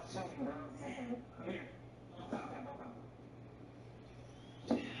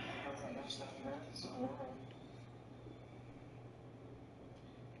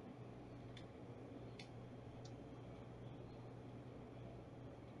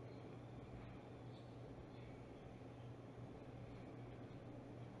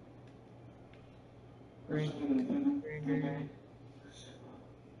 Green. Green.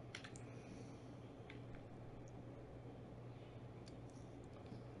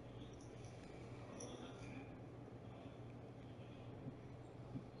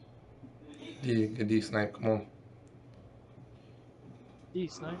 D, good D, snipe. Come on. D,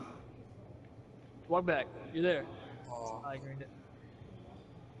 snipe. Walk back. You're there. Oh. I greened it.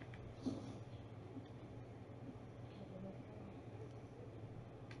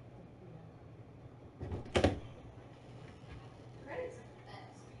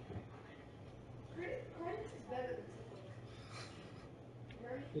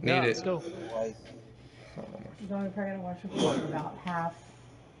 Good Need job. it. Let's go. He's only probably gonna wash your clothes about half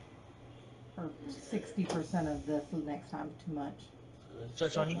or 60% of this the next time. Too much.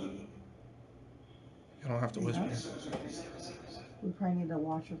 Touch on you. You don't have to whisper. We probably need to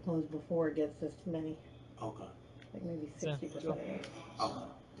wash your clothes before it gets this many. Okay. Like maybe Yeah, 60% sure. of it. Okay.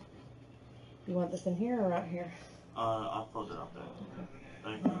 You want this in here or out here? I'll float it out there.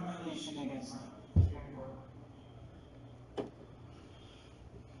 Thank you.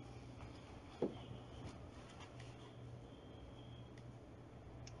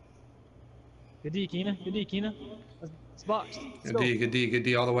 Good D, Keena. Good D, Keena. Let's box. Let's Good go. D, good D, good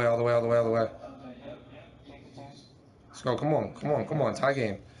D. All the way, all the way, all the way, all the way. Let's go. Come on, come on, come on. Tie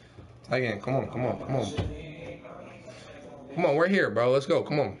game. Tie game. Come on, come on, come on. Come on, we're here, bro. Let's go.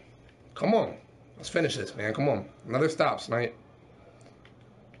 Come on. Come on. Let's finish this, man. Come on. Another stop, Snipe.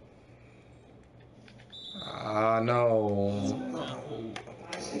 Ah, no.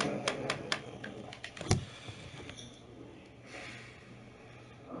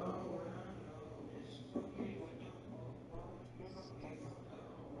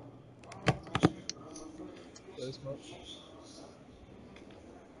 Go smoke.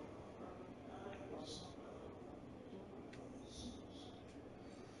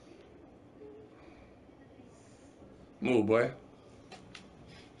 Move, boy.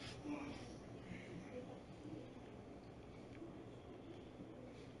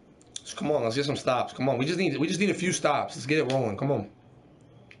 Come on, let's get some stops. Come on, we just need a few stops. Let's get it rolling. Come on.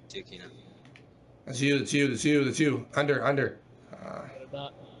 Two, Keenan. That's you. That's you. That's you. That's you. Under. Got it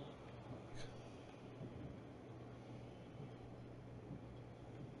back.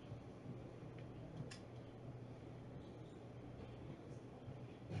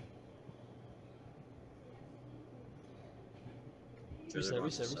 Reset.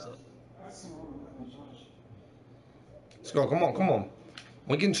 Let's go. Come on. Come on.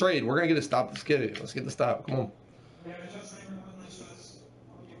 We can trade. We're gonna get a stop. Let's get it. Let's get the stop. Come on.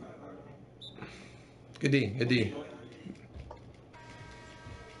 Good D. Good D.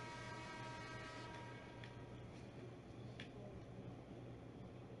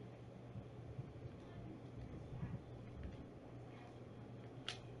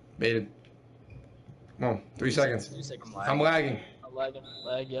 Baited. Come on. 3 seconds. 3 seconds. I'm lagging. I'm lagging.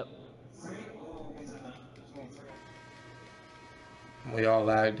 Lag, yep. We all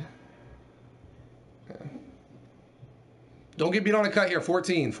lagged. Yeah. Don't get beat on a cut here.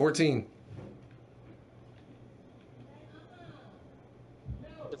 14. 14.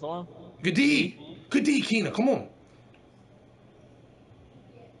 Deform. Good D. Good D, Keena. Come on.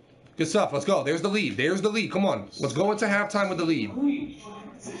 Good stuff. Let's go. There's the lead. There's the lead. Come on. Let's go into halftime with the lead.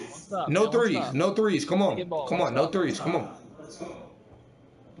 Stop, No man, threes. stop. No threes. Come on. Get ball. Come on. No Stop. threes. Come on. That's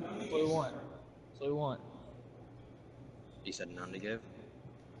what we want. That's what we want. You said none to give?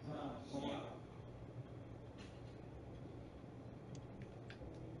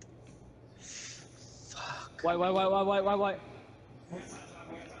 Fuck. Why?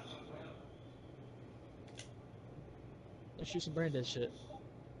 Let's shoot some brain dead shit.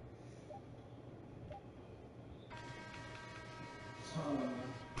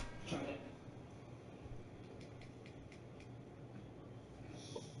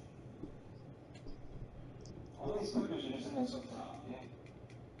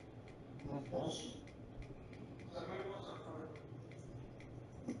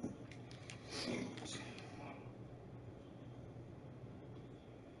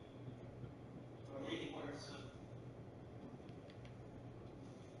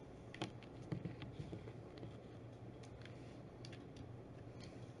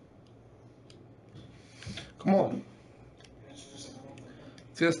 Come on.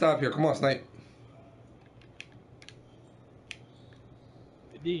 get a stop here. Come on, Snipe.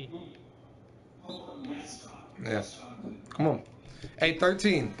 Good D. Yeah. Come on. Hey,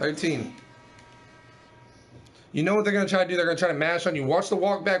 13. 13. You know what they're going to try to do? They're going to try to mash on you. Watch the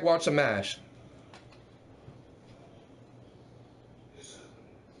walk back. Watch the mash.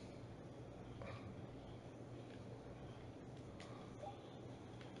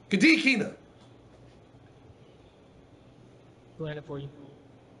 Good D, Keena. Land it for you.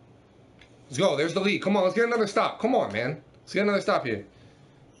 Let's go. There's the lead. Come on. Let's get another stop. Come on, man. Let's get another stop here.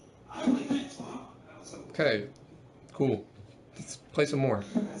 Okay. Cool. Let's play some more.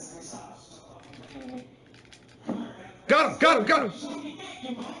 Got him. Got him. Got him.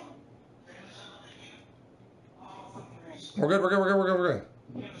 We're good. We're good. We're good. We're good. We're good.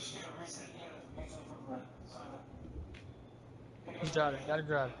 He's driving. Gotta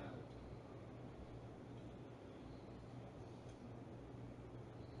drive.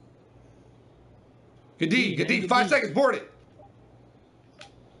 Good D. Good D. 5 seconds. Board it.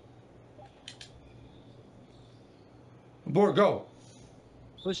 Board. Go.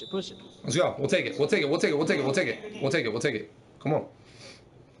 Push it. Push it. Let's go. We'll take it. We'll take it. We'll take it. We'll take it. We'll take it. We'll take it. We'll take it. Come on.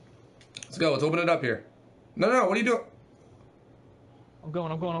 Let's go. Let's open it up here. No, no, no. What are you doing? I'm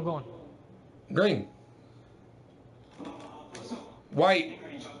going. I'm going. I'm going. Green. White.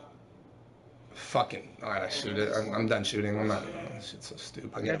 Fucking. Alright, I shoot it. I'm done shooting. I'm not. This shit's so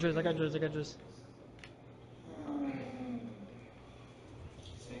stupid. I got Driz. I got Driz. I got Driz.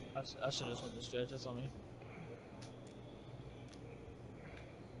 I should have just went to stretch. That's on me.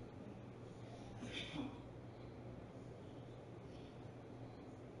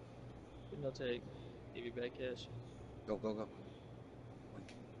 No take. Give you back cash. Go, go, go.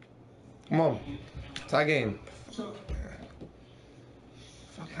 Come on. Tie game.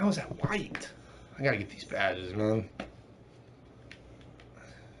 Fuck, how is that white? I gotta get these badges, man.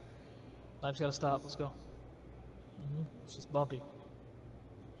 Life's gotta stop. Let's go. It's just bumpy.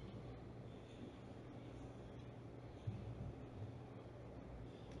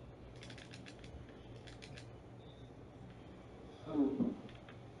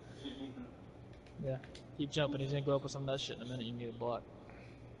 Yeah. Keep jumping. He's gonna go up with some of that shit in a minute. You need a block.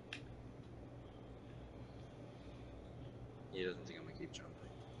 He doesn't think I'm gonna keep jumping.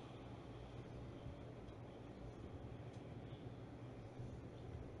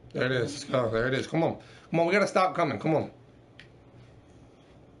 There it is. Let's go. There it is. Come on. Come on. We gotta stop coming. Come on.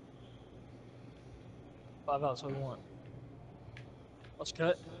 5 outs. What do we want? Let's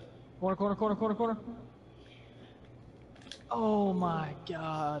cut. Corner, corner, corner, corner, corner. Oh my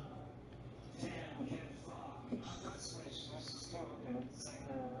god.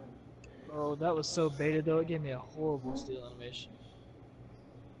 Bro, that was so baited though. It gave me a horrible steal animation.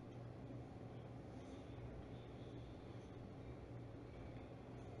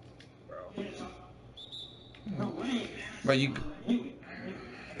 But you.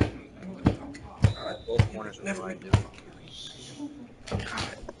 Both corners are Never wide. God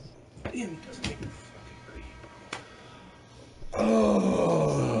damn, he doesn't make me fucking breathe, bro.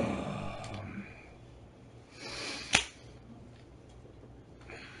 Oh.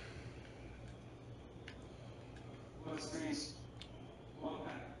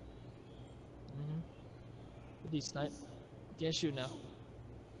 D snipe. Can't shoot now.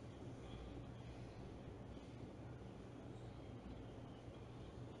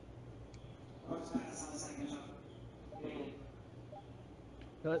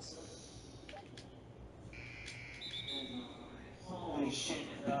 Cuts. Holy shit.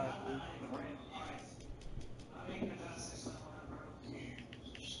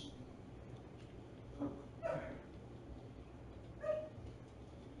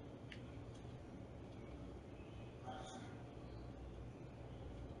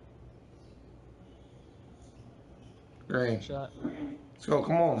 Great. Shot. Let's go.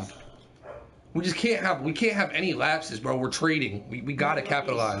 Come on. We just can't have any lapses, bro. We're trading. We gotta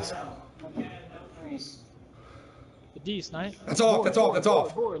capitalize. The D snipe. That's off. That's off. That's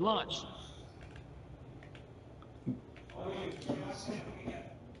off. Forward, launch.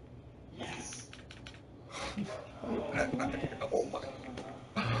 Oh my.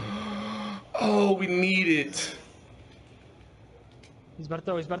 Oh, we need it. He's about to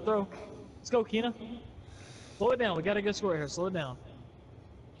throw. He's about to throw. Let's go, Keena. Slow it down. We got a good score here. Slow it down.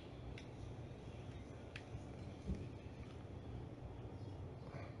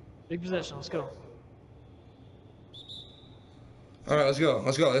 Big possession. Let's go. All right, let's go.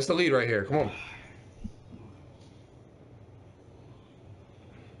 Let's go. That's the lead right here. Come on.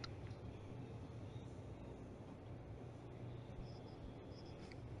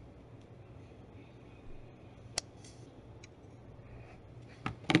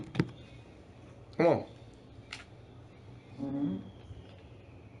 Come on.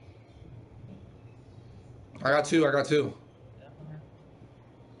 I got two. I got two.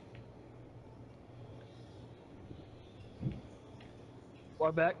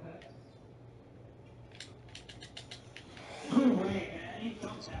 Far back.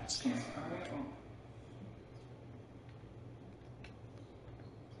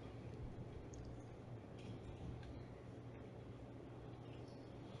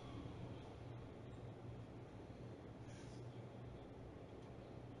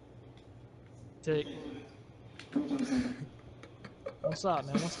 Take. Don't stop,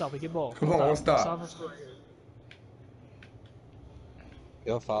 man. One stop. We get ball. Come on, one stop.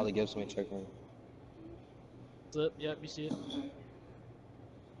 Yo, Father gives me a check in. Flip. Yep, you see it.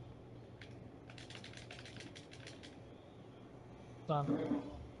 Time.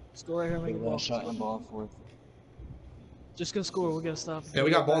 Score right here and make a ball. Shot and ball fourth. Just gonna score. We gotta stop. Yeah,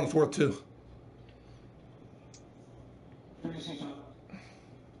 we got ball in the fourth too.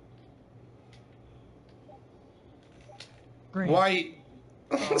 Green. White.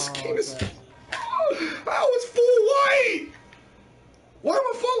 This Oh, game is. okay. I was full white. Why am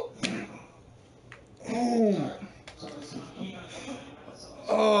I full? Oh.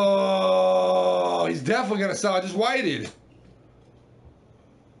 Oh, he's definitely gonna sell. I just whited.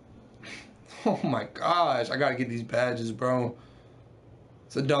 Oh my gosh, I gotta get these badges, bro.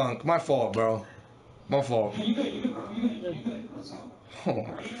 It's a dunk. My fault, bro. My fault. Oh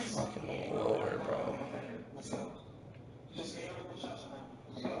my fucking lord, bro.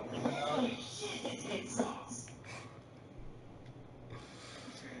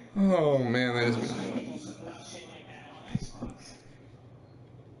 Oh man, that is.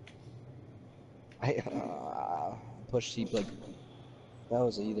 I pushed deep like that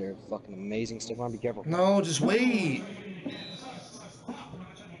was either fucking amazing. Stephon, be careful. No, just wait.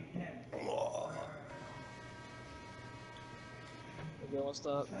 Okay, one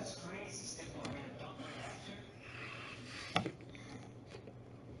stop.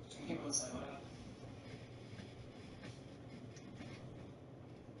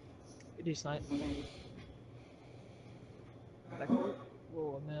 Good D snipe. Backcourt.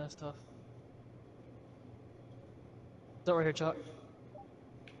 Whoa, man, that's tough. Start right here, Chuck.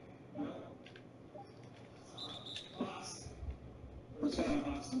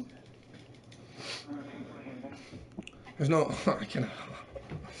 There's no. I cannot.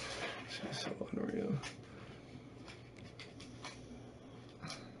 It's so unreal.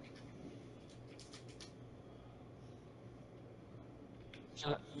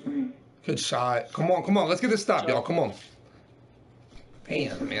 Shot. Good shot. Come on, come on. Let's get this stop, y'all. Come on.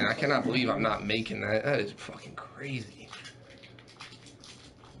 Damn, man. I cannot believe I'm not making that. That is fucking crazy.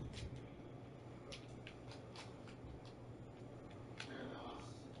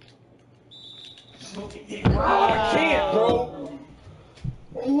 I can't, bro.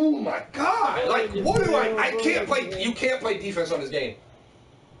 Oh my god. Like, what do I can't play. You can't play defense on this game.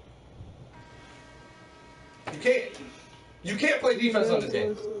 You can't. You can't play defense on this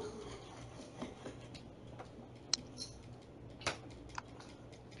game.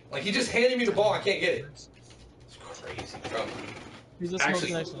 Like, he just handed me the ball. I can't get it. It's crazy, bro. He's just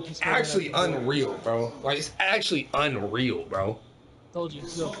Actually unreal, bro. Like, it's actually unreal, bro. Told you.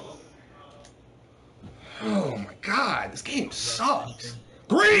 Go. Oh my god, this game sucks.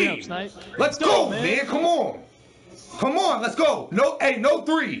 Green! Let's go, man. Come on. Come on, let's go. No, hey, no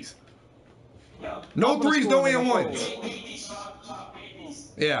threes. No threes, no and ones.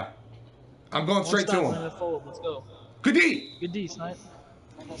 Yeah. I'm going straight to him. Let's go. Good D. Good D, snipe.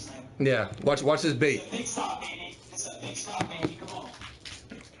 Yeah, watch this bait.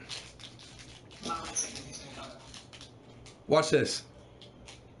 Watch this.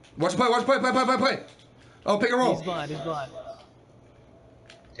 Watch play. Oh, pick and roll. He's blind.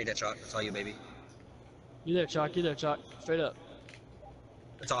 Take that shot. That's all you, baby. You there, Chalk. Straight up.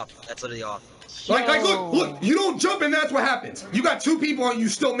 It's off. That's literally off. Like, look, you don't jump and that's what happens. You got two people and you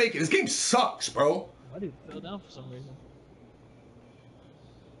still make it. This game sucks, bro. Why did it fell down for some reason?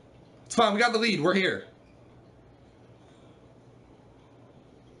 It's fine, we got the lead. We're here.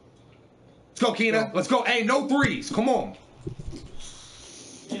 Let's go, Keena. Let's go. Hey, no threes. Come on.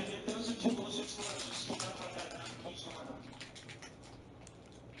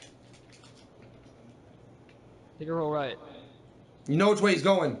 Take a roll right. You know which way he's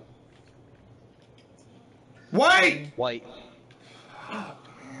going. White! White. Oh,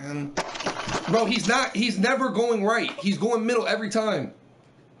 man. Bro, he's never going right. He's going middle every time.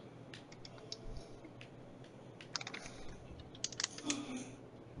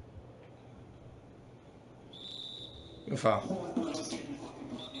 Good foul.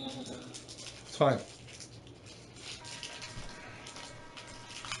 It's fine.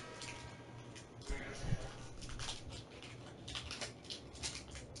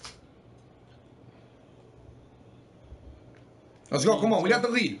 Let's go. Come on. We got the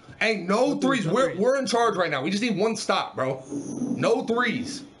lead. Hey, no threes. We're in charge right now. We just need one stop, bro. No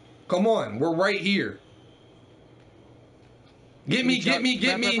threes. Come on. We're right here. Get me.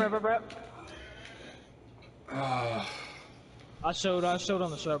 I showed on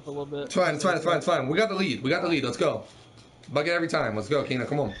the sharp a little bit. It's fine. We got the lead. Let's go. Bucket every time. Let's go, Keena.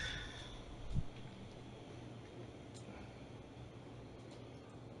 Come on.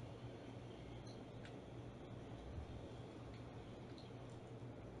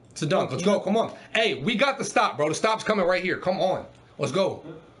 It's a dunk. Let's go. Come on. Hey, we got the stop, bro. The stop's coming right here. Come on. Let's go.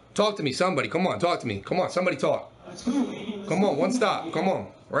 Talk to me, somebody. Come on. Talk to me. Come on. Somebody talk. Come on. One stop. Come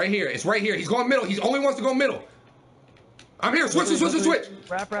on. Right here. It's right here. He's going middle. He only wants to go middle. I'm here. Switch.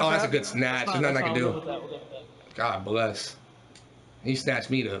 Wrap, Oh, that's a good wrap. snatch. There's nothing I can do. God bless. He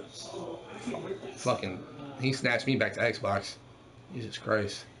snatched me to fucking. He snatched me back to Xbox. Jesus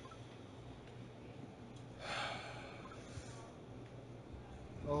Christ.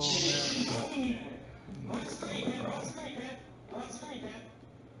 Oh, man.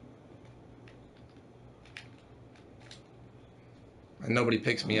 And nobody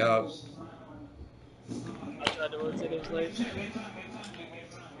picks me up. I tried to rotate it late.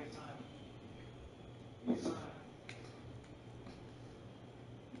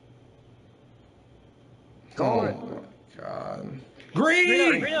 Oh my God.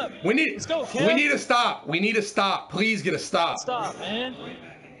 Green! Green up. We need. Let's go, Kev. We need a stop. We need a stop. Please get a stop. Stop, man.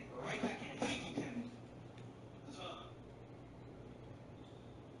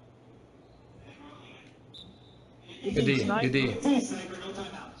 Good D.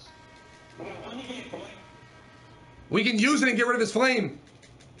 We can use it and get rid of his flame.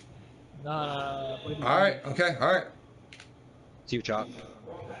 Nah. All right. Okay. All right. It's you, Chalk.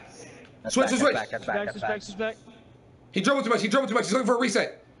 Switch. That's back. He dribbled too much. He's looking for a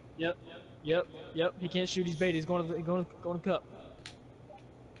reset. Yep. He can't shoot. He's bait. He's going to cup.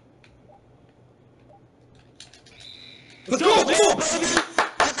 Let's go.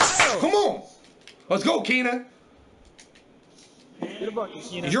 Come on. Let's go, Keena. Get a bucket,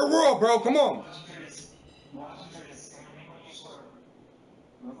 Keena. Your world, bro. Come on.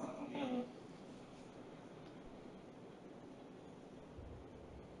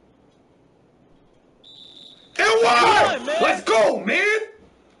 And what? Let's go, man.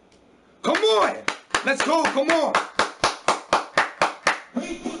 Come on. Let's go. Come on.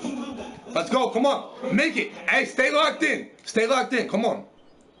 Let's go. Come on. Make it. Hey, stay locked in. Come on.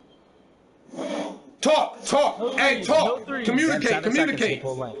 Talk. Hey, talk. Communicate.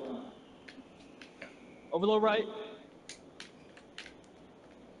 Overload right.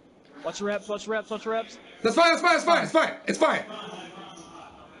 Watch your reps. That's fine. It's fine.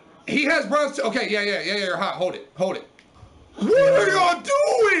 He has bronze. Okay, yeah. You're hot. Hold it. What are y'all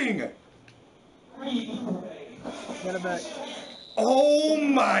doing? Get it back. Oh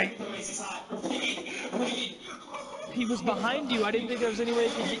my. He was behind you. I didn't think there was any way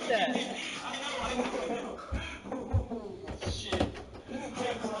he could get that.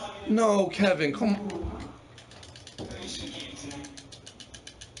 No, Kevin, come on.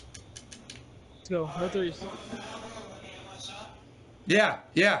 Let's go. No threes. Yeah.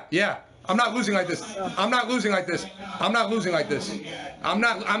 I'm not losing like this. I'm not losing like this.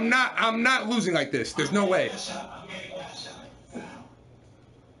 There's no way.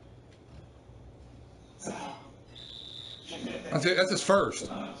 That's his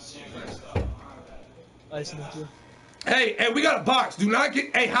first. Nice enough, too. Hey, we got a box. Do not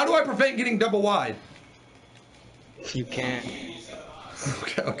get. Hey, how do I prevent getting double wide? You can't.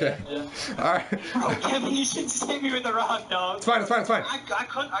 Okay. Yeah. All right. Oh, Kevin, you should save me with the rock, dog. It's fine. I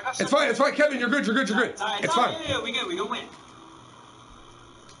couldn't. I got something. It's fine. Kevin, you're good. It's fine. Yeah, we good. We gonna win.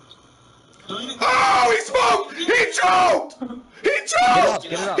 Oh, he smoked! He choked!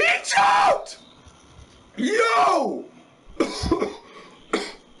 Get it up. He choked! Yo!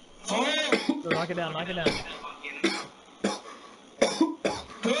 Knock it down.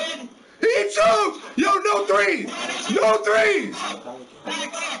 Good. He choked! Yo, no threes!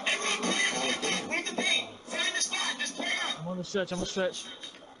 I'm on the stretch.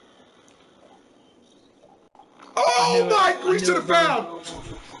 Oh my! We should have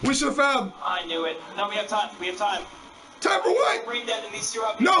fouled. I knew it. No, we have time. Time for what? Bring that in these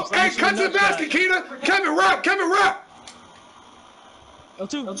syrup. No, hey, cut to the basket, Keena. Kevin, rap.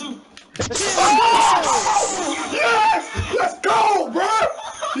 L2. Oh! Yes! Let's go, bro!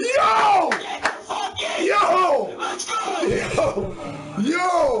 Yo!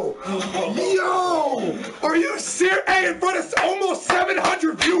 Yo! Are you serious? Hey, in front of almost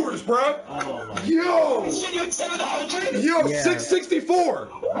 700 viewers, bro. Yo! Yo, Yeah. 664.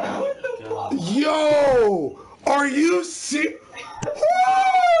 Yo! Are you serious?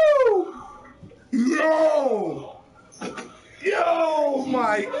 Yo! Yo,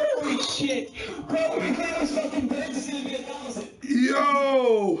 my. Holy shit. Bro, we can't fucking bet this is gonna be 1,000.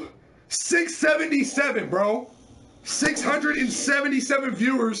 Yo! 677, bro. 677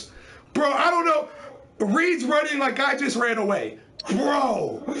 viewers. Bro, I don't know. Reed's running like I just ran away.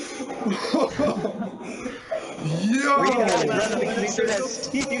 Bro. Yo.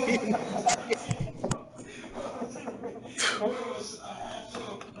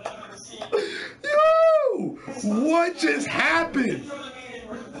 Yo. What just happened?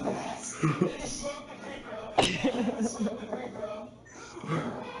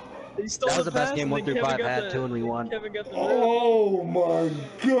 That was the best game 1 through 5 had too, and we won. Kevin got the Oh my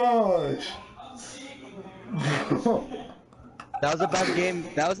gosh. That was the best game.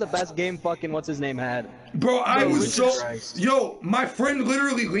 That was the best game. Fucking what's his name had. Bro, I was so. Christ. Yo, my friend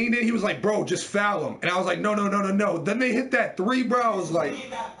literally leaned in. He was like, "Bro, just foul him," and I was like, "No, no, no, no, no." Then they hit that 3, bro. I was like,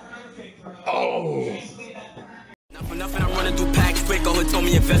 "Oh." Not for nothing, I'm running through packs quick. Oh, it told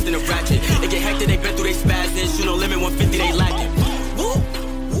me invest in a ratchet.